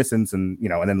called Reminiscence, and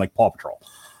then like Paw Patrol,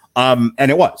 and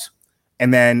it was.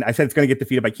 And then I said it's going to get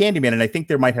defeated by Candyman, and I think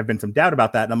there might have been some doubt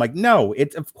about that. And I'm like, no,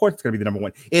 of course it's going to be the number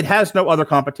one. It has no other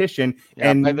competition.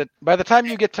 Yeah, and by the time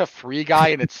you get to Free Guy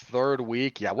in its third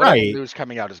week, whatever news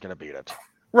coming out is going to beat it.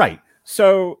 Right.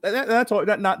 So that's all.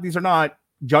 These are not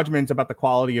judgments about the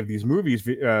quality of these movies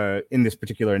in this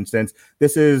particular instance.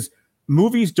 This is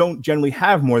movies don't generally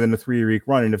have more than a 3-week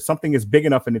run, and if something is big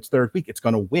enough in its third week, it's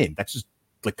going to win. That's just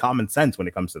like common sense when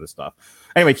it comes to this stuff.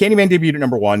 Anyway, Candyman debuted at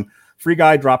number 1. Free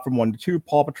Guy dropped from 1 to 2.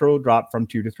 Paw Patrol dropped from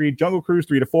 2 to 3. Jungle Cruise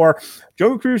 3 to 4.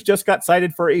 Jungle Cruise just got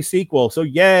cited for a sequel, so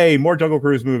yay, more Jungle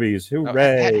Cruise movies.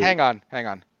 Hooray! Hang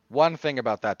on. One thing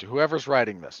about that, to whoever's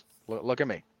writing this, look at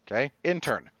me, okay?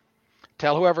 Intern,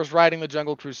 tell whoever's writing the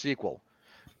Jungle Cruise sequel,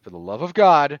 for the love of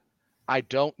God, I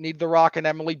don't need The Rock and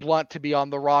Emily Blunt to be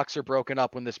on the rocks or broken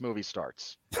up when this movie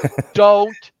starts.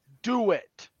 Don't do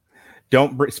it.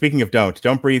 Speaking of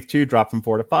Don't Breathe 2 dropped from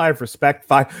 4 to 5. Respect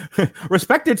 5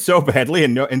 respected so badly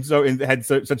and had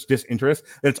such disinterest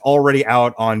that it's already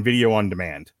out on video on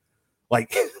demand.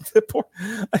 Like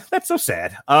that's so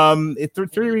sad. It's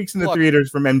 3 weeks in the theaters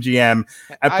from MGM.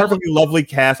 A perfectly lovely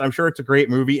cast. I'm sure it's a great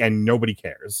movie and nobody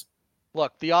cares.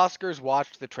 Look, the Oscars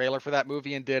watched the trailer for that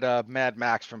movie and did Mad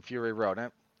Max from Fury Road.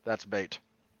 That's bait.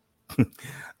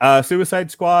 Suicide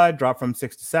Squad dropped from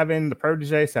 6 to 7. The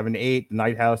Protege 7 to 8. The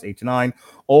Night House 8 to 9.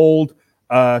 Old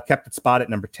kept its spot at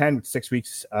number 10 with 6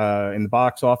 weeks in the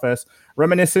box office.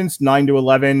 Reminiscence 9 to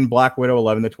 11. Black Widow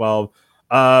 11 to 12.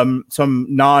 Some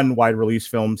non-wide release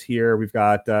films here. We've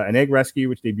got An Egg Rescue,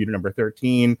 which debuted at number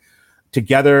 13.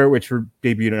 Together, which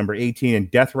debuted at number 18. And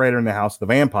Death Rider in the House of the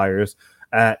Vampires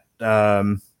at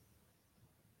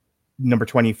number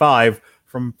 25.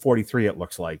 From 43, it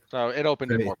looks like. So it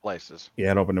opened in more places.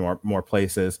 Yeah, it opened in more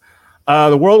places.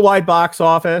 The worldwide box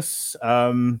office,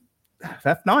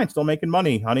 F9 still making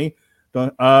money, honey.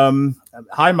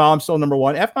 Hi, Mom, still number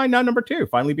 1. F9 now number 2.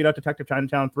 Finally beat out Detective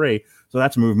Chinatown 3. So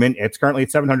that's movement. It's currently at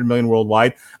 $700 million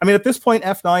worldwide. I mean, at this point,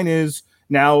 F9 is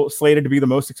now slated to be the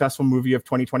most successful movie of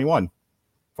 2021,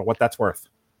 for what that's worth.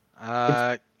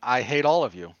 I hate all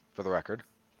of you, for the record.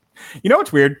 You know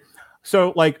what's weird?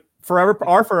 So, like, Our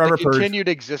The Forever Purge, continued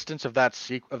existence of that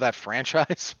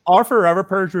franchise. our Forever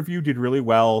Purge review did really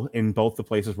well in both the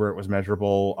places where it was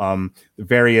measurable. The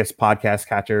various podcast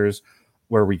catchers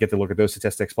where we get to look at those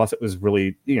statistics. Plus, it was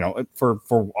really, for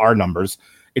our numbers,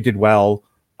 it did well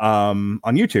on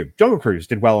YouTube. Jungle Cruise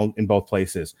did well in both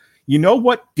places. You know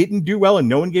what didn't do well and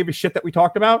no one gave a shit that we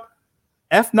talked about?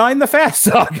 F9 The Fast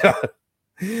Saga.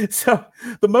 So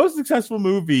the most successful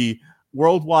movie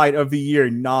worldwide of the year,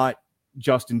 not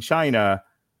just in China,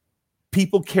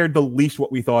 people cared the least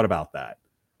what we thought about that.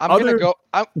 Hold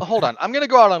on. I'm gonna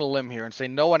go out on a limb here and say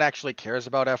no one actually cares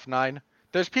about F9.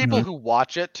 There's people who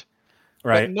watch it,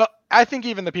 right? But no, I think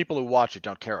even the people who watch it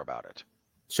don't care about it.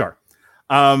 Sure.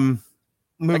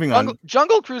 Moving on.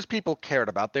 Jungle Cruise people cared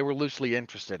about. They were loosely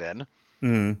interested in.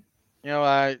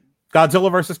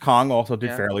 Godzilla versus Kong also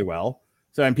did fairly well.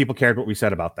 So, and people cared what we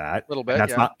said about that. A little bit.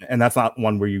 And that's not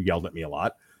one where you yelled at me a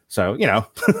lot. So,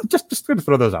 just going to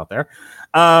throw those out there.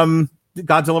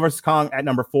 Godzilla versus Kong at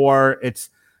number 4. It's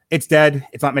dead.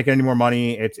 It's not making any more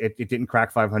money. It didn't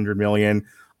crack 500 million.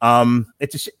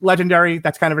 It's legendary.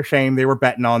 That's kind of a shame. They were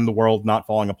betting on the world not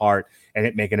falling apart and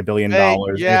it making $1 billion.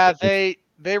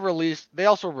 They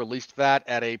also released that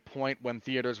at a point when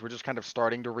theaters were just kind of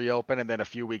starting to reopen, and then a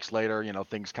few weeks later,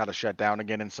 things kind of shut down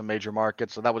again in some major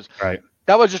markets. So that was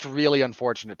just really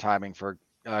unfortunate timing for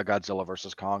Godzilla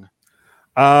versus Kong.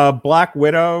 Black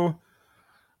Widow.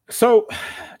 So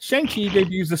Shang-Chi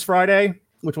debuts this Friday,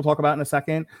 which we'll talk about in a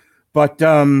second. But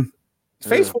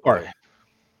Phase 4.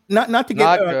 Not to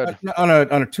get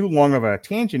on a too long of a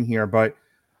tangent here, but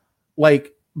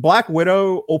like Black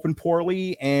Widow opened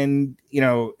poorly, and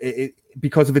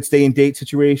because of its day and date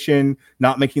situation,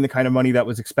 not making the kind of money that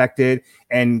was expected,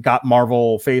 and got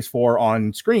Marvel Phase 4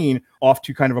 on screen off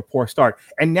to kind of a poor start.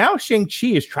 And now Shang-Chi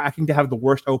is tracking to have the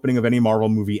worst opening of any Marvel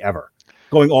movie ever,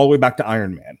 going all the way back to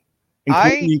Iron Man,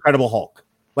 including the Incredible Hulk.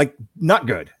 Like, not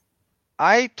good.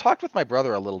 I talked with my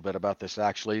brother a little bit about this,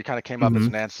 actually. It kind of came up as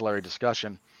an ancillary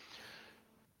discussion.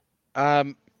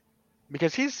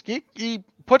 Because he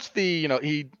puts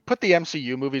he put the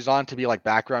MCU movies on to be like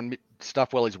background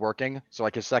stuff while he's working. So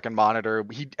like his second monitor,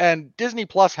 and Disney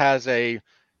Plus has a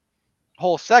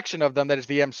whole section of them that is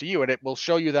the MCU, and it will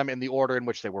show you them in the order in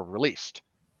which they were released.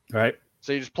 Right.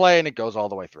 So you just play and it goes all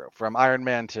the way through from Iron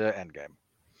Man to Endgame.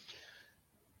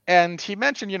 And he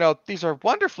mentioned, these are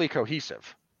wonderfully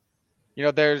cohesive.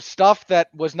 There's stuff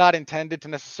that was not intended to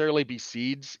necessarily be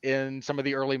seeds in some of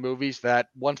the early movies that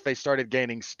once they started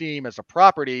gaining steam as a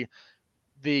property,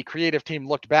 the creative team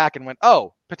looked back and went,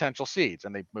 oh, potential seeds,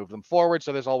 and they moved them forward.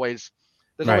 So there's always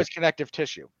connective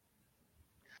tissue.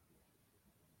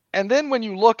 And then when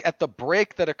you look at the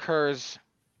break that occurs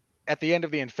at the end of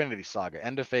the Infinity Saga,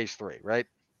 end of Phase 3, right?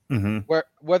 Mm-hmm.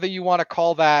 Whether you want to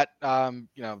call that,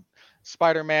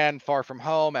 Spider-Man Far From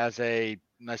Home as a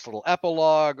nice little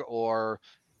epilogue, or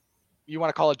you want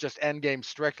to call it just Endgame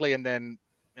strictly, and then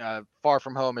Far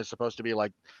From Home is supposed to be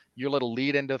like your little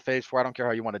lead into Phase 4. I don't care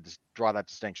how you want to draw that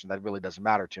distinction. That really doesn't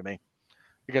matter to me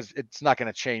because it's not going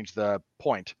to change the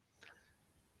point.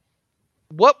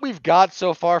 What we've got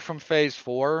so far from Phase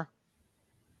 4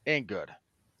 ain't good.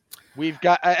 We've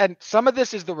got, and some of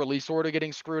this is the release order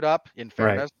getting screwed up, in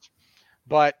fairness,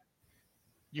 but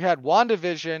you had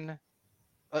WandaVision.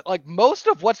 Like most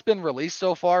of what's been released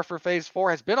so far for Phase 4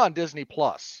 has been on Disney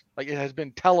Plus. Like it has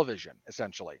been television,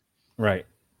 essentially. Right.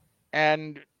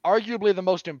 And arguably the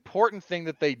most important thing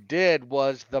that they did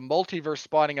was the multiverse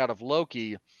spawning out of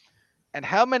Loki. And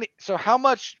how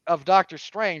much of Doctor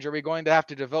Strange are we going to have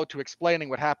to devote to explaining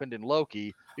what happened in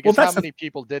Loki? Because how many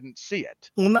people didn't see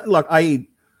it? Well, look,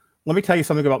 let me tell you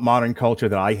something about modern culture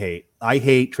that I hate. I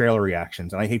hate trailer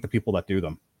reactions, and I hate the people that do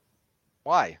them.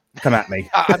 Why? Come at me.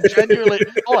 I'm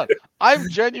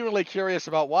genuinely curious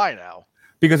about why now.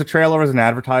 Because a trailer is an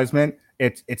advertisement.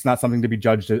 It's not something to be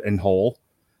judged in whole.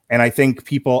 And I think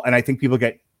people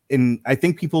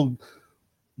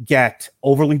get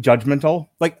overly judgmental.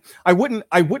 Like I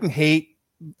don't hate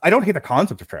the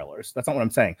concept of trailers. That's not what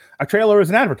I'm saying. A trailer is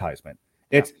an advertisement.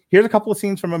 It's here's a couple of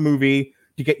scenes from a movie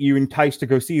to get you enticed to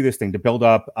go see this thing, to build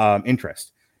up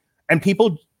interest. And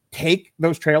people take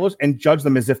those trailers and judge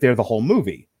them as if they're the whole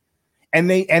movie. And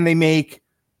they make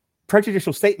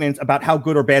prejudicial statements about how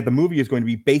good or bad the movie is going to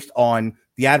be based on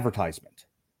the advertisement.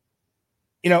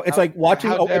 It's like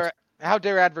watching. How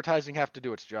dare advertising have to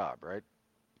do its job, right?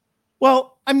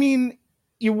 Well, I mean,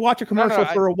 you watch a commercial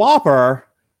for a Whopper,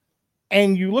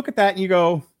 and you look at that and you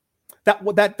go,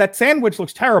 that sandwich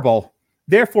looks terrible.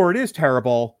 Therefore, it is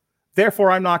terrible.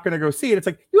 Therefore, I'm not going to go see it. It's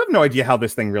like you have no idea how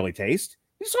this thing really tastes.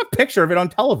 You saw a picture of it on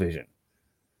television.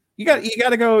 You got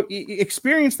to go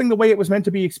experience thing the way it was meant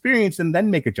to be experienced, and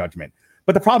then make a judgment.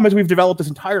 But the problem is we've developed this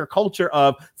entire culture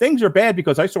of things are bad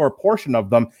because I saw a portion of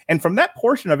them. And from that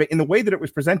portion of it, in the way that it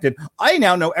was presented, I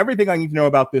now know everything I need to know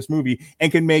about this movie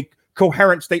and can make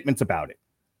coherent statements about it.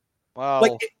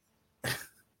 Well,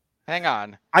 hang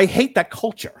on. I hate that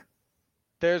culture.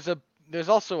 There's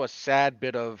also a sad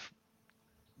bit of.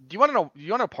 Do you want to know?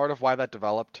 You want to know part of why that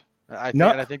developed? I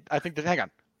think that. Hang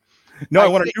on. No, I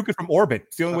want to nuke it from orbit.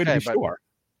 It's the only way to be sure.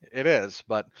 It is,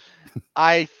 but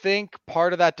I think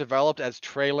part of that developed as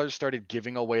trailers started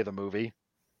giving away the movie.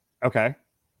 Okay.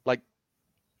 Like,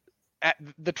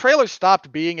 the trailer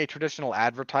stopped being a traditional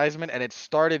advertisement and it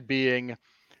started being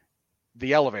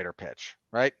the elevator pitch,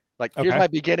 right? Like, here's my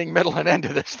beginning, middle, and end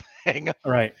of this thing.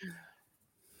 Right.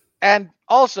 And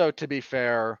also, to be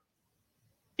fair,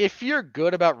 if you're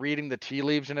good about reading the tea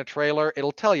leaves in a trailer,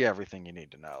 it'll tell you everything you need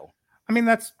to know. I mean,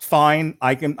 that's fine.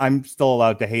 I'm still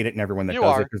allowed to hate it and everyone that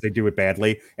does it because they do it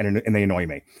badly and they annoy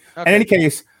me. Okay. In any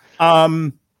case,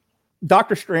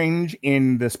 Doctor Strange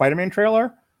in the Spider-Man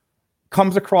trailer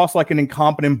comes across like an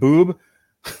incompetent boob.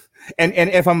 And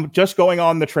if I'm just going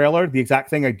on the trailer, the exact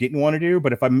thing I didn't want to do,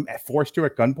 but if I'm forced to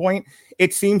at gunpoint,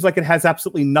 it seems like it has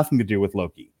absolutely nothing to do with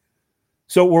Loki.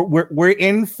 So we're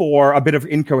in for a bit of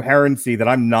incoherency that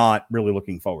I'm not really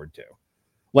looking forward to.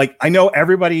 Like, I know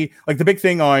everybody, like the big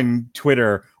thing on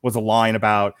Twitter was a line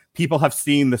about people have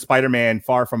seen the Spider-Man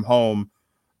Far From Home,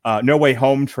 No Way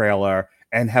Home trailer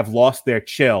and have lost their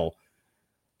chill.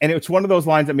 And it's one of those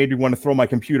lines that made me want to throw my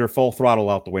computer full throttle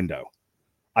out the window.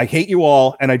 I hate you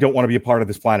all, and I don't want to be a part of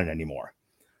this planet anymore.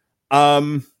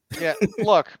 Yeah,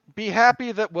 look, be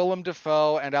happy that Willem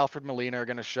Dafoe and Alfred Molina are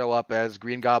going to show up as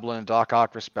Green Goblin and Doc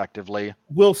Ock, respectively.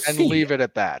 We'll see. And leave it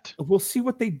at that. We'll see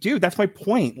what they do. That's my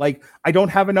point. Like, I don't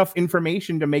have enough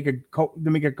information to make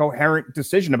a coherent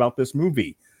decision about this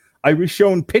movie. I was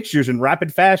shown pictures in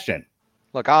rapid fashion.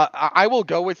 Look, I will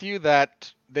go with you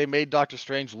that they made Doctor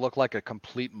Strange look like a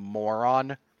complete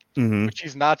moron, which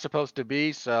he's not supposed to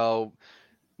be, so...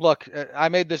 Look, I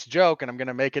made this joke, and I'm going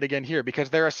to make it again here,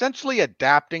 because they're essentially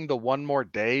adapting the One More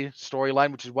Day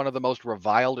storyline, which is one of the most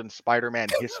reviled in Spider-Man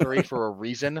history for a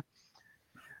reason.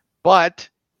 But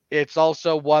it's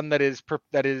also one that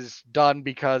is done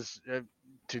because,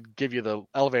 to give you the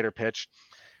elevator pitch,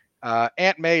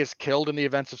 Aunt May is killed in the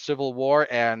events of Civil War,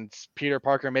 and Peter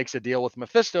Parker makes a deal with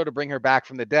Mephisto to bring her back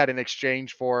from the dead in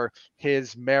exchange for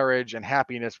his marriage and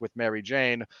happiness with Mary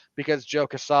Jane, because Joe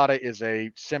Quesada is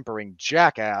a simpering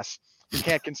jackass who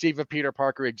can't conceive of Peter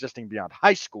Parker existing beyond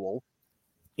high school.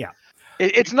 Yeah.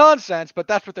 It's nonsense, but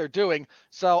that's what they're doing.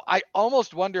 So I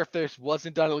almost wonder if this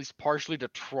wasn't done at least partially to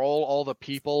troll all the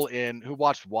people who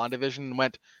watched WandaVision and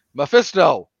went,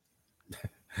 Mephisto!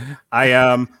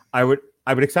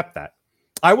 I would accept that.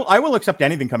 I will accept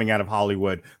anything coming out of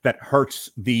Hollywood that hurts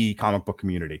the comic book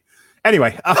community.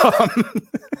 Anyway,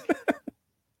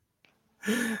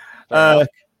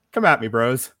 come at me,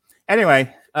 bros.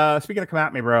 Anyway, speaking of come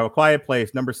at me, bro, Quiet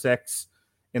Place, number 6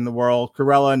 in the world.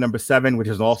 Cruella, number 7, which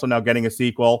is also now getting a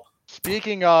sequel.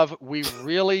 Speaking of, we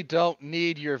really don't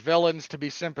need your villains to be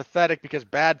sympathetic because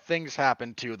bad things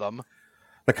happen to them.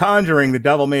 The Conjuring, The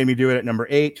Devil Made Me Do It at number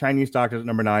 8, Chinese Doctors at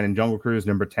number 9, and Jungle Cruise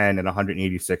number 10 at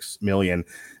 186 million.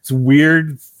 It's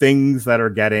weird things that are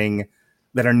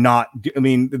not. I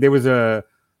mean, there was an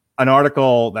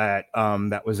article that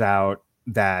was out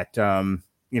that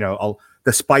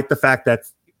despite the fact that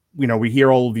we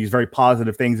hear all of these very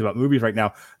positive things about movies right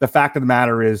now, the fact of the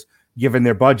matter is, given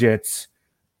their budgets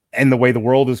and the way the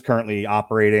world is currently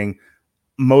operating,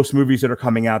 most movies that are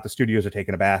coming out, the studios are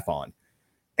taking a bath on.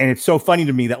 And it's so funny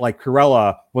to me that like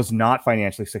Cruella was not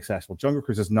financially successful. Jungle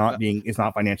Cruise is not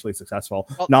financially successful,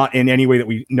 not in any way that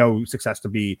we know success to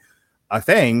be a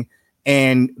thing.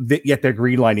 And yet they're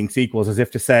greenlighting sequels as if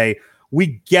to say,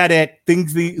 we get it.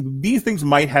 These things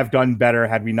might have done better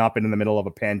had we not been in the middle of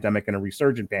a pandemic and a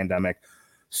resurgent pandemic.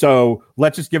 So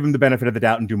let's just give them the benefit of the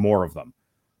doubt and do more of them,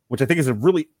 which I think is a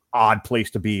really odd place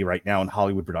to be right now in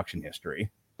Hollywood production history.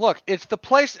 Look, it's the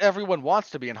place everyone wants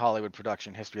to be in Hollywood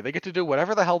production history. They get to do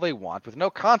whatever the hell they want with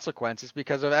no consequences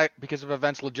because of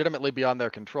events legitimately beyond their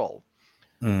control.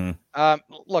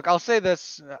 Look, I'll say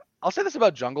this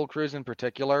about Jungle Cruise in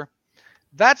particular.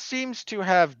 That seems to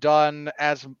have done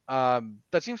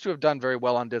very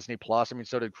well on Disney Plus. I mean,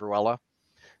 so did Cruella.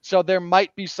 So there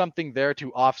might be something there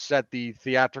to offset the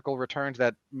theatrical returns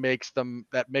that makes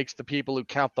the people who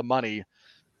count the money,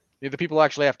 the people who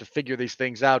actually have to figure these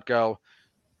things out, go,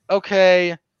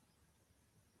 okay,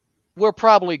 we're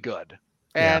probably good.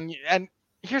 And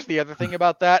here's the other thing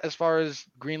about that, as far as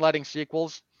greenlighting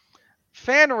sequels,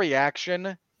 fan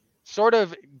reaction, sort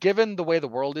of given the way the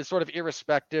world is, sort of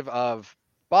irrespective of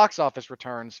box office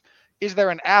returns, is there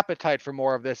an appetite for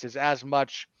more of this is as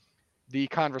much the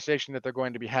conversation that they're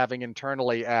going to be having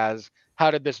internally as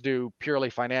how did this do purely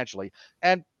financially.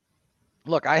 And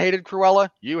look, I hated Cruella,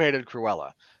 you hated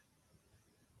Cruella,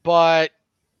 but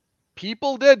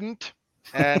people didn't,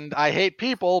 and I hate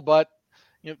people, but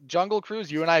Jungle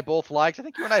Cruise, you and I both liked. I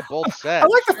think you and I both said. I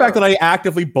like the fact that I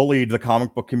actively bullied the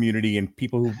comic book community and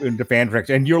people who into fanfics,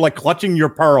 and you're like clutching your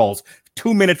pearls.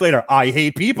 2 minutes later, I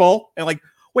hate people, and like,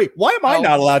 wait, why am I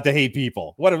not allowed to hate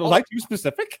people? What was I too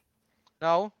specific?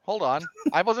 No, hold on.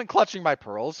 I wasn't clutching my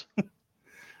pearls.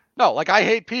 No, like I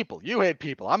hate people. You hate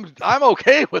people. I'm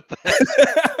okay with this.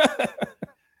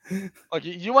 Like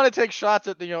you want to take shots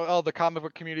at the comic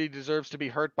book community deserves to be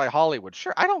hurt by Hollywood.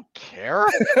 Sure, I don't care.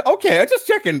 Okay, I'm just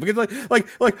checking because like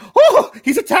oh,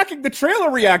 he's attacking the trailer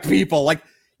react people. Like,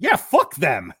 yeah, fuck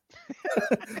them.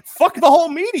 Fuck the whole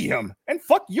medium and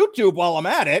fuck YouTube while I'm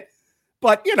at it.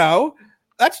 But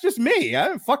that's just me.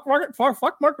 Fuck Mark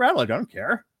Radler. I don't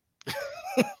care.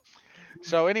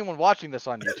 So anyone watching this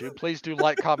on YouTube, please do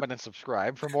like, comment, and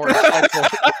subscribe for more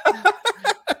insightful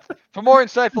for more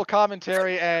insightful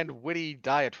commentary and witty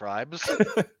diatribes.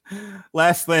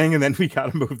 Last thing, and then we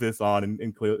gotta move this on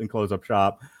and close up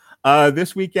shop.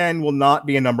 This weekend will not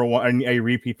be a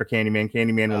repeat for Candyman.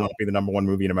 Candyman will not be the number one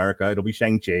movie in America. It'll be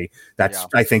Shang-Chi. That's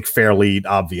I think fairly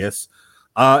obvious.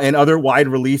 And other wide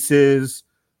releases,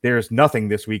 there's nothing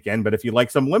this weekend. But if you like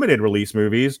some limited release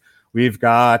movies, we've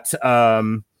got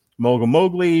Mogul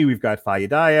Mowgli, we've got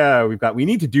Fayadaya, We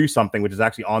Need to Do Something, which is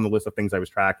actually on the list of things I was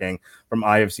tracking from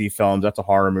IFC Films. That's a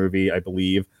horror movie, I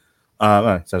believe.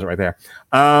 It says it right there.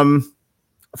 From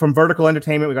Vertical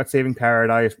Entertainment, we got Saving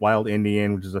Paradise, Wild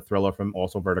Indian, which is a thriller from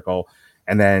also Vertical,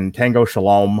 and then Tango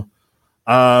Shalom.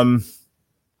 Shang-Chi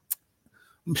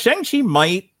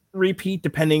might repeat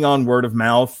depending on word of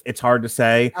mouth. It's hard to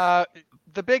say. I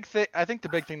think the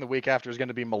big thing the week after is going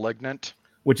to be Malignant,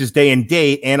 which is day and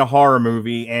date and a horror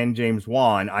movie and James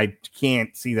Wan. I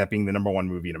can't see that being the number one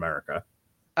movie in America.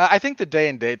 I think the day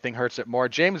and date thing hurts it more.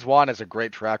 James Wan has a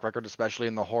great track record, especially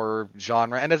in the horror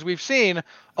genre. And as we've seen,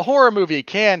 a horror movie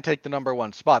can take the number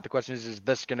one spot. The question is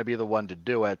this going to be the one to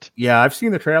do it? Yeah, I've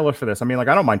seen the trailer for this. I mean, I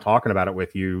don't mind talking about it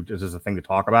with you. This is a thing to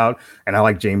talk about. And I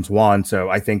like James Wan. So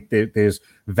I think there's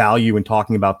value in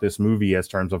talking about this movie as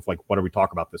terms of what do we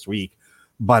talk about this week?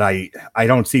 But I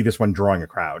don't see this one drawing a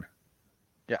crowd.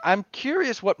 Yeah, I'm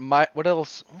curious what's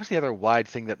the other wide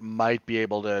thing that might be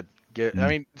able to get. I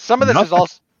mean, some of this is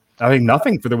also. I think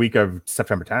nothing for the week of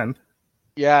September 10th.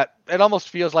 Yeah, it almost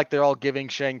feels like they're all giving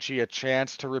Shang-Chi a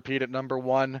chance to repeat at number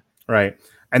one. Right,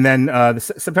 and then the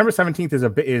September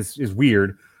 17th is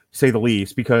weird, to say the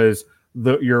least, because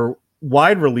your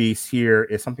wide release here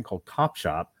is something called Cop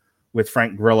Shop with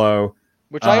Frank Grillo,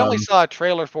 which I only saw a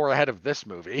trailer for ahead of this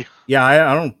movie. Yeah,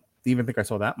 I don't even think I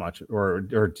saw that much,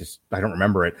 or just I don't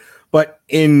remember it. But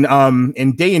in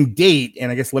day and date,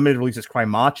 and I guess limited releases, Cry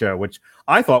Macho, which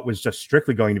I thought was just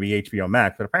strictly going to be HBO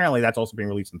Max, but apparently that's also being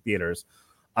released in theaters.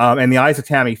 And The Eyes of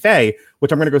Tammy Faye,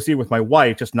 which I'm going to go see with my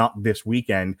wife, just not this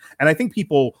weekend. And I think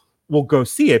people will go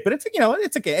see it, but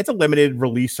it's a limited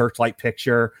release Searchlight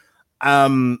picture.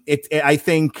 I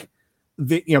think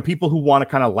people who want to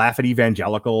kind of laugh at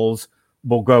evangelicals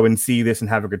will go and see this and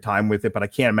have a good time with it, but I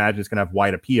can't imagine it's going to have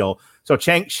wide appeal. So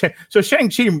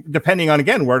Shang-Chi, depending on,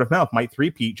 again, word of mouth, might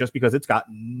three-peat just because it's got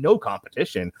no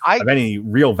competition of any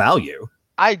real value.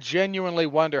 I genuinely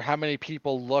wonder how many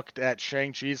people looked at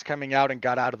Shang-Chi's coming out and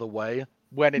got out of the way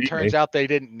when it turns out they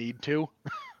didn't need to.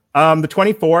 The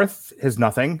 24th is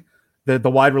nothing.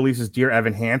 The wide release is Dear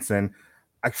Evan Hansen.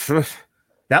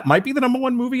 That might be the number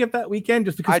one movie of that weekend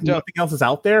just because nothing else is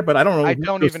out there, but I don't know. I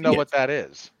don't even know what that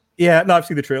is. Yeah, no, I've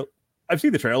seen the trailer. I've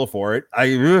seen the trailer for it.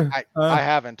 I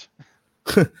haven't.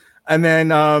 And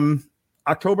then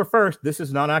October 1st, this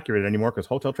is not accurate anymore because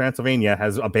Hotel Transylvania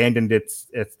has abandoned its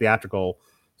theatrical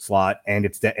slot and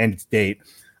its date.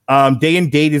 Day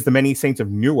and date is The Many Saints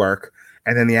of Newark,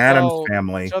 and then The Addams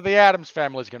Family. So The Addams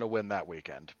Family is going to win that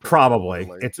weekend. Probably.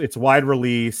 It's wide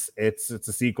release. It's a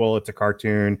sequel. It's a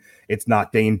cartoon. It's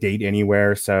not day and date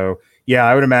anywhere. So yeah,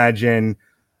 I would imagine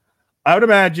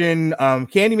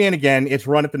Candyman, again, its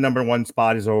run at the number one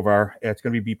spot is over. It's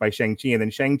going to be beat by Shang-Chi. And then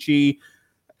Shang-Chi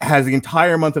has the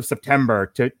entire month of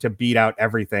September to beat out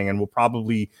everything and will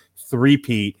probably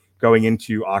three-peat going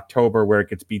into October where it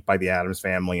gets beat by The Addams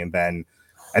Family. And then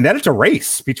it's a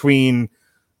race between,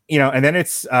 and then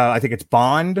it's, I think it's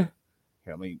Bond.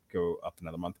 Here, let me go up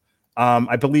another month.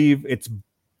 I believe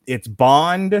it's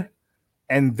Bond.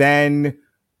 And then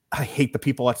I hate the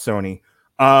people at Sony.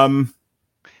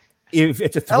 If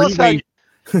it's a three-way,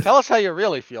 tell us how you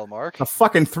really feel, Mark. A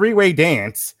fucking three-way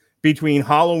dance between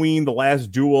Halloween, The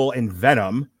Last Duel, and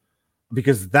Venom.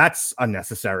 because that's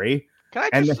unnecessary. Can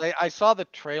I just say, I saw the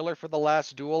trailer for The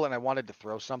Last Duel and I wanted to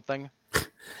throw something.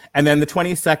 And then the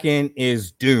 22nd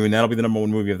is Dune. That'll be the #1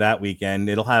 movie of that weekend.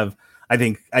 It'll have, I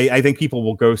think people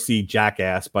will go see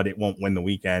Jackass, but it won't win the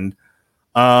weekend.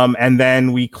 And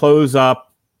then we close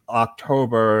up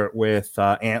October with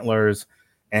Antlers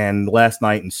and Last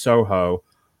Night in Soho.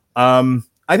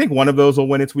 I think one of those will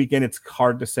win its weekend. It's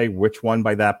hard to say which one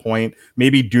by that point.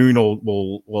 Maybe Dune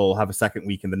will have a second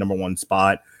week in the #1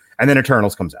 spot, and then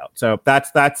Eternals comes out. So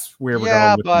that's where we're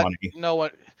going with the money. You know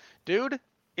what, dude?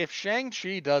 If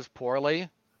Shang-Chi does poorly,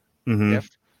 Mm-hmm.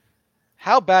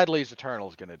 how badly is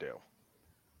Eternals going to do?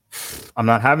 I'm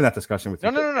not having that discussion with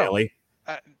you. No. Bailey.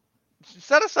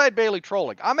 Set aside Bailey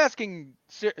trolling. I'm asking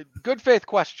good faith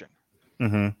question.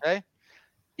 Mm-hmm. Okay,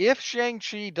 if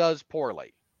Shang-Chi does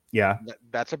poorly, Yeah.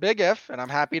 that's a big if, and I'm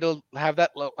happy to have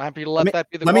that. Happy to let that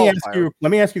be the. Let me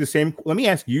ask you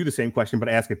the same question, but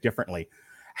ask it differently.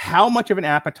 How much of an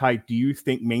appetite do you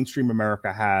think mainstream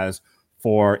America has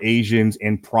for Asians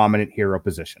in prominent hero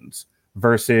positions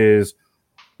versus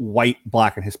white,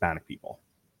 black, and Hispanic people?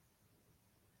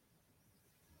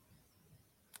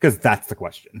 Because that's the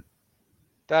question.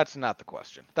 That's not the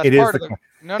question. That's it is part the, of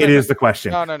the. No, it is the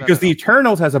question. No. Because the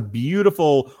Eternals has a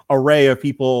beautiful array of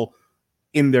people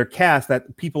in their cast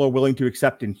that people are willing to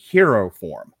accept in hero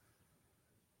form.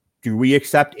 Do we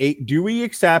accept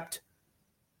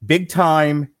big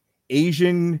time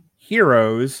Asian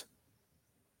heroes?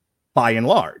 By and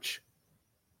large,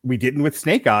 we didn't with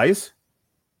Snake Eyes.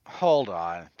 Hold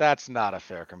on, that's not a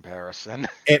fair comparison.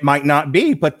 It might not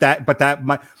be, but that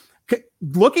might.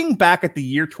 Looking back at the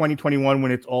year 2021,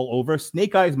 when it's all over,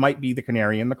 Snake Eyes might be the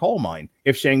canary in the coal mine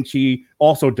if Shang-Chi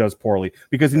also does poorly,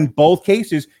 because in both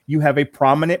cases you have a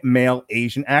prominent male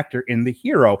Asian actor in the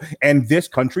hero, and this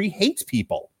country hates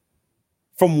people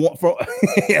from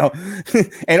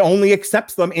and only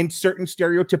accepts them in certain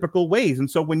stereotypical ways. And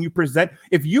so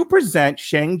if you present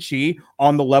Shang-Chi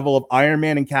on the level of Iron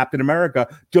Man and Captain America,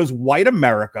 does white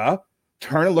America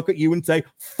turn and look at you and say,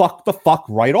 fuck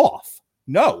right off?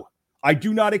 No, I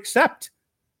do not accept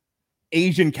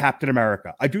Asian Captain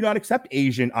America. I do not accept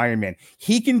Asian Iron Man.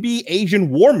 He can be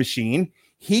Asian War Machine.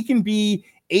 He can be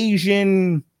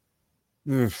Asian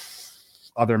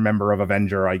other member of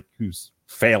Avenger who's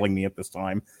failing me at this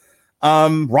time.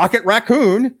 Rocket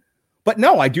Raccoon. But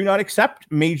no, I do not accept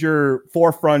major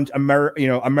forefront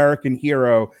American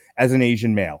hero as an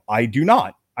Asian male. I do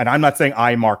not. And I'm not saying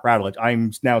I'm Mark Radulich.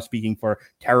 I'm now speaking for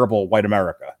terrible white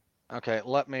America. Okay,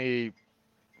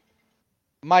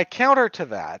 my counter to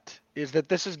that is that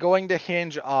this is going to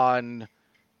hinge on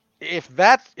if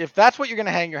that's what you're going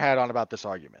to hang your hat on about this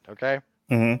argument, okay?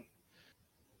 Mm-hmm.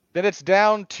 Then it's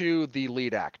down to the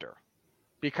lead actor,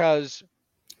 because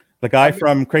the guy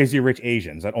from Crazy Rich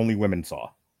Asians that only women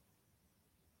saw.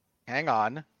 Hang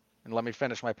on, and let me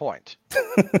finish my point.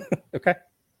 Okay.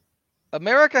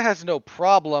 America has no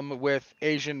problem with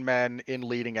Asian men in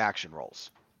leading action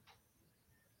roles.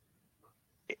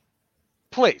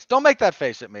 Please, don't make that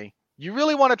face at me. You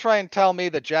really want to try and tell me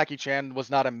that Jackie Chan was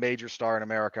not a major star in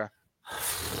America?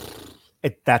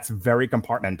 That's very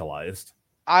compartmentalized.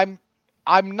 I'm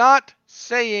not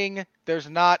saying there's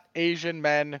not Asian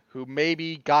men who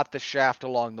maybe got the shaft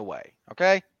along the way,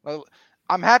 okay? Well,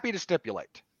 I'm happy to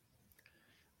stipulate.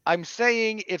 I'm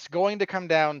saying it's going to come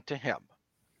down to him,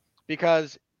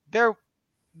 because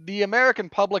the American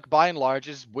public, by and large,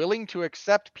 is willing to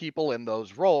accept people in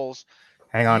those roles.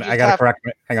 Hang on, I got to correct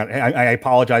me. Hang on, I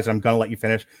apologize. I'm going to let you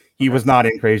finish. He was not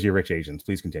in Crazy Rich Asians.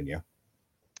 Please continue.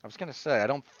 I was going to say, I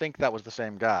don't think that was the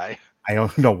same guy. I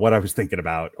don't know what I was thinking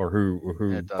about or who.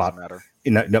 It doesn't matter.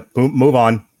 No, move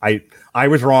on. I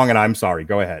was wrong, and I'm sorry.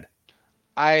 Go ahead.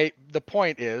 The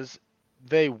point is,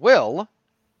 they will,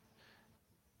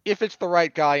 if it's the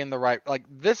right guy in the right, like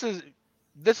this is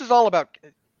all about.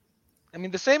 I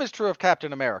mean, the same is true of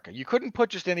Captain America. You couldn't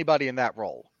put just anybody in that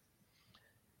role.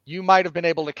 You might have been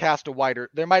able to cast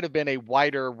there might have been a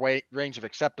wider range of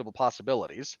acceptable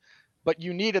possibilities, but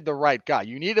you needed the right guy.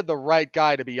 You needed the right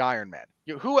guy to be Iron Man.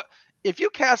 If you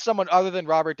cast someone other than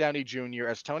Robert Downey Jr.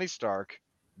 as Tony Stark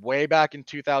way back in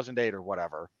 2008 or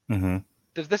whatever,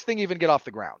 does this thing even get off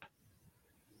the ground?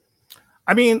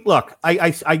 I mean, look, I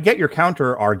get your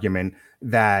counter argument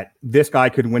that this guy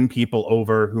could win people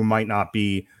over who might not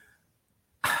be.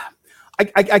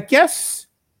 I guess,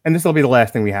 and this will be the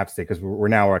last thing we have to say because we're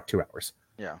now at 2 hours.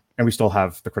 Yeah, and we still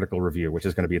have the critical review, which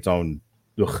is going to be its own.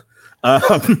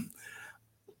 I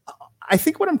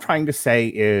think what I'm trying to say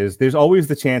is there's always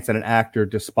the chance that an actor,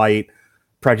 despite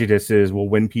prejudices, will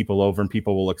win people over and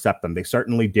people will accept them. They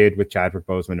certainly did with Chadwick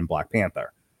Boseman in Black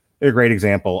Panther. They're a great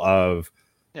example of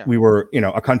Yeah. we were,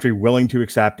 a country willing to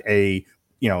accept a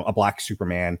black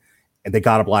Superman, and they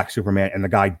got a black Superman, and the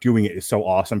guy doing it is so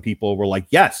awesome. People were like,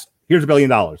 yes, here's $1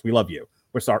 billion. We love you.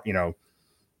 We're sorry,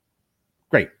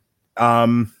 great.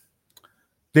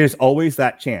 There's always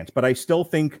that chance, but I still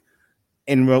think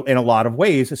in a lot of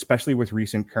ways, especially with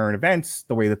recent current events,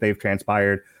 the way that they've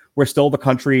transpired, we're still the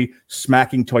country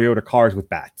smacking Toyota cars with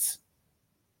bats.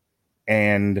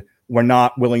 And we're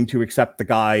not willing to accept the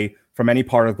guy from any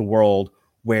part of the world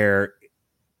where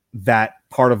that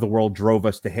part of the world drove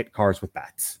us to hit cars with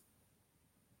bats.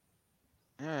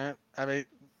 Yeah, I mean,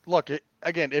 look,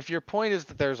 again, if your point is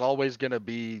that there's always going to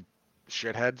be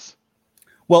shitheads.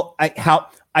 Well,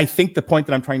 I think the point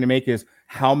that I'm trying to make is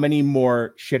how many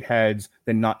more shitheads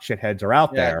than not shitheads are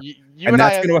out there, and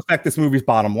that's going to affect this movie's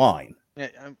bottom line. Yeah,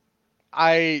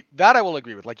 I will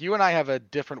agree with. Like, you and I have a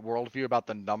different worldview about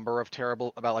the number of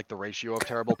terrible, about like the ratio of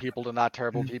terrible people to not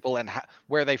terrible people, and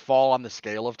where they fall on the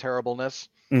scale of terribleness.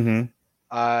 Mm-hmm.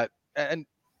 And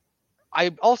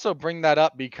I also bring that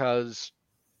up because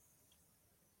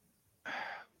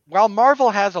while Marvel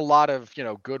has a lot of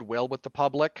goodwill with the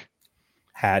public,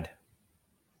 I'd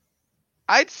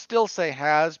still say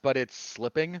has, but it's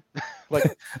slipping.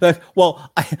 Like,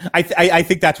 well, I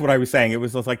think that's what I was saying. It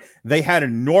was just like they had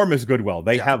enormous goodwill.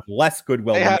 They have less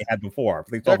goodwill than they had before.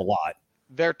 They still have a lot.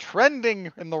 They're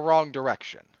trending in the wrong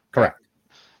direction. Correct.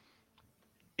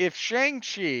 If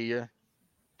Shang-Chi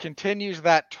continues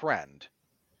that trend,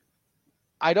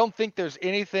 I don't think there's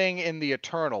anything in the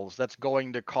Eternals that's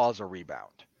going to cause a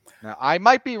rebound. Now, I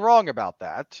might be wrong about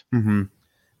that,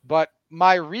 but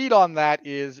my read on that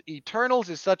is Eternals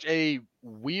is such a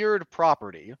weird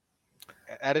property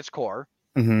at its core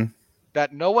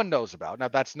that no one knows about. Now,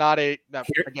 that's not hang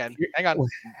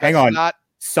on. Not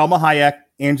Selma Hayek,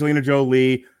 Angelina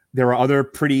Jolie. There are other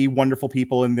pretty wonderful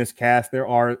people in this cast. There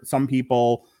are some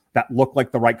people that look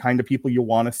like the right kind of people you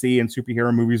want to see in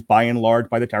superhero movies, by and large,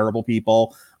 by the terrible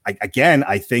people. I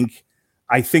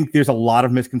think there's a lot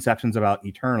of misconceptions about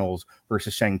Eternals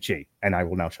versus Shang-Chi, and I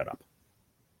will now shut up.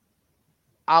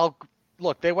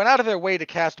 Look, they went out of their way to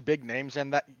cast big names,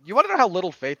 and that you want to know how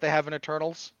little faith they have in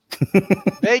Eternals?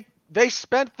 They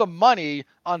spent the money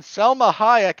on Selma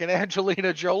Hayek and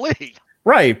Angelina Jolie.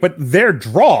 Right, but they're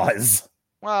draws.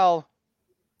 Well,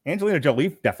 Angelina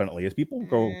Jolie definitely is. People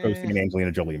go see an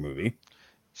Angelina Jolie movie.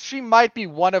 She might be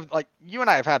one of, like, you and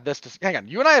I have had this.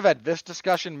 You and I have had this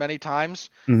discussion many times.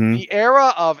 The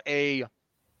era of a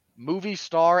movie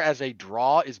star as a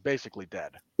draw is basically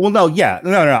dead. Well, no.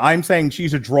 I'm saying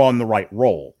she's a draw in the right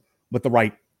role with the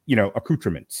right,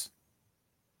 accoutrements.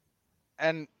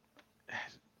 And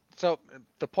so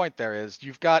the point there is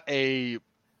you've got a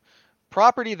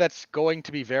property that's going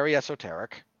to be very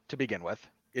esoteric to begin with.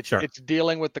 It's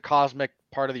dealing with the cosmic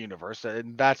part of the universe,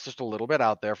 and that's just a little bit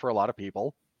out there for a lot of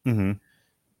people.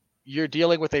 You're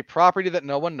dealing with a property that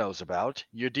no one knows about.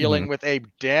 You're dealing with a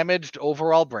damaged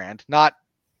overall brand, not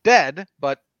dead,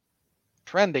 but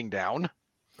trending down.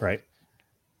 Right.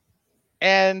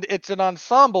 And it's an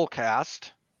ensemble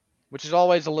cast, which is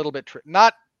always a little bit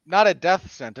not a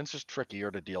death sentence, just trickier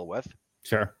to deal with.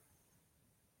 Sure.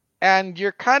 And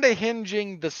you're kind of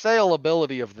hinging the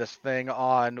saleability of this thing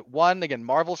on, one, again,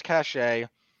 Marvel's cachet,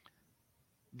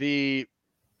 the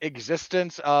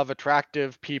existence of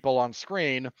attractive people on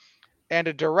screen, and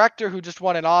a director who just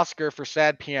won an Oscar for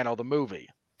Sad Piano, the movie.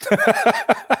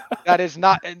 That is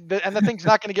not, and the thing's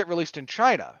not going to get released in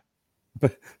China.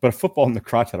 But a football in the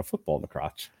crotch had a football in the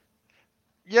crotch.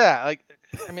 Yeah, like,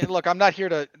 I mean, look, I'm not here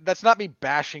to, that's not me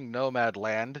bashing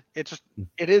Nomadland. It's just,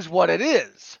 it is what it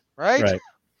is, right? Right.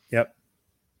 Yep.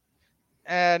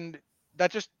 And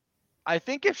that just, I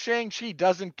think if Shang-Chi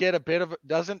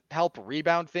doesn't help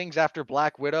rebound things after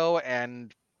Black Widow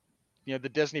and, the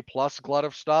Disney Plus glut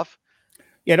of stuff.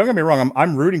 Yeah, don't get me wrong.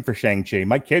 I'm rooting for Shang-Chi.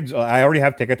 My kids, I already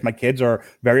have tickets. My kids are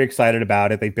very excited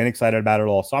about it. They've been excited about it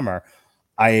all summer.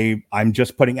 I'm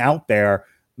just putting out there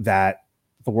that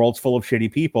the world's full of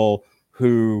shitty people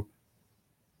who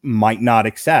might not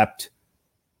accept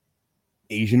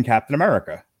Asian Captain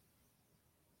America.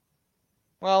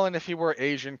 Well, and if he were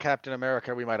Asian Captain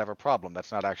America, we might have a problem.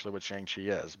 That's not actually what Shang-Chi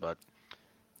is, but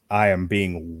I am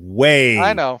being way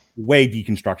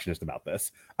deconstructionist about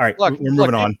this. All right, we're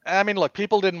moving on. I mean, look,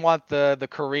 people didn't want the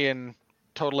Korean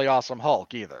totally awesome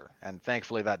Hulk either, and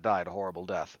thankfully that died a horrible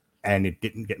death. And it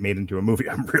didn't get made into a movie.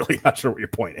 I'm really not sure what your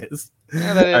point is.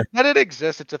 Yeah, that it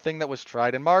exists. It's a thing that was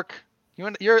tried. And Mark,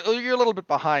 you're a little bit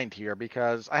behind here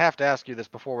because I have to ask you this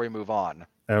before we move on.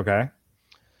 Okay.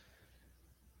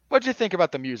 What'd you think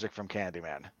about the music from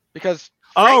Candyman? Because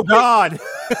God,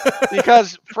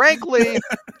 because frankly,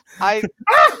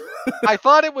 I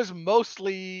thought it was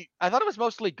mostly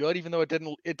good, even though it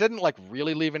didn't like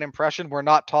really leave an impression. We're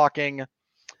not talking,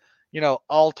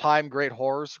 all-time great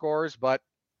horror scores, but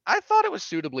I thought it was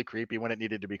suitably creepy when it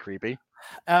needed to be creepy.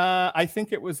 I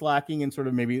think it was lacking in sort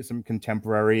of maybe some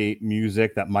contemporary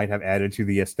music that might have added to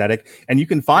the aesthetic. And you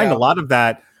can find a lot of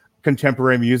that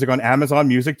contemporary music on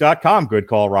AmazonMusic.com. Good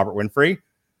call, Robert Winfrey.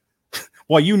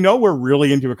 Well, we're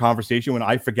really into a conversation when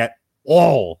I forget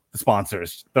all the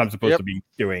sponsors that I'm supposed to be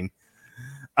doing.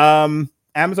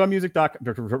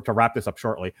 AmazonMusic.com, to wrap this up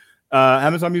shortly,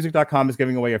 AmazonMusic.com is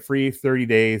giving away a free 30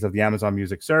 days of the Amazon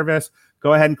Music service.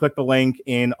 Go ahead and click the link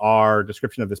in our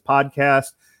description of this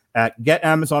podcast at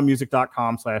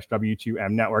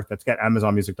getamazonmusic.com/W2M network. That's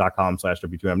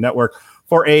getamazonmusic.com/W2M network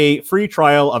for a free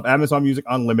trial of Amazon Music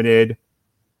Unlimited.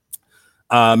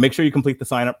 Make sure you complete the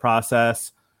sign up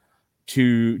process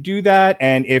to do that.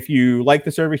 And if you like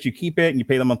the service, you keep it and you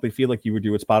pay the monthly fee like you would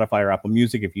do with Spotify or Apple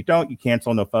Music. If you don't, you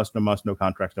cancel. No fuss, no muss, no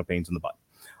contracts, no pains in the butt.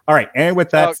 All right. And with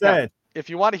that said, if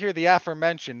you want to hear the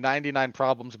aforementioned 99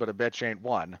 problems, but a bitch ain't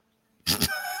one.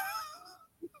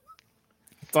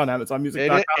 It's on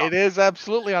AmazonMusic.com. It is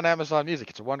absolutely on Amazon Music.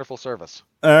 It's a wonderful service.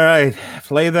 All right.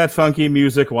 Play that funky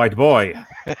music, white boy.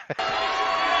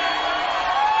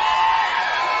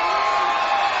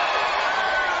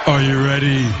 Are you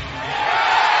ready?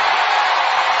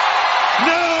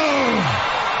 No!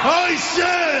 I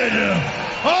said,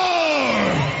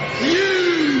 are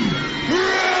you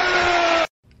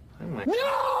ready?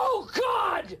 No,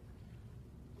 God!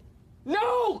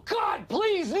 No, God,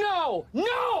 please, no!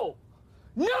 No!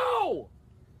 No!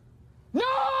 No!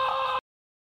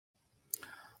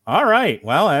 All right.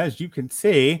 Well, as you can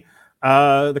see,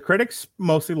 the critics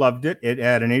mostly loved it. It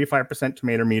had an 85%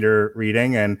 tomato meter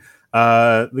reading, and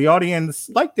the audience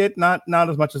liked it, not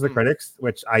as much as the critics,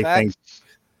 which I think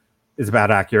is about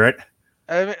accurate.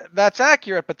 I mean, that's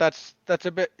accurate, but that's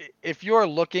a bit. If you're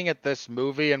looking at this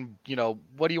movie and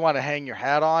what do you want to hang your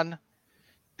hat on,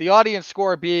 the audience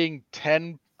score being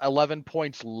 10, 11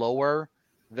 points lower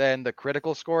than the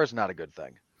critical score is not a good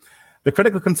thing. The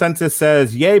critical consensus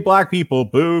says, "Yay, black people!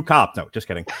 Boo, cop!" No, just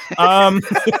kidding.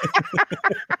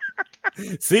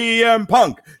 CM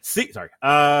Punk.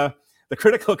 The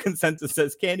critical consensus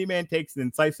says Candyman takes an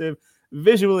incisive,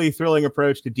 visually thrilling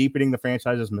approach to deepening the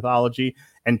franchise's mythology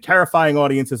and terrifying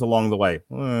audiences along the way.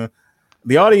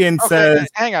 The audience says,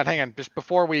 "Hang on. Just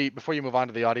before you move on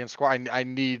to the audience score, I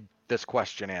need this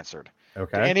question answered."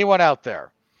 Okay. To anyone out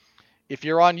there, if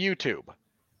you're on YouTube,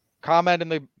 comment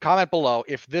below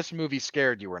if this movie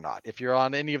scared you or not. If you're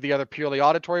on any of the other purely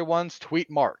auditory ones,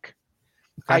 tweet Mark.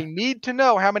 Okay. I need to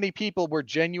know how many people were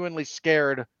genuinely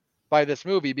scared by this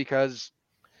movie, because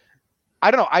I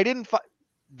don't know.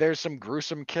 There's some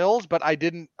gruesome kills, but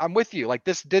I'm with you. Like,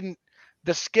 the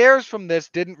scares from this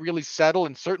didn't really settle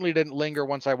and certainly didn't linger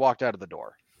once I walked out of the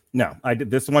door. No,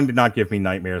 this one did not give me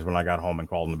nightmares when I got home and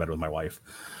crawled into bed with my wife.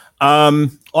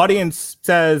 Audience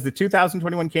says the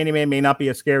 2021 Candyman may not be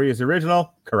as scary as the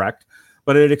original. Correct.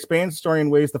 But it expands the story in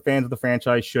ways the fans of the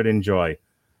franchise should enjoy.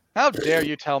 How dare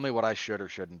you tell me what I should or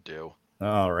shouldn't do?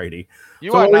 Alrighty.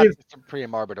 You are not the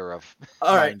supreme arbiter of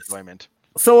my enjoyment.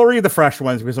 So we'll read the fresh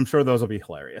ones because I'm sure those will be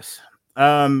hilarious.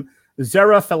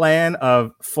 Zara Phelan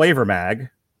of Flavor Mag.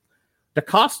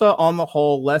 DaCosta on the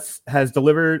whole has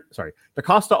delivered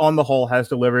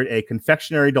a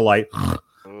confectionery delight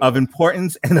of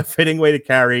importance and a fitting way to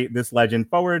carry this legend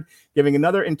forward, giving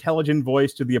another intelligent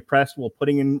voice to the oppressed while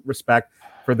putting in respect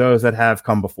for those that have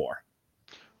come before.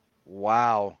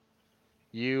 Wow.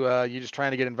 You just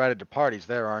trying to get invited to parties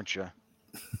there, aren't you?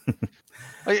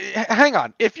 Hang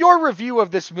on. If your review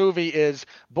of this movie is,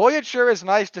 boy, it sure is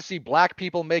nice to see black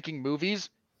people making movies,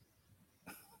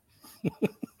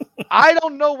 I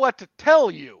don't know what to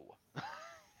tell you.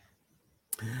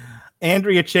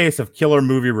 Andrea Chase of Killer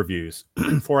Movie Reviews,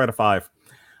 4 out of 5.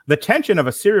 The tension of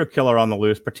a serial killer on the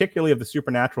loose, particularly of the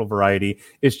supernatural variety,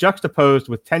 is juxtaposed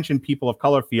with tension people of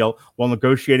color feel while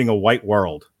negotiating a white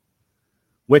world.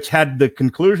 Which, had the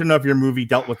conclusion of your movie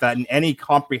dealt with that in any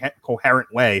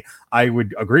coherent way, I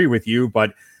would agree with you,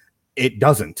 but it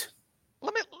doesn't.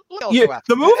 Let me also ask.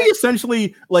 The movie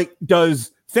essentially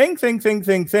does thing,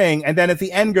 and then at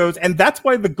the end goes, and that's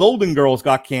why the Golden Girls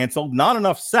got canceled. Not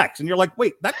enough sex, and you're like,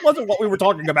 wait, that wasn't what we were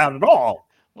talking about at all.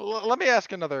 Well, let me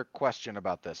ask another question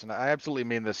about this, and I absolutely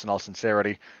mean this in all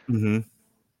sincerity. Mm-hmm.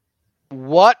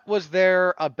 What was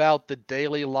there about the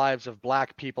daily lives of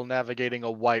black people navigating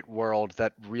a white world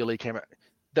that really came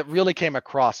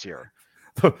across here?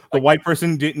 The white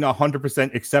person didn't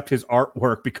 100% accept his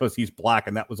artwork because he's black,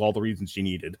 and that was all the reason she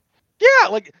needed.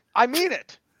 Yeah, I mean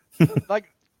it.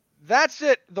 That's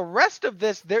it. The rest of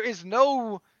this, there is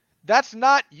no that's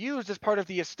not used as part of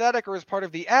the aesthetic or as part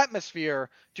of the atmosphere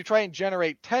to try and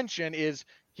generate tension. Is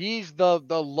he's the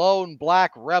lone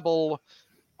black rebel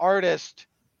artist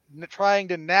trying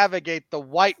to navigate the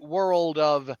white world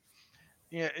of,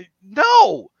 you know,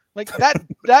 no, like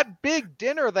that big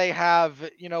dinner they have,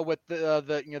 with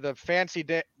the fancy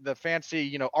the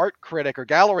fancy art critic or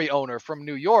gallery owner from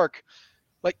New York.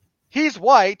 Like, he's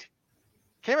white,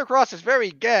 came across as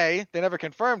very gay. They never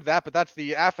confirmed that, but that's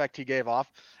the affect he gave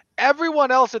off.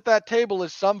 Everyone else at that table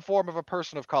is some form of a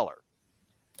person of color.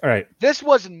 All right. This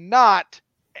was not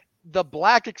the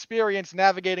black experience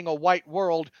navigating a white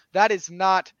world. That is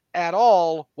not at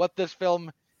all what this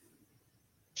film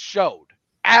showed.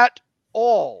 At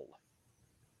all.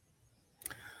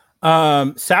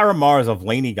 Sarah Mars of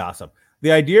Laney Gossip.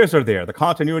 The ideas are there. The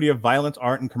continuity of violence,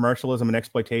 art, and commercialism and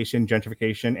exploitation,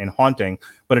 gentrification, and haunting,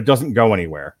 but it doesn't go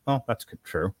anywhere. Oh, that's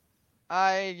true.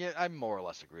 I more or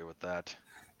less agree with that.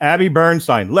 Abby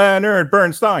Bernstein. Leonard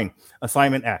Bernstein.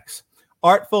 Assignment X.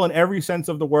 Artful in every sense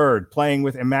of the word, playing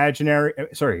with imagery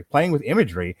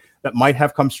that might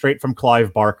have come straight from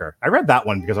Clive Barker. I read that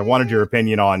one because I wanted your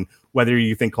opinion on whether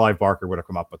you think Clive Barker would have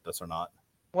come up with this or not.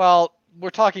 Well, we're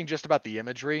talking just about the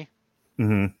imagery.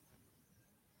 Mm-hmm.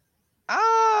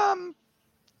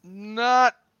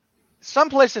 Not some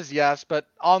places, yes, but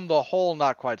on the whole,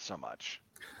 not quite so much.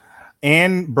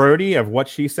 Anne Brody of What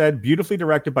She Said, beautifully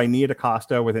directed by Nia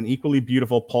DaCosta with an equally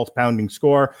beautiful pulse-pounding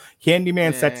score.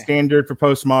 Candyman set standard for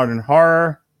postmodern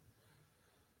horror.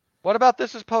 What about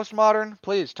this is postmodern?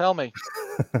 Please tell me.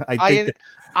 I think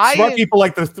smart people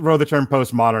like to throw the term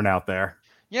postmodern out there.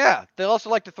 Yeah, they also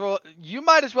like to throw. You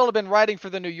might as well have been writing for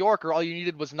the New Yorker. All you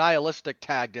needed was nihilistic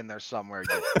tagged in there somewhere.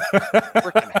 You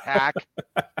freaking hack.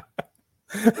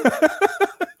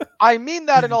 I mean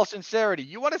that in all sincerity.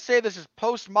 You want to say this is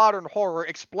postmodern horror?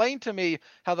 Explain to me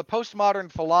how the postmodern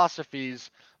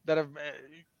philosophies that have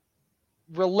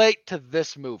relate to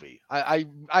this movie. I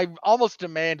almost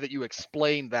demand that you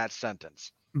explain that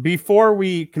sentence. Before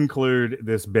we conclude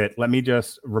this bit, let me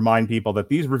just remind people that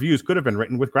these reviews could have been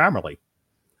written with Grammarly.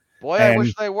 Boy, I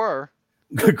wish they were.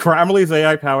 Grammarly's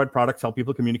AI-powered products help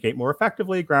people communicate more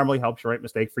effectively. Grammarly helps you write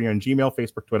mistake-free on Gmail,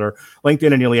 Facebook, Twitter,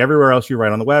 LinkedIn, and nearly everywhere else you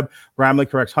write on the web. Grammarly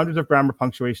corrects hundreds of grammar,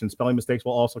 punctuation, and spelling mistakes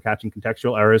while also catching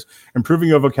contextual errors, improving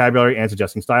your vocabulary, and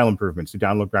suggesting style improvements. To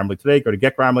download Grammarly today, go to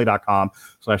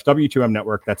getgrammarly.com/W2M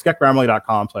network. That's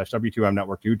getgrammarly.com/W2M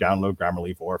network to download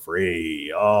Grammarly for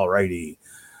free. All righty.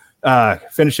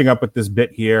 Finishing up with this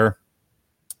bit here.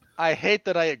 I hate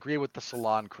that I agree with the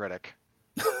salon critic.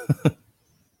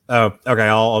 Oh, okay.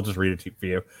 I'll just read it for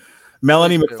you.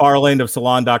 Melanie McFarland of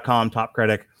Salon.com, top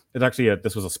critic. It's actually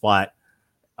this was a splat.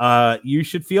 You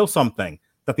should feel something.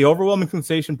 That the overwhelming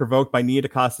sensation provoked by Nia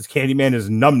DaCosta's Candyman is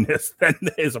numbness, then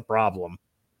is a problem.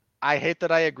 I hate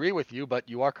that I agree with you, but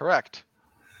you are correct.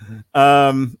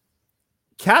 Kathla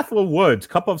Woods,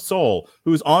 Cup of Soul,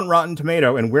 who's on Rotten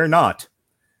Tomato and we're not.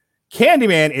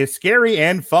 Candyman is scary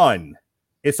and fun.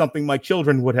 Is something my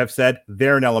children would have said.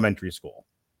 They're in elementary school.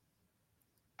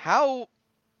 How?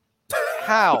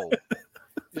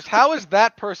 Just how is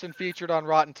that person featured on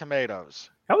Rotten Tomatoes?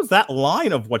 How is that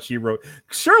line of what she wrote?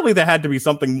 Surely there had to be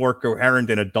something more coherent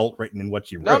and adult written in what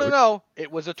she wrote. No.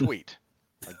 It was a tweet.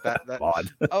 Like that.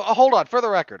 Hold on. For the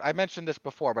record, I mentioned this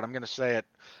before, but I'm going to say it.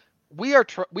 We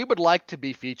would like to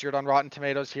be featured on Rotten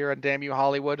Tomatoes here at Damn You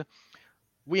Hollywood.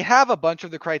 We have a bunch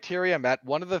of the criteria met.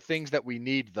 One of the things that we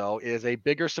need, though, is a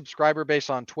bigger subscriber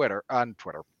base on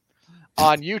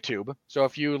YouTube. So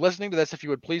if you're listening to this, if you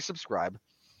would please subscribe.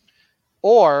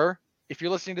 Or if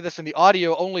you're listening to this in the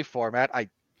audio only format,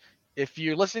 if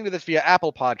you're listening to this via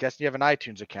Apple Podcast and you have an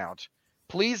iTunes account,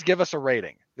 please give us a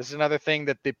rating. This is another thing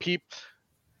that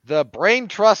the brain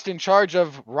trust in charge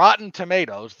of Rotten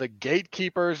Tomatoes, the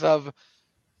gatekeepers of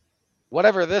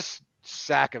whatever this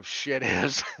sack of shit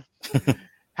is,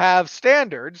 have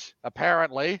standards,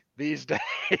 apparently, these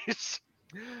days.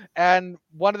 And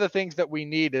one of the things that we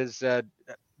need is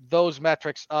those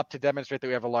metrics up to demonstrate that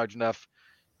we have a large enough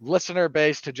listener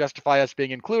base to justify us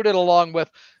being included, along with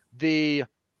the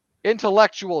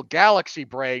intellectual galaxy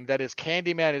brain that is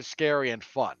Candyman is scary and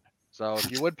fun. So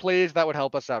if you would please, that would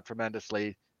help us out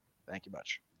tremendously. Thank you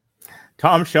much.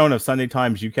 Tom Schoen of Sunday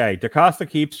Times UK. DaCosta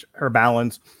keeps her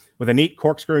balance with a neat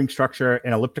corkscrewing structure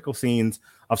and elliptical scenes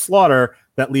of slaughter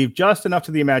that leave just enough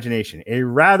to the imagination. A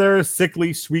rather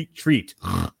sickly sweet treat.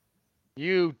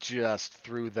 You just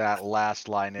threw that last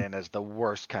line in as the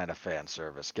worst kind of fan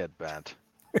service. Get bent.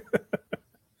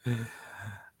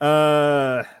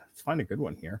 Let's find a good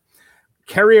one here.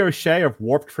 Kerry O'Shea of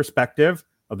Warped Perspective.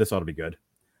 Oh, this ought to be good.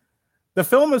 The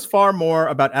film is far more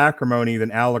about acrimony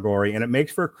than allegory, and it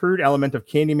makes for a crude element of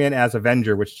Candyman as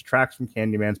Avenger, which detracts from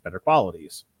Candyman's better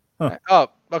qualities. Huh. Oh,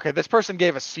 okay. This person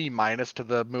gave a C- to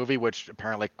the movie, which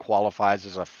apparently qualifies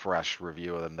as a fresh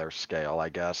review in their scale, I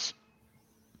guess.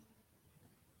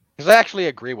 Because I actually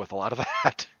agree with a lot of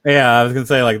that. Yeah, I was gonna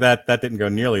say like that didn't go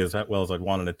nearly as well as I'd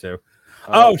wanted it to.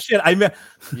 Oh shit!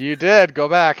 You did go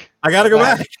back. I gotta go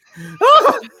back.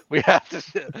 We have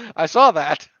to. I saw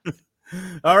that.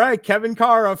 All right, Kevin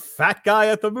Carr, a fat guy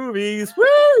at the movies.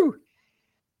 Woo!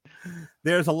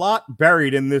 There's a lot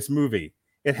buried in this movie.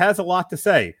 It has a lot to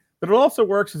say, but it also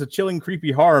works as a chilling,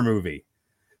 creepy horror movie.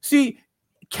 See,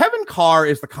 Kevin Carr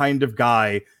is the kind of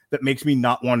guy that makes me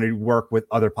not want to work with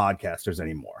other podcasters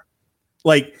anymore.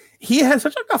 Like, he has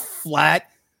such like a flat,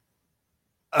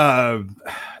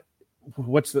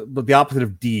 what's the opposite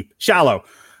of deep? Shallow.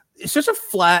 It's such a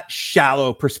flat,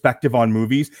 shallow perspective on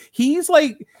movies. He's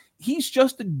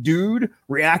just a dude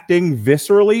reacting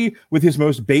viscerally with his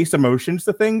most base emotions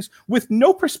to things with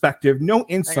no perspective, no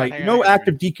insight, no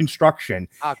active deconstruction.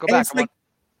 Go back.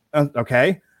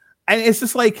 Okay. And it's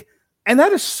just like, and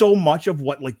that is so much of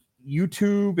what like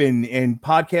YouTube and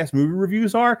podcast movie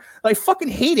reviews are. I fucking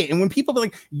hate it. And when people are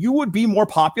like, you would be more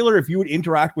popular if you would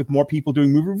interact with more people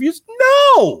doing movie reviews.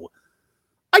 No,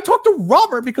 I talked to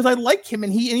Robert because I like him,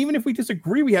 and even if we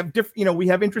disagree, we have we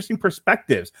have interesting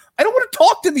perspectives. I don't want to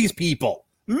talk to these people.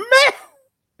 Meh.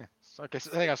 Okay,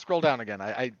 so hang on, scroll down again.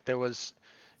 There was,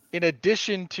 in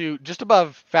addition to just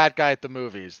above fat guy at the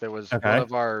movies, there was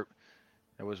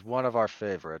one of our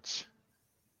favorites.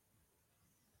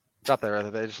 It's not there.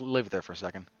 They just leave it there for a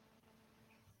second.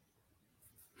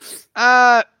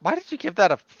 Why did you give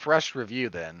that a fresh review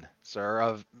then,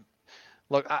 sir?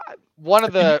 One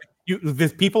of the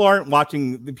people aren't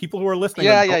watching. The people who are listening,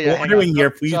 yeah. What we're doing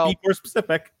here, please be more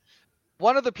specific.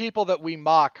 One of the people that we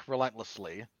mock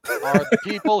relentlessly are the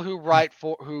people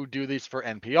who do these for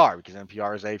NPR, because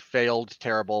NPR is a failed,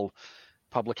 terrible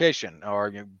publication or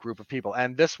group of people.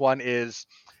 And this one is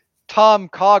Tom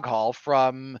Coghall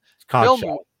from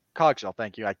Cogshell.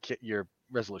 Thank you. Your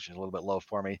resolution is a little bit low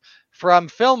for me. From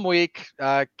Film Week,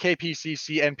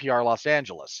 KPCC, NPR, Los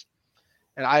Angeles.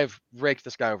 And I've raked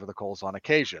this guy over the coals on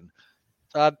occasion.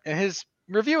 And his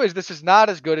review is, this is not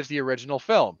as good as the original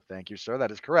film. Thank you, sir.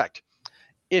 That is correct.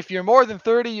 If you're more than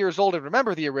 30 years old and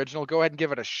remember the original, go ahead and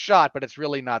give it a shot, but it's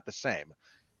really not the same.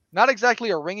 Not exactly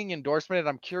a ringing endorsement, and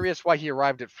I'm curious why he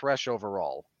arrived at fresh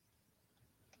overall.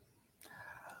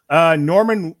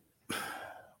 Norman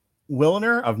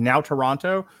Willner of Now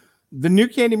Toronto. The new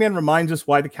Candyman reminds us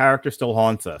why the character still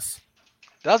haunts us.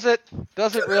 Does it?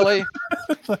 Does it really?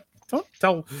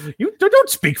 Don't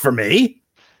speak for me.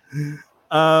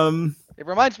 It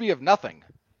reminds me of nothing.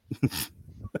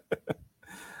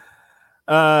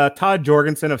 Todd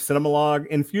Jorgensen of Cinemalog,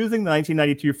 infusing the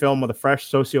 1992 film with a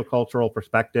fresh sociocultural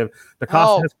perspective.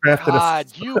 DaCosta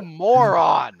you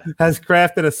moron! Has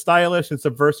crafted a stylish and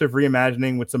subversive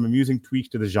reimagining with some amusing tweaks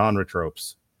to the genre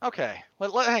tropes. Okay,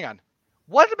 hang on.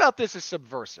 What about this is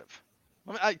subversive?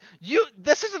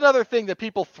 This is another thing that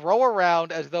people throw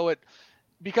around as though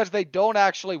because they don't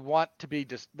actually want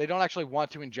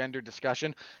to engender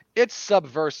discussion. It's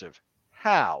subversive.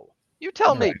 How? You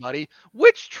tell me, buddy.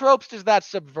 Which tropes does that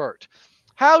subvert?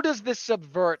 How does this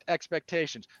subvert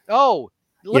expectations? Oh,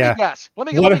 let me guess.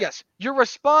 Let me guess. Your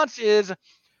response is,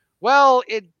 well,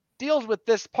 it deals with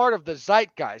this part of the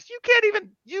zeitgeist.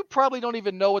 You probably don't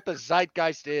even know what the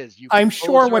zeitgeist is. I'm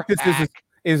sure what this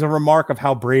is a remark of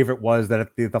how brave it was that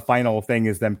the final thing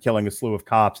is them killing a slew of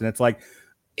cops. And it's like,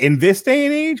 in this day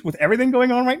and age, with everything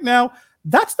going on right now,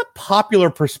 that's the popular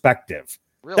perspective.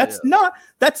 Really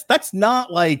that's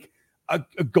not like a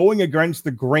going against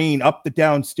the grain, up the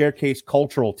down staircase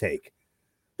cultural take.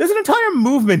 There's an entire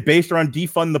movement based around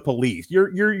defund the police.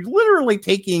 You're literally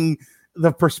taking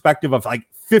the perspective of like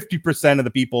 50% of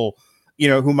the people,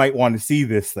 who might want to see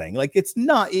this thing. Like,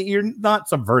 you're not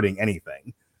subverting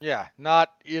anything. Yeah, not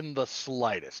in the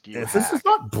slightest. This is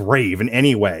not brave in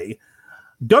any way.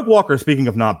 Doug Walker, speaking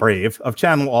of not brave, of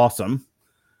Channel Awesome,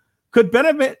 could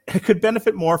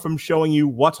benefit more from showing you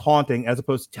what's haunting as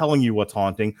opposed to telling you what's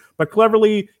haunting, but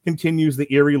cleverly continues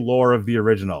the eerie lore of the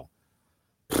original.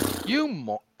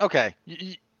 Okay.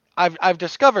 I've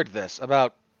discovered this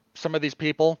about some of these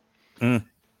people.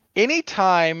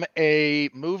 Anytime a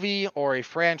movie or a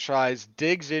franchise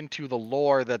digs into the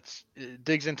lore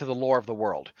of the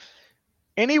world,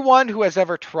 anyone who has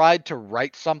ever tried to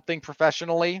write something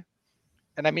professionally,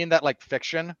 and I mean that like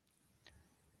fiction,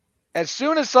 as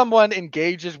soon as someone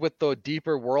engages with the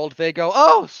deeper world, they go,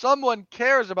 oh, someone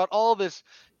cares about all this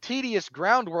tedious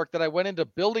groundwork that I went into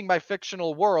building my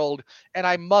fictional world, and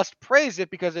I must praise it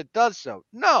because it does so.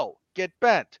 No, get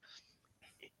bent.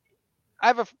 I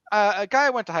have a guy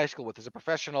I went to high school with is a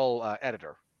professional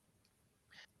editor.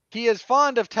 He is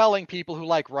fond of telling people who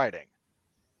like writing,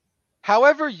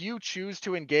 however you choose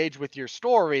to engage with your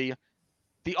story,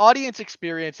 the audience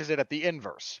experiences it at the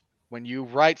inverse. When you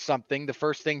write something, the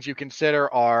first things you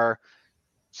consider are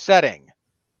setting,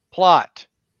 plot,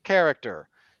 character.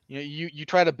 You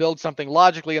try to build something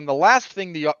logically, and the last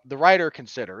thing the writer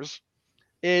considers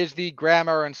is the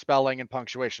grammar and spelling and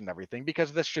punctuation and everything,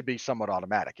 because this should be somewhat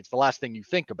automatic. It's the last thing you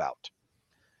think about.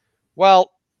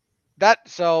 Well,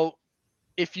 so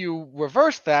if you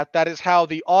reverse that, that is how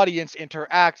the audience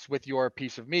interacts with your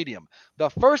piece of medium. The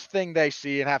first thing they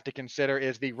see and have to consider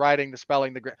is the writing, the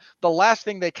spelling, the last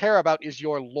thing they care about is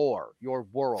your lore, your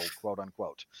world, quote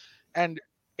unquote. And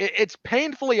it's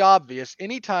painfully obvious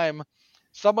anytime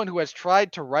someone who has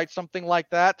tried to write something like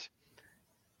that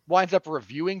winds up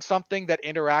reviewing something that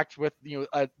interacts with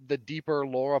the deeper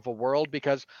lore of a world,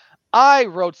 because I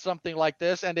wrote something like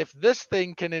this, and if this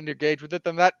thing can engage with it,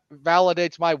 then that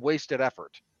validates my wasted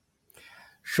effort.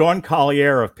 Sean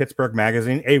Collier of Pittsburgh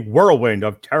Magazine, a whirlwind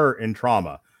of terror and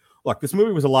trauma. Look, this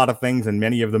movie was a lot of things, and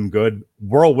many of them good.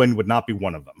 Whirlwind would not be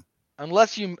one of them.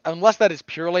 Unless that is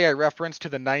purely a reference to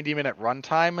the 90-minute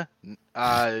runtime,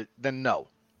 then no.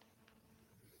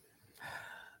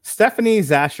 Stephanie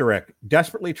Zacharik,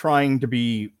 desperately trying to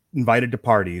be invited to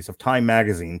parties, of Time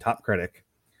Magazine, top critic.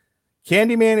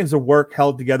 Candyman is a work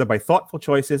held together by thoughtful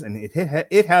choices, and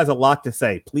it has a lot to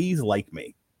say. Please like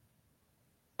me.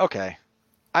 Okay.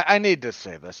 I need to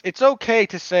say this. It's okay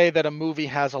to say that a movie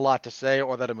has a lot to say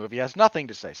or that a movie has nothing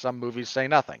to say. Some movies say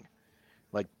nothing.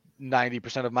 Like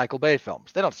 90% of Michael Bay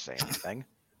films. They don't say anything.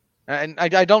 And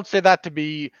I don't say that to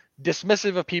be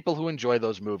dismissive of people who enjoy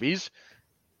those movies.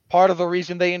 Part of the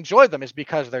reason they enjoy them is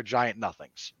because they're giant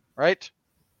nothings, right?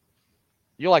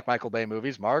 You like Michael Bay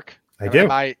movies, Mark? I do.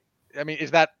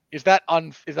 Is that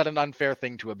an unfair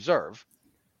thing to observe?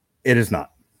 It is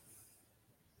not.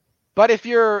 But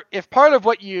if part of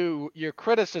what your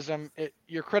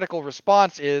critical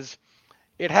response is,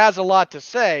 it has a lot to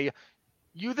say,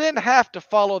 you then have to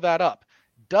follow that up.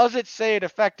 Does it say it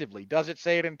effectively? Does it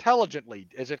say it intelligently?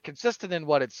 Is it consistent in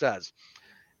what it says?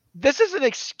 This is an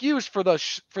excuse for the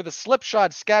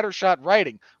slipshod, scattershot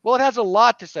writing. Well, it has a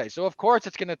lot to say, so of course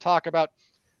it's going to talk about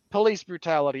police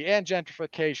brutality and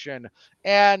gentrification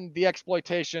and the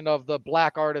exploitation of the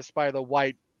black artist by the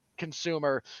white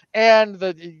consumer and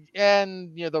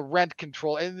the rent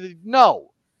control. And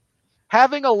no,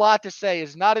 having a lot to say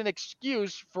is not an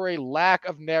excuse for a lack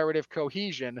of narrative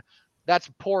cohesion. That's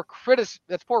poor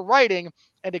writing,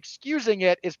 and excusing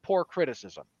it is poor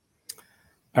criticism.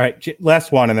 All right,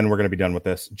 last one, and then we're going to be done with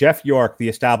this. Jeff York, The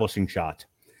Establishing Shot.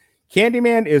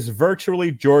 Candyman is virtually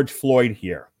George Floyd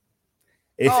here.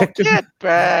 Get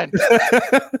bent.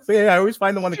 See, I always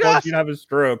find the one that calls you to have a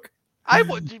stroke. I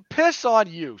would piss on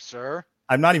you, sir.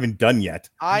 I'm not even done yet.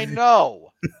 I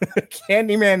know.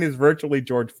 Candyman is virtually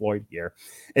George Floyd here.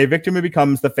 A victim who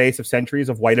becomes the face of centuries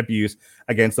of white abuse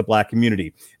against the black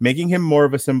community. Making him more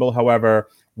of a symbol, however,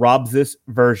 robs this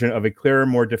version of a clearer,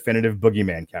 more definitive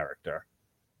boogeyman character.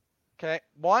 Okay.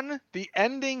 One, the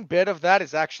ending bit of that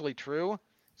is actually true.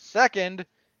 Second,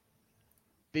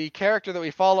 the character that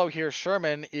we follow here,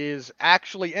 Sherman, is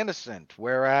actually innocent,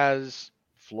 whereas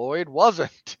Floyd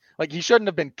wasn't. Like, he shouldn't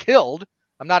have been killed.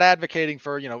 I'm not advocating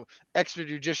for,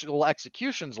 extrajudicial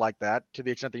executions like that, to the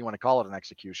extent that you want to call it an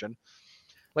execution.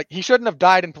 Like, he shouldn't have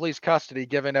died in police custody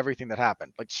given everything that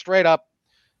happened. Like, straight up,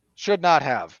 should not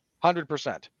have.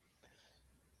 100%.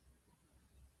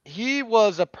 He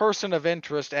was a person of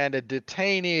interest and a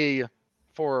detainee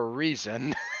for a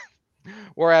reason,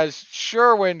 whereas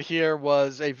Sherwin here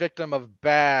was a victim of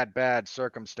bad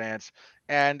circumstance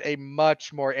and a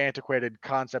much more antiquated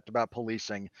concept about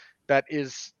policing. That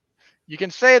is, you can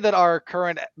say that our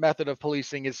current method of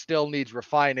policing still needs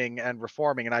refining and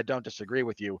reforming, and I don't disagree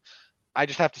with you. I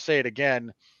just have to say it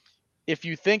again. If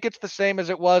you think it's the same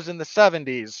as it was in the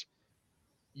 70s,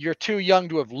 you're too young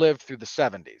to have lived through the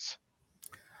 70s.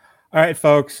 All right,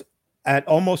 folks, at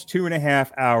almost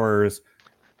 2.5 hours,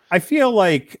 I feel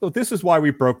like this is why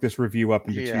we broke this review up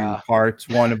into two parts,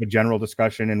 one of a general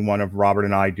discussion and one of Robert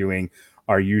and I doing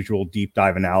our usual deep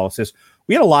dive analysis.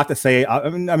 We had a lot to say.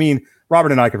 I mean,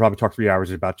 Robert and I could probably talk 3 hours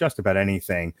about just about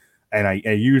anything, and I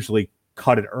usually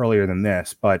cut it earlier than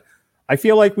this, but I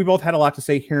feel like we both had a lot to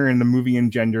say here, and the movie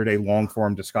engendered a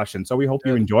long-form discussion, so we hope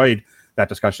you enjoyed that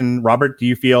discussion. Robert, do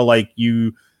you feel like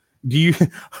you do you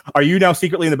are you now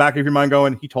secretly in the back of your mind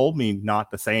going, he told me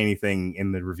not to say anything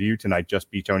in the review tonight,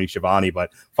 just be Tony Schiavone,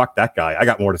 but fuck that guy, I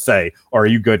got more to say? Or are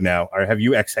you good now, or have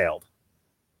you exhaled?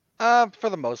 For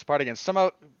the most part, again,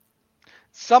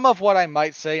 some of what I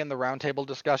might say in the roundtable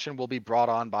discussion will be brought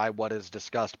on by what is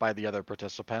discussed by the other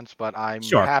participants, but I'm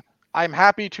Sure.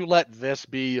 happy to let this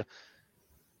be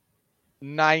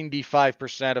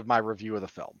 95% of my review of the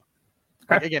film.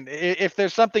 Like, again, if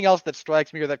there's something else that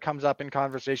strikes me or that comes up in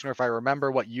conversation, or if I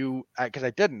remember what you, because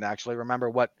I didn't actually remember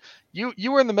what you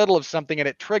were in the middle of something and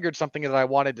it triggered something that I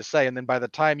wanted to say, and then by the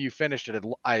time you finished it,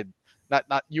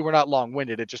 you were not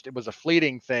long-winded. It was a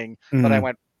fleeting thing, but I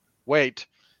went, wait,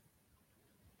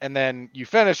 and then you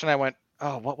finished, and I went,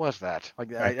 oh, what was that?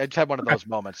 Like, I just had one of those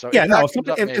moments. So Yeah, no.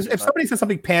 if Somebody says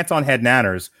something pants on head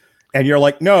nanners, and you're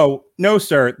like, no,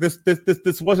 sir,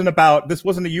 this wasn't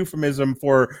a euphemism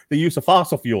for the use of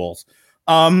fossil fuels,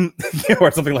 or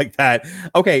something like that.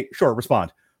 Okay, sure,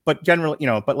 respond. But generally,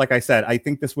 but like I said, I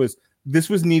think this was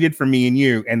needed for me and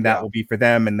you, and that will be for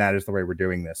them, and that is the way we're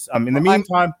doing this. In the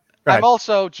meantime, I'm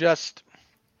also just.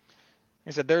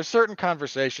 Like I said, there are certain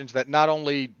conversations that not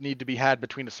only need to be had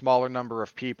between a smaller number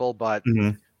of people, but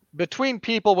between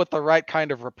people with the right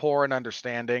kind of rapport and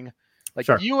understanding. Like,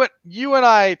 sure. you and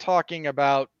I talking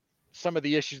about some of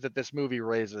the issues that this movie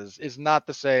raises is not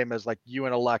the same as like you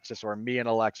and Alexis, or me and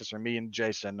Alexis, or me and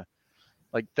Jason.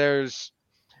 Like, there's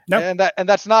and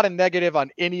that's not a negative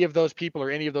on any of those people or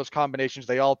any of those combinations.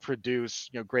 They all produce,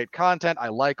 great content. I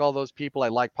like all those people. I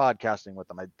like podcasting with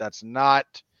them. That's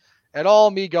not at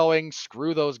all me going,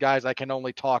 screw those guys, I can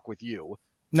only talk with you.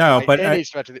 No, but any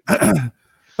stretch of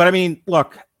but I mean,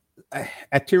 look,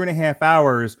 at 2.5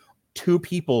 hours, 2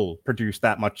 people produced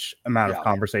that much amount of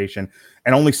conversation,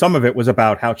 and only some of it was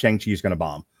about how Shang-Chi is going to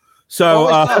bomb. So,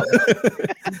 I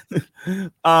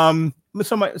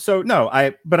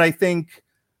think,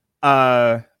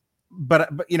 but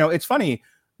it's funny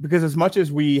because as much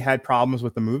as we had problems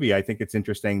with the movie, I think it's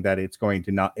interesting that it's going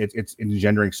to it's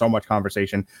engendering so much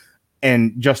conversation,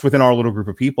 and just within our little group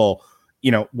of people,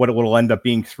 what it will end up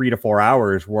being 3 to 4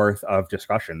 hours worth of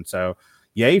discussion. So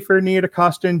yay for Nia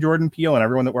DaCosta and Jordan Peele and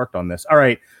everyone that worked on this. All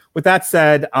right. With that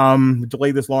said,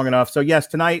 delayed this long enough. So yes,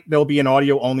 tonight there'll be an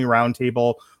audio only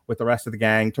roundtable with the rest of the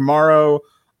gang. Tomorrow,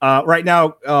 right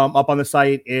now, up on the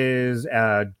site is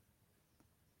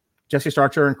Jesse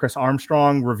Starcher and Chris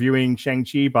Armstrong reviewing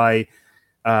Shang-Chi by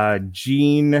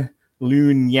Jean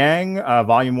Lun Yang,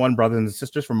 Volume 1, Brothers and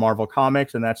Sisters from Marvel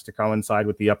Comics, and that's to coincide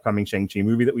with the upcoming Shang-Chi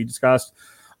movie that we discussed.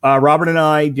 Robert and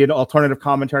I did alternative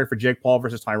commentary for Jake Paul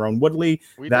versus Tyrone Woodley.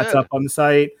 That's up on the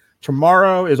site.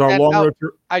 Tomorrow is our long road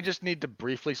to... I just need to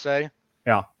briefly say,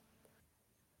 yeah,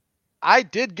 I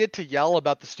did get to yell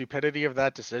about the stupidity of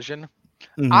that decision.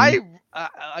 Like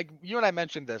you and I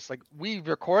mentioned this, like we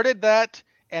recorded that,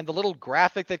 and the little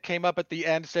graphic that came up at the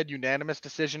end said unanimous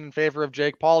decision in favor of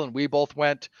Jake Paul, and we both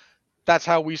went, that's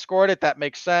how we scored it. That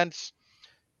makes sense.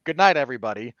 Good night,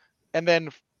 everybody. And then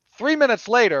 3 minutes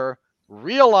later,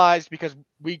 realized, because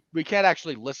we can't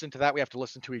actually listen to that, we have to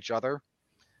listen to each other.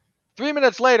 3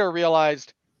 minutes later,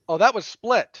 realized, oh, that was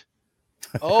split.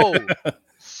 Oh,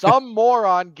 some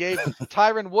moron gave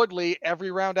Tyron Woodley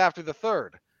every round after the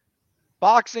third.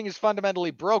 Boxing is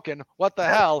fundamentally broken. What the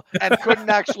hell? And couldn't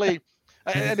actually,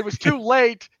 and it was too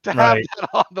late to have that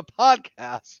on the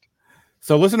podcast.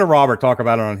 So listen to Robert talk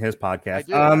about it on his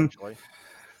podcast. I did, actually.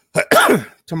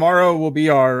 Tomorrow will be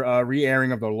our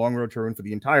re-airing of the Long Road to Ruin for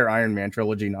the entire Iron Man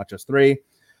trilogy, not just 3.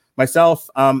 Myself,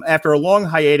 after a long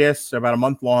hiatus, about a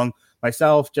month long,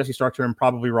 myself, Jesse Starcher, and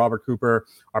probably Robert Cooper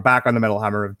are back on the Metal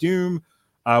Hammer of Doom.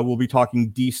 We'll be talking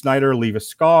D. Snyder, Leave a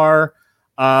Scar.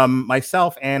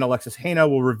 Myself and Alexis Hana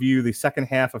will review the second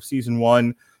half of season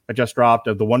 1 that just dropped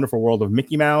of The Wonderful World of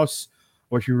Mickey Mouse,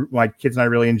 which my kids and I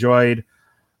really enjoyed.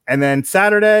 And then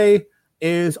Saturday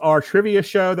is our trivia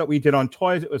show that we did on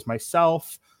toys. It was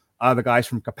myself, the guys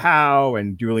from Kapow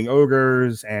and Dueling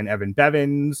Ogres, and Evan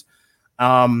Bevins.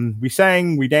 We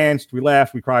sang, we danced, we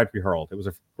laughed, we cried, we hurled. It was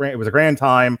a grand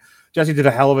time. Jesse did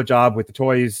a hell of a job with the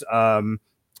toys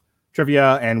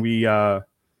trivia, and we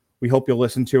hope you'll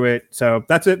listen to it. So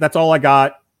that's it. That's all I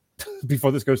got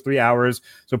before this goes 3 hours.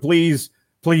 So please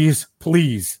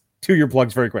do your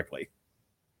plugs very quickly.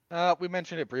 We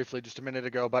mentioned it briefly just a minute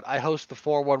ago, but I host the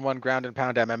 411 Ground and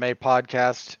Pound MMA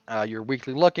podcast, your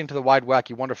weekly look into the wide,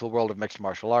 wacky, wonderful world of mixed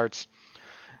martial arts.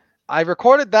 I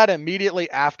recorded that immediately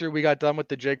after we got done with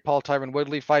the Jake Paul Tyron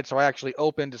Woodley fight, so I actually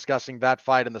opened discussing that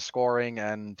fight and the scoring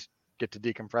and get to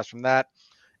decompress from that.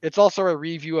 It's also a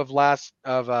review of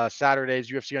Saturday's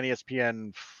UFC on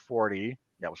ESPN 40.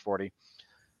 Yeah, it was 40.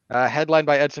 Headlined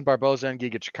by Edson Barboza and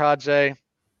Giga Chikadze.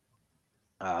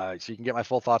 So you can get my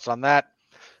full thoughts on that.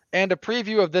 And a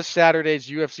preview of this Saturday's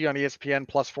UFC on ESPN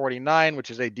Plus 49,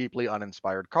 which is a deeply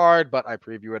uninspired card, but I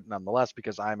preview it nonetheless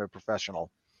because I'm a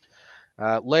professional.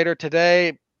 Later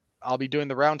today, I'll be doing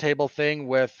the roundtable thing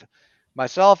with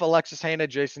myself, Alexis Haina,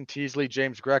 Jason Teasley,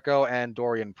 James Greco, and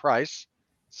Dorian Price.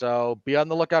 So be on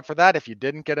the lookout for that. If you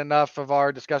didn't get enough of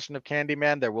our discussion of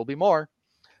Candyman, there will be more.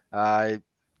 I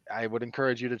would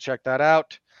encourage you to check that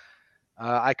out.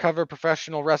 I cover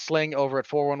professional wrestling over at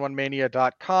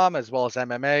 411mania.com as well as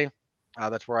MMA.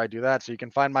 That's where I do that. So you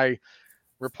can find my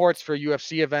reports for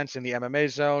UFC events in the MMA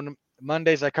zone.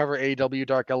 Mondays, I cover AEW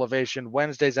Dark Elevation.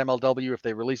 Wednesdays, MLW if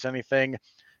they release anything.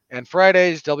 And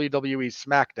Fridays, WWE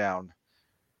SmackDown.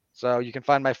 So you can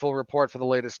find my full report for the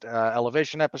latest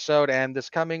Elevation episode. And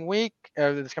this coming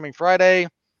Friday,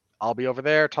 I'll be over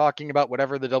there talking about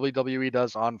whatever the WWE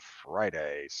does on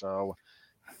Friday. So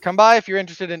come by if you're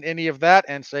interested in any of that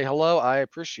and say hello. I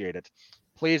appreciate it.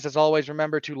 Please, as always,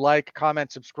 remember to like,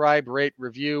 comment, subscribe, rate,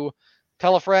 review,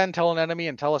 tell a friend, tell an enemy,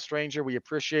 and tell a stranger. We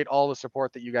appreciate all the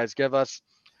support that you guys give us.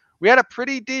 We had a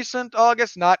pretty decent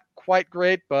August, not quite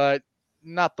great, but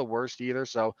not the worst either.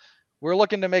 So we're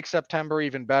looking to make September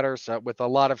even better. So with a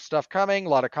lot of stuff coming, a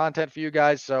lot of content for you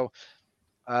guys. So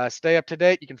stay up to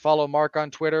date. You can follow Mark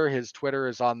on Twitter. His Twitter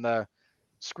is on the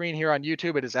screen here on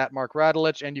YouTube. It is at Mark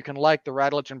Radulich, and you can like the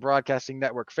Radulich and Broadcasting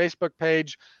Network Facebook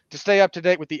page to stay up to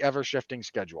date with the ever-shifting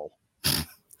schedule.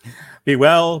 Be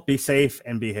well, be safe,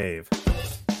 and behave.